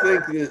think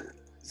that.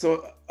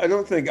 So I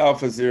don't think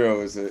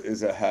AlphaZero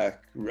is a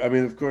hack. I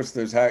mean, of course,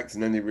 there's hacks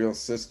in any real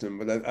system,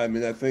 but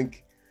I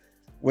think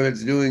what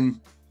it's doing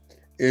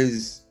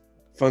is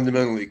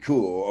fundamentally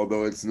cool,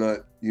 although it's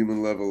not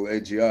human level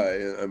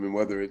AGI. I mean,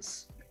 whether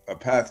it's a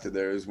path to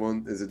there is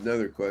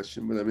another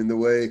question. But I mean, the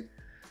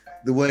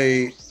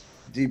way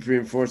deep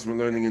reinforcement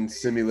learning and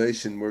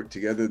simulation work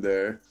together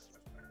there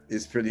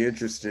is pretty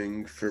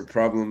interesting for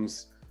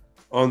problems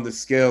on the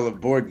scale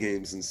of board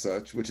games and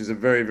such, which is a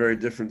very, very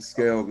different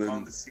scale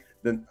than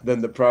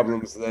the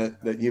problems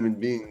that human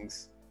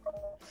beings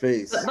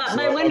face. But So,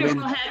 my I wonderful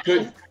mean,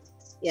 hacker.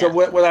 so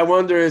what I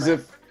wonder is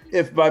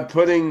if by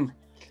putting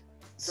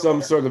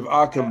some sort of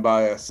Occam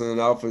bias in an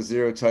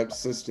AlphaZero type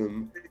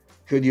system,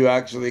 could you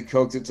actually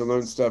coax it to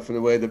learn stuff in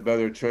a way that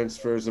better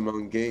transfers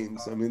among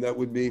games? I mean, that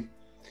would be,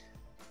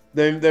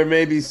 there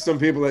may be some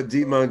people at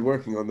DeepMind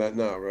working on that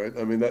now, right?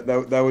 I mean,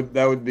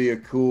 that would be a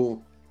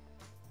cool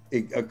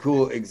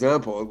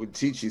example. It would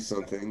teach you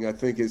something. I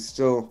think it's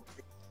still,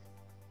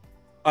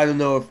 I don't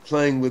know if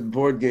playing with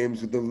board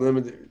games with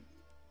the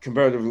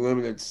comparatively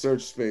limited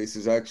search space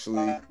is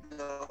actually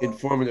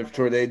informative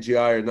toward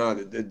AGI or not.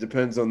 It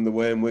depends on the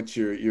way in which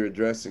you're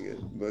addressing it,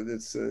 but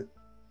it's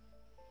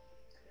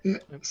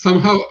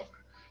somehow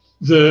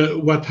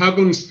what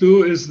happens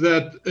too is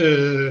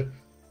that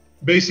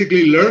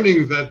basically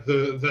learning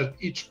that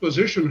each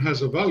position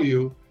has a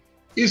value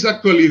is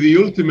actually the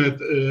ultimate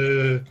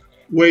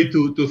way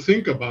to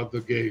think about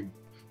the game.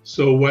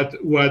 So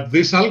what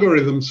these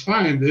algorithms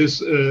find is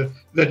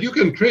that you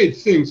can trade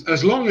things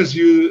as long as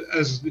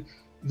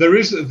there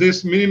is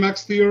this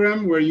minimax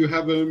theorem where you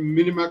have a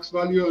minimax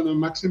value and a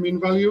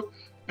maximin value,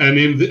 and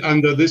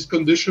under these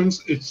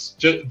conditions, it's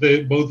just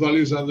both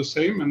values are the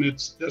same, and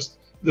it's just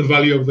the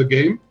value of the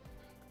game.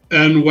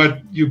 And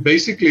what you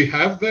basically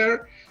have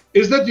there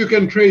is that you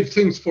can trade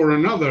things for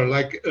another.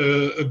 Like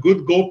a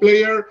good Go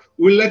player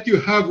will let you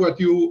have what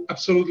you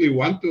absolutely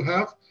want to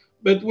have,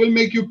 but will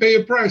make you pay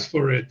a price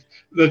for it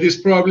that is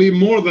probably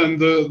more than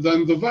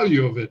the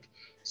value of it.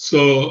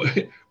 So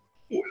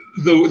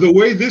the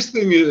way this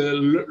thing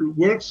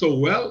works so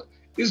well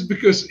is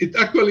because it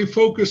actually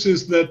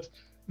focuses that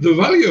the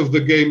value of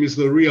the game is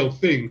the real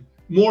thing,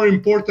 more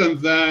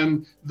important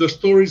than the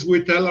stories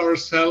we tell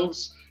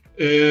ourselves,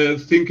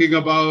 thinking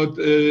about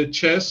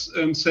chess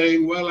and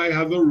saying, well, I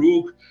have a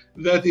rook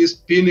that is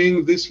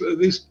pinning this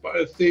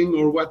thing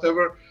or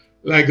whatever.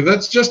 Like,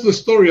 that's just the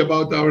story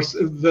about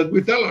that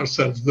we tell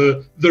ourselves.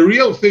 The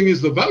real thing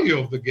is the value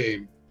of the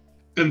game.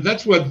 And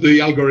that's what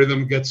the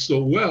algorithm gets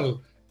so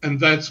well. And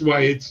that's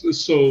why it's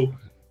so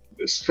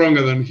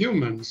stronger than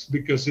humans,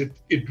 because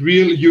it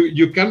really,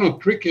 you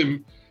cannot trick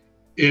him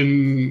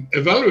in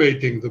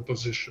evaluating the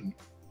position.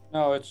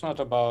 No, it's not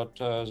about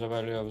the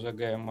value of the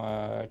game.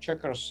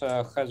 Checkers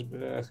have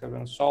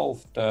been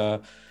solved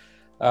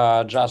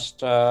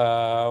just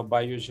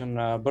by using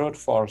brute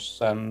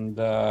force, and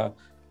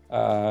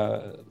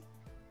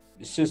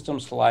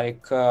systems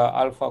like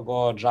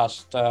AlphaGo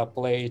just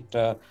played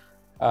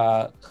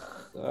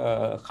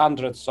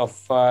hundreds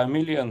of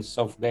millions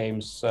of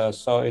games.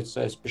 So it's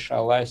a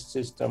specialized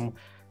system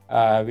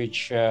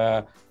which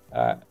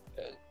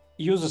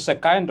uses a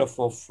kind of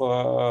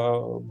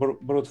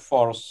brute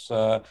force.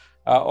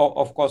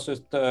 Of course,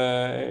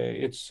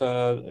 it's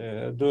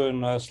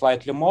doing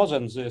slightly more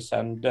than this,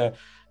 and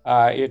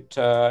it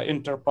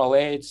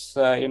interpolates,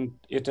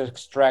 it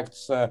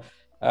extracts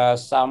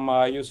some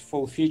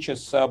useful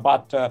features.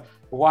 But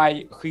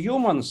why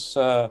humans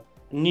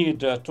need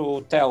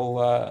to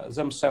tell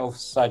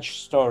themselves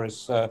such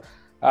stories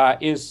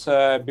is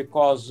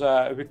because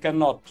we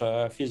cannot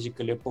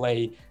physically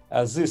play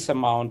this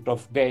amount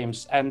of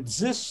games, and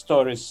these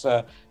stories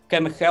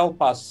can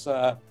help us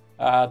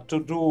to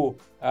do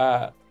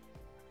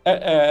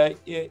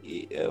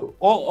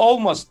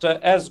almost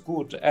as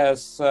good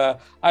as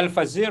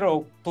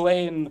AlphaZero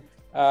playing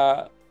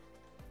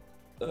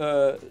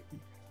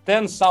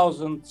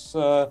 10,000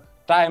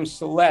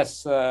 times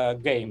less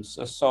games.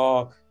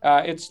 So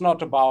it's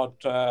not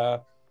about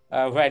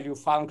value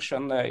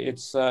function,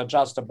 it's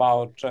just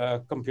about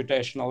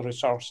computational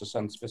resources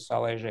and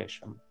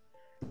specialization.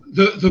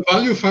 The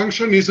value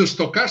function is a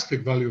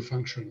stochastic value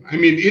function. I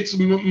mean, it's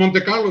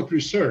Monte Carlo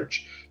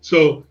research.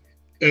 So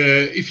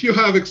if you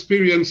have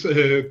experience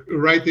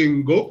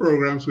writing Go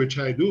programs, which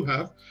I do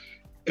have,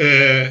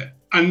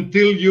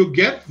 until you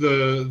get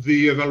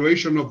the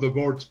evaluation of the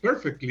boards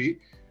perfectly,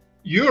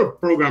 your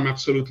program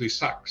absolutely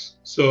sucks.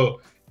 So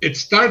it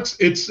starts,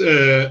 it's,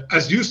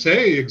 as you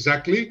say,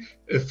 exactly,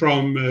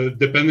 from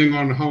depending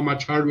on how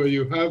much hardware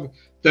you have,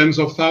 tens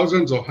of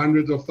thousands or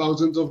hundreds of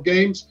thousands of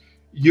games,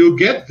 you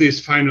get these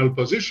final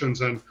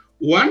positions. And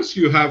once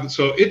you have,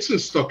 so it's a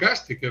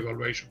stochastic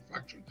evaluation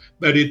function,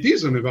 but it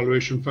is an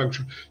evaluation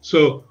function.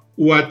 So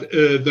what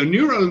the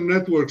neural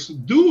networks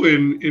do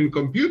in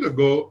computer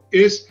Go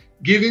is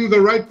giving the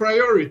right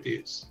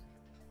priorities.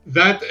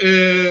 That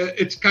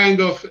it's kind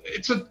of,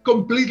 it's a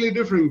completely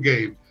different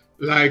game.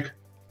 Like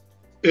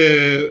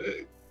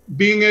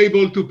being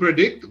able to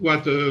predict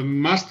what a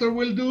master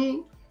will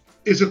do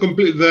is a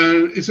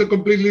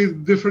completely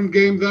different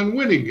game than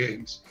winning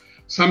games.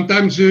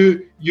 Sometimes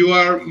you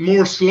are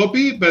more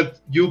sloppy, but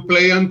you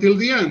play until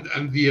the end,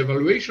 and the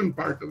evaluation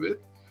part of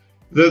it.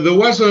 There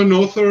was an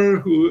author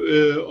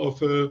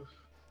who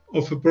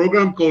of a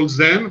program called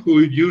Zen who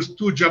used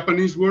two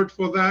Japanese words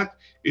for that.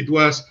 It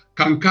was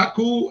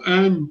kankaku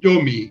and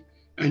yomi.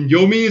 And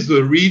yomi is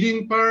the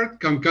reading part,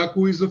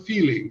 kankaku is the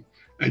feeling.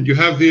 And you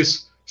have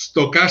this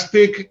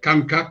stochastic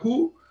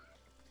kankaku,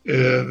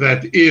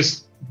 that is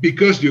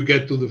because you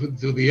get to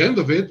the end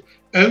of it,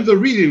 and the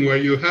reading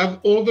where you have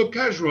all the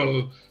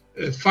casual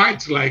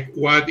fights, like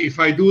what if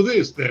I do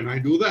this, then I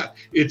do that.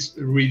 It's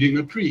reading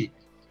a tree.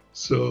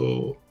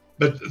 So,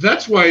 but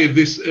that's why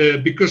this,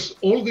 because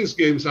all these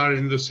games are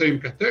in the same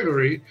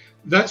category,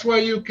 that's why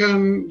you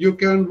can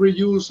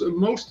reuse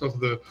most of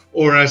the,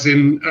 or as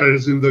in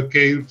the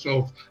case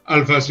of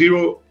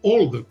AlphaZero,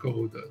 all the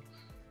code.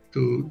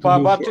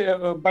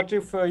 But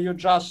if you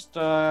just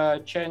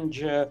change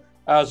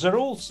the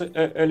rules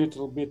a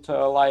little bit,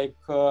 like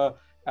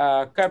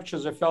capture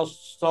the first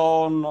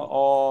stone,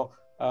 or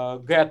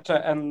get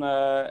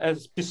a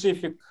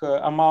specific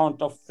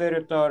amount of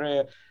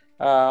territory,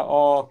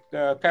 or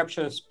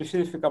capture a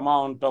specific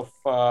amount of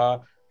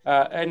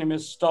enemy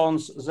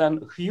stones, then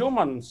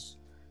humans,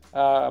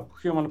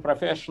 human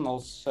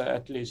professionals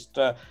at least,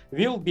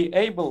 will be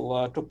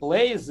able to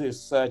play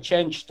this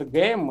changed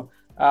game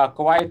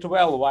quite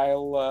well,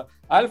 while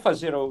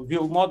AlphaZero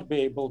will not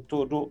be able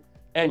to do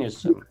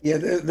anything. Yeah,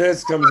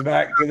 this comes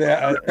back to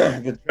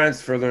the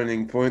transfer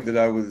learning point that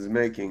I was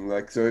making.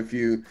 Like, so if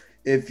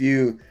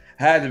you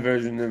had a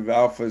version of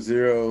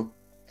AlphaZero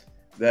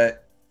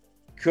that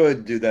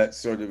could do that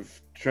sort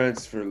of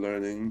transfer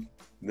learning,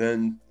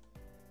 then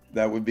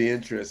that would be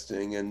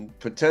interesting, and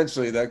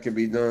potentially that could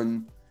be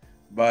done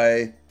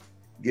by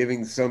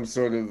giving some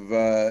sort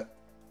of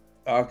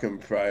Occam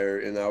prior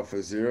in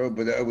AlphaZero,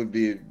 but that would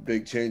be a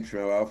big change from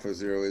how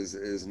AlphaZero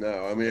is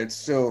now. I mean, it's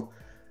still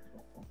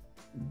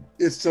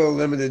a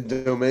limited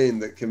domain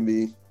that can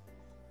be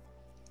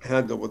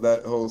handled with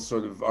that whole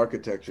sort of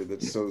architecture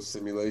that's so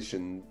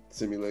simulation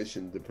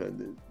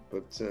dependent.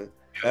 But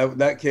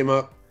that came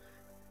up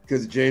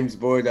because James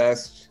Boyd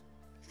asked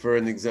for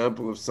an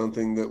example of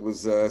something that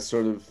was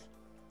sort of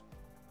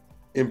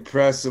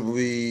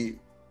impressively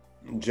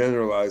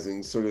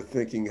generalizing, sort of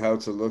thinking how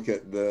to look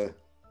at the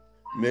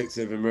mix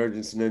of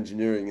emergence and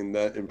engineering in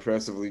that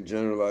impressively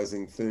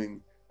generalizing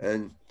thing.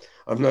 And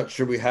I'm not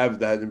sure we have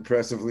that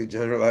impressively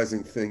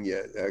generalizing thing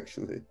yet,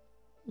 actually.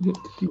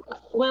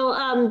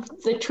 Well,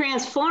 the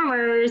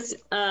transformers,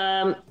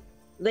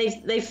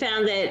 they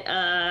found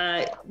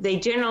that they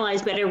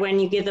generalize better when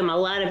you give them a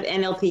lot of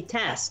NLP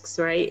tasks,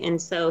 right? And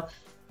so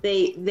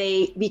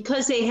they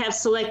because they have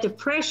selective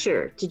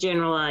pressure to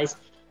generalize,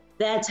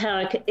 that's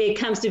how it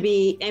comes to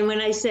be. And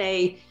when I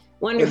say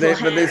wonderful,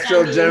 but they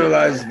still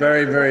generalize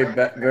very,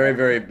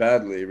 very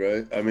badly,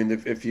 right? I mean,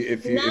 if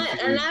you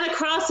not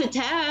across the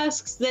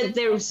tasks, that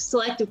there's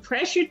selective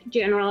pressure to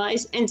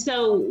generalize, and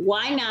so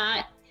why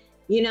not,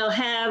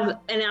 have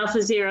an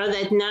AlphaZero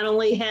that not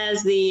only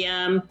has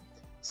the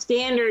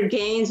standard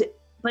gains,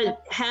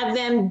 but have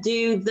them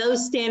do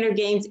those standard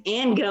gains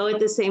and go at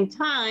the same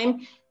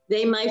time.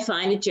 They might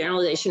find a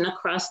generalization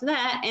across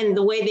that, and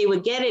the way they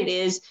would get it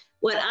is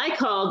what I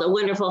called a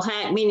wonderful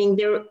hack, meaning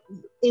they're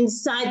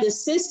inside the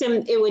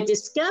system, it would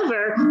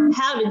discover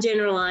how to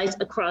generalize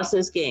across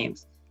those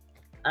games.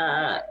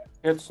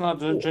 It's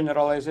not a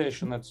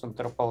generalization, it's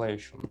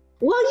interpolation.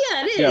 Well,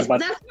 yeah, it is. Yeah,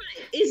 that's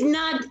right. It's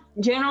not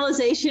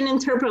generalization,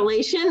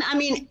 interpolation. I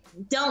mean,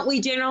 don't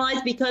we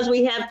generalize because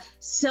we have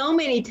so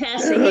many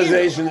tests?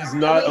 Generalization is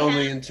not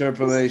only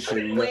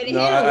interpolation. No,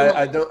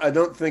 I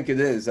don't think it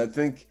is. I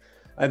think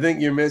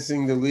you're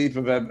missing the leap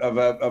of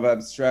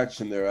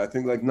abstraction there. I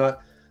think like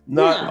not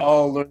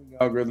all learning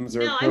algorithms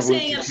are. No, I'm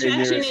saying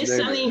abstraction is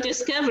something you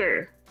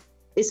discover.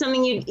 It's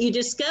something you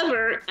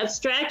discover,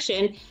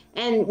 abstraction,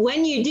 and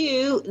when you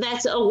do,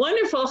 that's a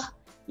wonderful,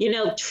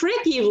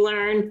 trick you've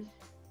learned,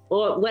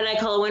 or what I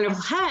call a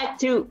wonderful hack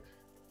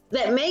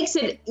that makes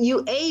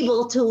you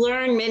able to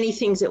learn many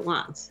things at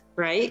once,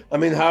 right? I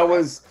mean, how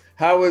was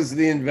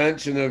the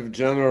invention of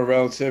general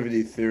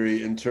relativity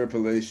theory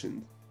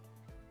interpolation?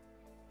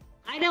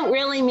 I don't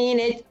really mean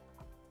it.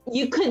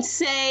 You could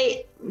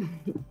say,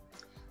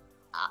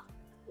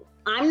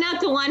 I'm not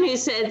the one who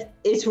said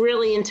it's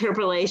really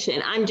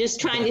interpolation. I'm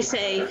just trying to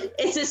say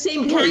it's the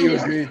same kind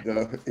of. Agreed,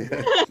 though.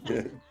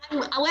 Yeah.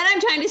 What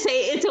I'm trying to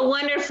say, it's a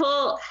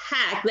wonderful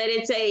hack, that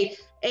it's a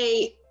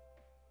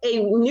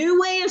new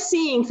way of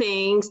seeing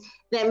things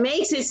that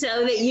makes it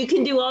so that you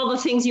can do all the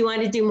things you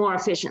want to do more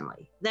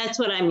efficiently. That's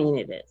what I mean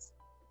it is.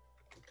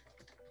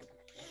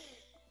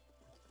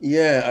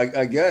 Yeah,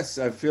 I guess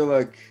I feel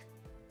like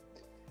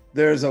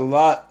there's a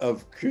lot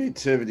of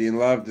creativity and a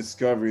lot of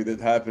discovery that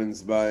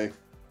happens by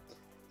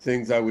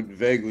things I would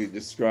vaguely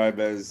describe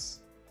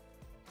as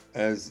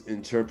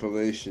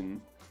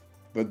interpolation,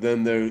 but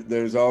then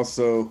there's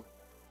also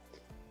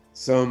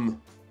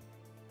some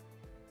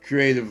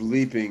creative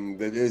leaping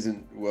that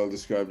isn't well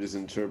described as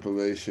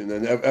interpolation,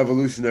 and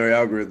evolutionary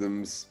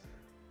algorithms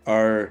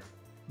are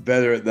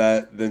better at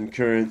that than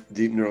current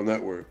deep neural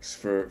networks,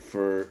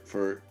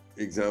 for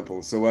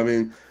example. So I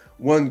mean,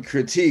 one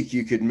critique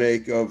you could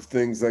make of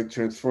things like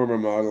transformer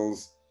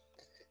models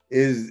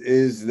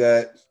is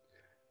that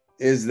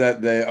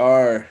they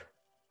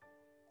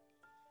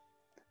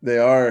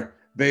are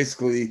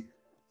basically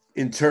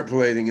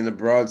interpolating in a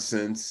broad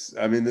sense.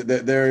 I mean,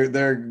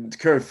 they're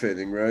curve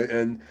fitting, right?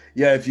 And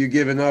yeah, if you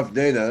give enough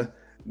data,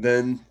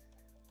 then,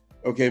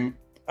 okay,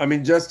 I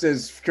mean, just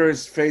as current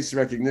face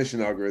recognition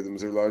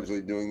algorithms are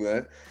largely doing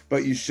that,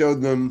 but you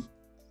showed them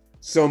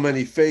so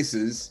many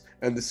faces,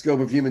 and the scope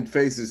of human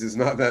faces is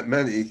not that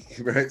many,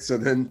 right? So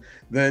then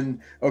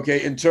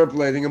okay,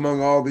 interpolating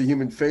among all the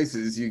human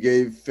faces, you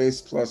gave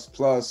face plus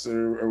plus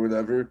or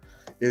whatever,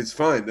 is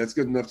fine. That's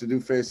good enough to do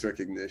face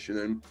recognition.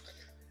 And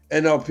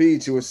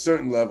NLP to a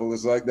certain level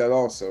is like that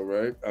also,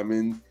 right? I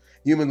mean,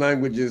 human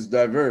language is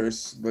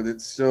diverse, but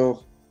it's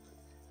still,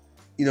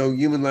 you know,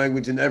 human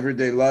language in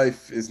everyday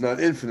life is not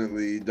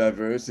infinitely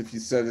diverse if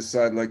you set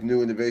aside like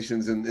new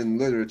innovations in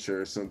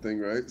literature or something,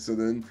 right? So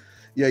then,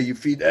 yeah, you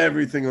feed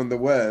everything on the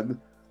web,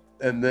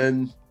 and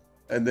then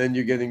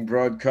you're getting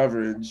broad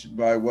coverage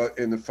by what,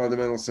 in the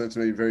fundamental sense,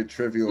 may be very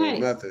trivial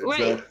methods.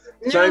 Right.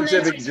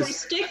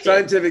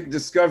 Scientific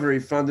discovery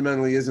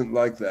fundamentally isn't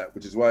like that,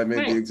 which is why I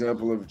made the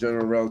example of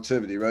general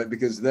relativity, right?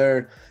 Because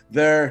the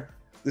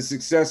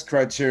success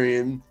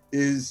criterion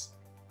is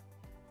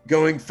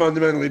going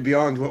fundamentally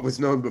beyond what was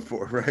known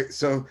before, right?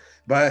 So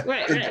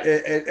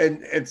and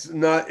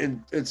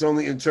it's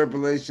only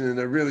interpolation in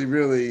a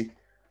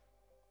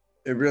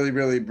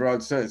really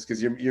broad sense,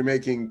 because you're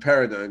making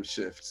paradigm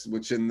shifts,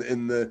 which in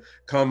the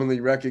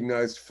commonly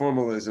recognized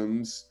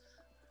formalisms,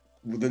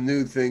 the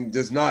new thing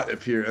does not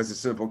appear as a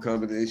simple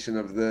combination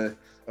of the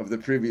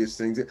previous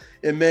things.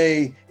 It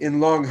may, in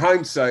long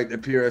hindsight,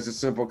 appear as a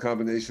simple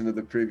combination of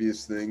the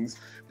previous things,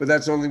 but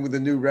that's only with the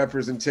new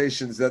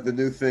representations that the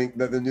new thing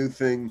enabled.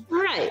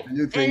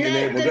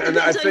 And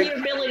I think your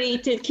ability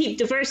to keep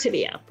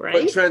diversity up, right?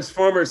 But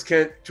transformers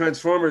can't do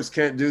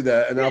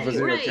that, and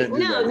AlphaZero can't do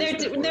that. No,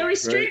 they're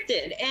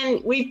restricted,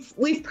 and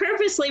we've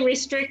purposely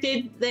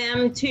restricted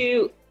them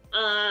to,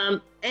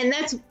 and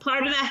that's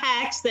part of the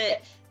hacks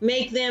that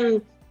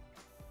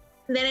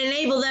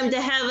enable them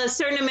to have a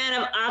certain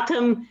amount of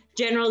Occam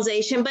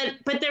generalization, but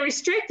they're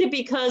restricted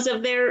because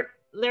of their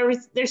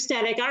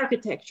static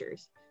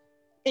architectures.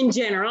 In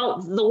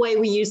general, the way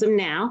we use them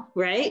now,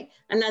 right?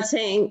 I'm not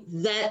saying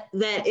that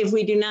if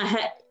we do not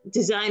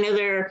design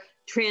other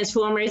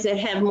transformers that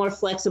have more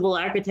flexible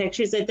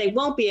architectures, that they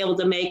won't be able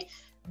to make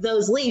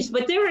those leaps,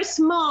 but there are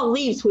small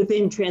leaps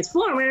within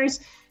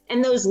transformers,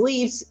 and those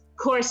leaps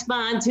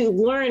correspond to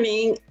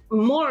learning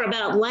more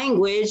about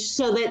language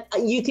so that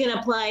you can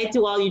apply it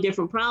to all your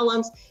different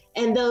problems.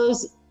 And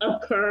those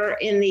occur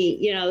in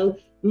the,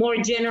 more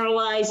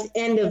generalized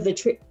end of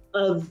the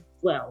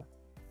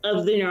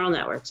neural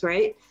networks,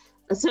 right?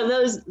 So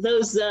those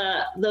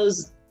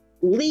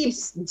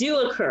leaps do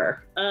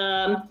occur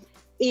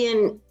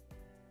in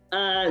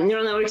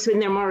neural networks when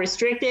they're more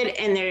restricted,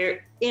 and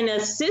they're in a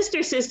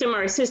sister system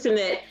or a system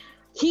that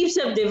keeps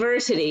up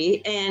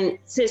diversity, and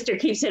sister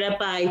keeps it up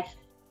by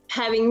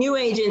having new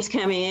agents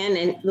come in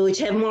and which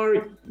have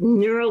more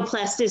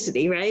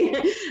neuroplasticity, right?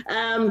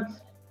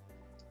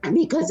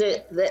 Because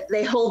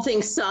they hold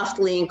things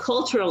softly in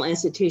cultural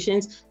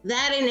institutions,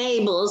 that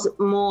enables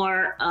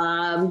more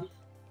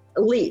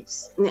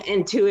leaps,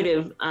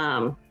 intuitive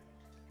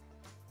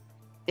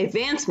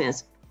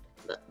advancements.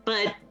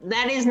 But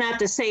that is not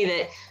to say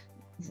that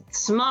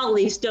small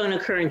leaps don't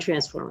occur in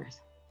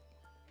transformers.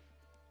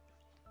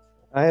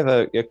 I have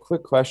a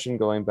quick question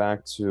going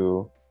back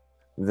to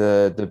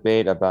the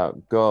debate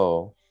about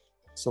Go.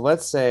 So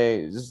let's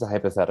say, this is a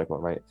hypothetical,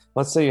 right?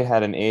 Let's say you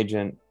had an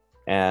agent,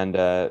 and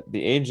the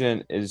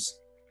agent is,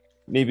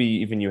 maybe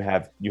even you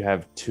have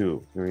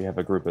two, or you have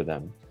a group of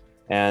them,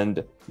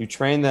 and you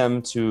train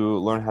them to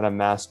learn how to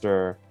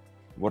master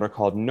what are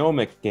called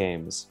gnomic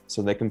games.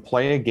 So they can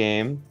play a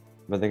game,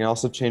 but they can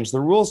also change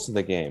the rules to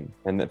the game.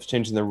 And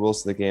changing the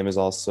rules to the game is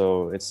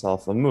also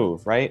itself a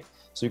move, right?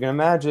 So you can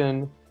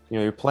imagine,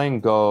 you're playing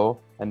Go,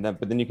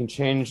 but then you can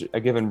change a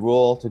given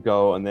rule to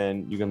Go, and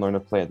then you can learn to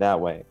play it that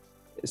way.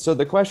 So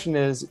the question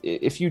is,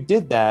 if you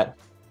did that,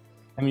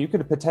 I mean, you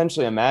could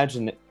potentially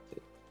imagine,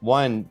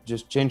 one,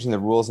 just changing the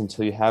rules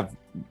until you have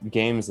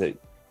games that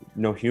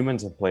no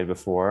humans have played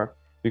before.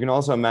 You can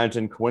also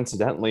imagine,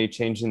 coincidentally,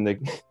 changing the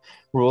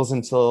rules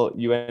until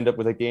you end up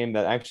with a game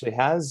that actually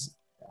has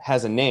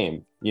a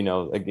name,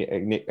 a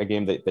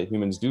game that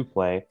humans do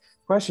play.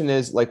 Question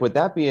is, would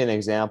that be an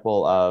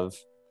example of,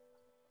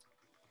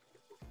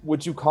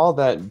 would you call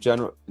that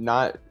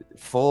not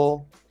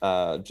full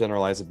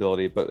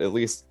generalizability, but at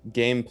least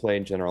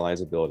gameplay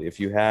generalizability?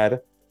 If you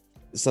had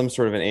some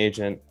sort of an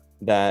agent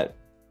that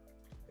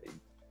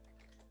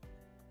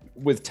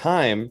with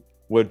time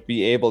would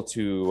be able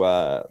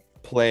to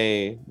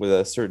play with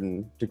a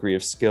certain degree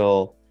of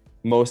skill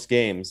most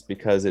games,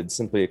 because it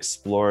simply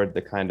explored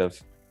the kind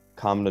of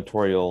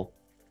combinatorial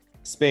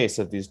space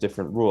of these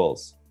different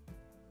rules.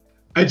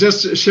 I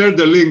just shared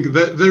the link.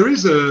 There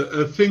is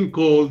a thing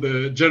called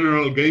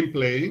general game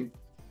playing.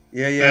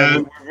 Yeah,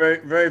 we're very,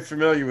 very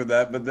familiar with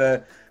that. But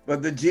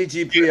the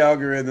GGP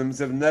algorithms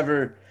have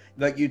never,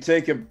 you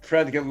take a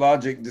predicate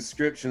logic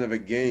description of a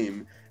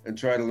game and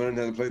try to learn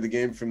how to play the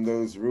game from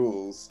those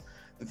rules.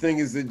 The thing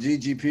is, the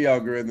GGP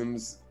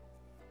algorithms,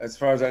 as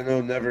far as I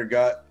know, never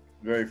got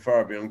very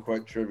far beyond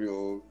quite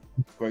trivial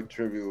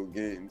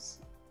games.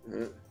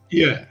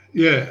 Yeah,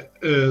 yeah,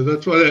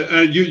 that's what.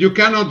 And you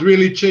cannot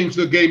really change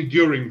the game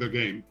during the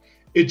game.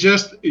 It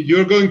just,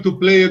 you're going to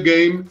play a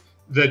game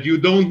that you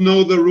don't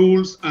know the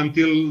rules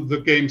until the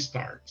game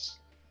starts,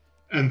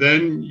 and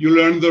then you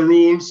learn the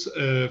rules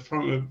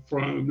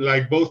from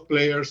like both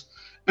players.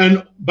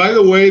 And by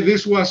the way,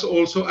 this was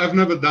also, I've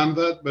never done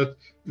that, but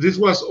this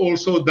was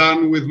also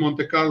done with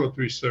Monte Carlo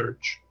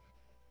research.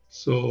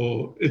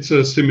 So it's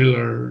a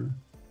similar.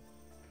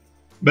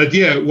 But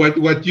yeah,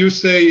 what you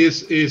say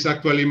is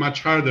actually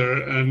much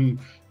harder, and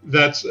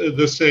that's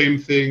the same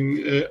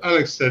thing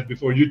Alex said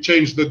before. You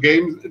change the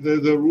game,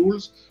 the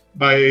rules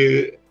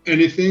by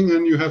anything,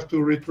 and you have to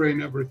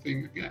retrain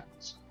everything again.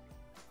 So,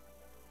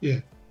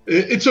 yeah,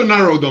 it's a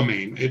narrow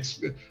domain.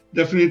 It's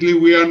definitely,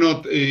 we are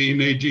not in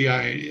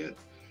AGI yet.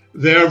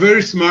 They are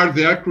very smart.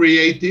 They are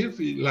creative.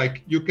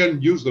 Like, you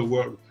can use the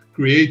word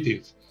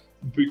creative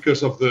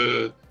because of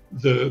the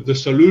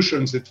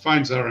solutions it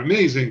finds are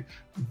amazing,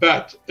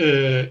 but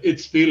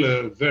it's still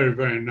a very,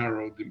 very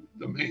narrow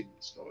domain.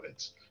 So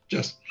it's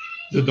just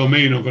the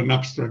domain of an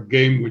abstract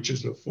game, which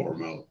is a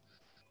formal,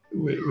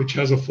 which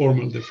has a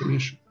formal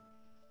definition.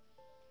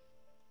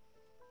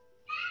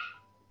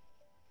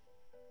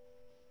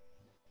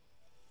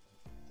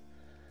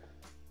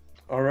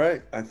 All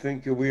right, I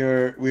think we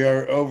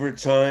are over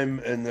time,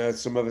 and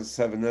some of us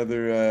have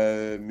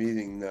another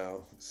meeting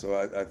now. So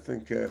I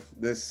think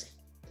this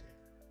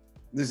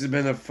has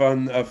been a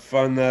fun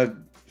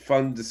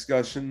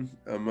discussion.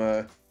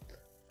 I'm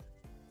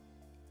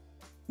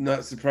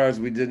not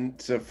surprised we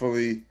didn't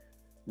fully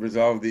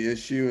resolve the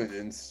issue, and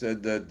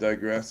instead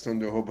digressed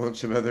onto a whole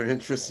bunch of other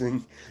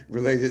interesting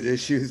related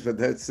issues. But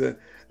that's in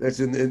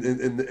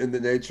the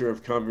nature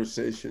of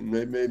conversation.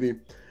 Maybe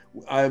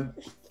I'm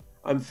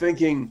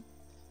thinking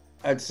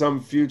at some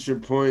future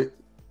point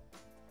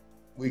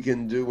we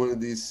can do one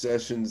of these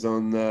sessions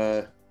on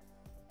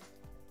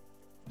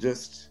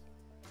just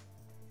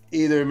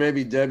either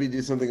maybe Debbie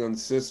do something on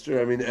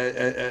Sister, I mean,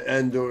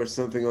 and or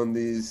something on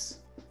these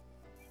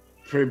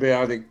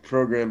prebiotic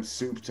program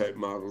soup type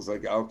models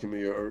like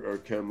Alchemy or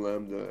Chem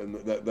Lambda, and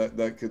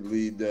that could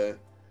lead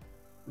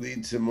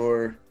to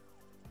more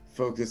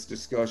focused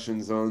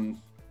discussions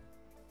on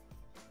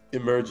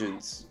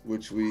emergence,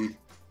 which we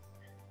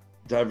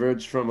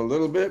diverged from a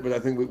little bit, but I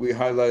think we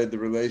highlighted the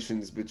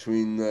relations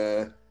between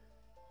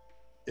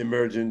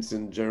emergence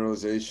and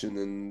generalization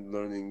and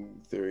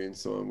learning theory and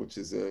so on, which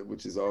is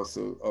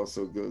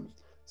also good.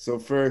 So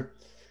for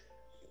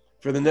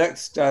the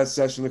next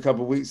session a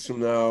couple weeks from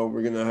now,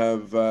 we're going to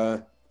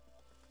have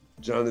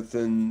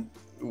Jonathan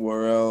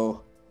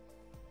Worrell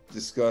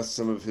discuss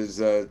some of his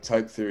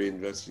type theory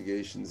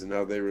investigations and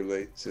how they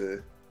relate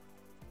to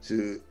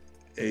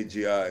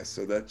AGI.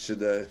 So that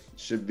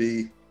should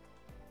be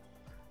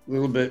a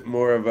little bit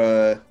more of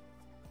a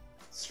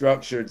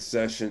structured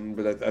session,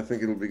 but I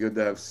think it'll be good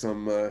to have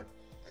some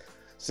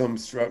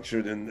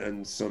structured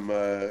and some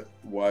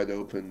wide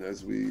open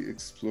as we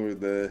explore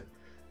the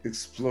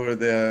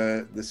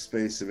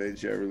space of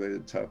AGI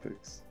related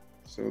topics.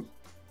 So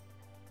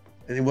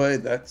anyway,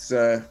 that's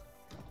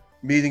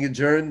meeting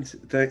adjourned.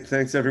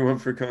 Thanks everyone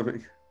for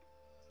coming.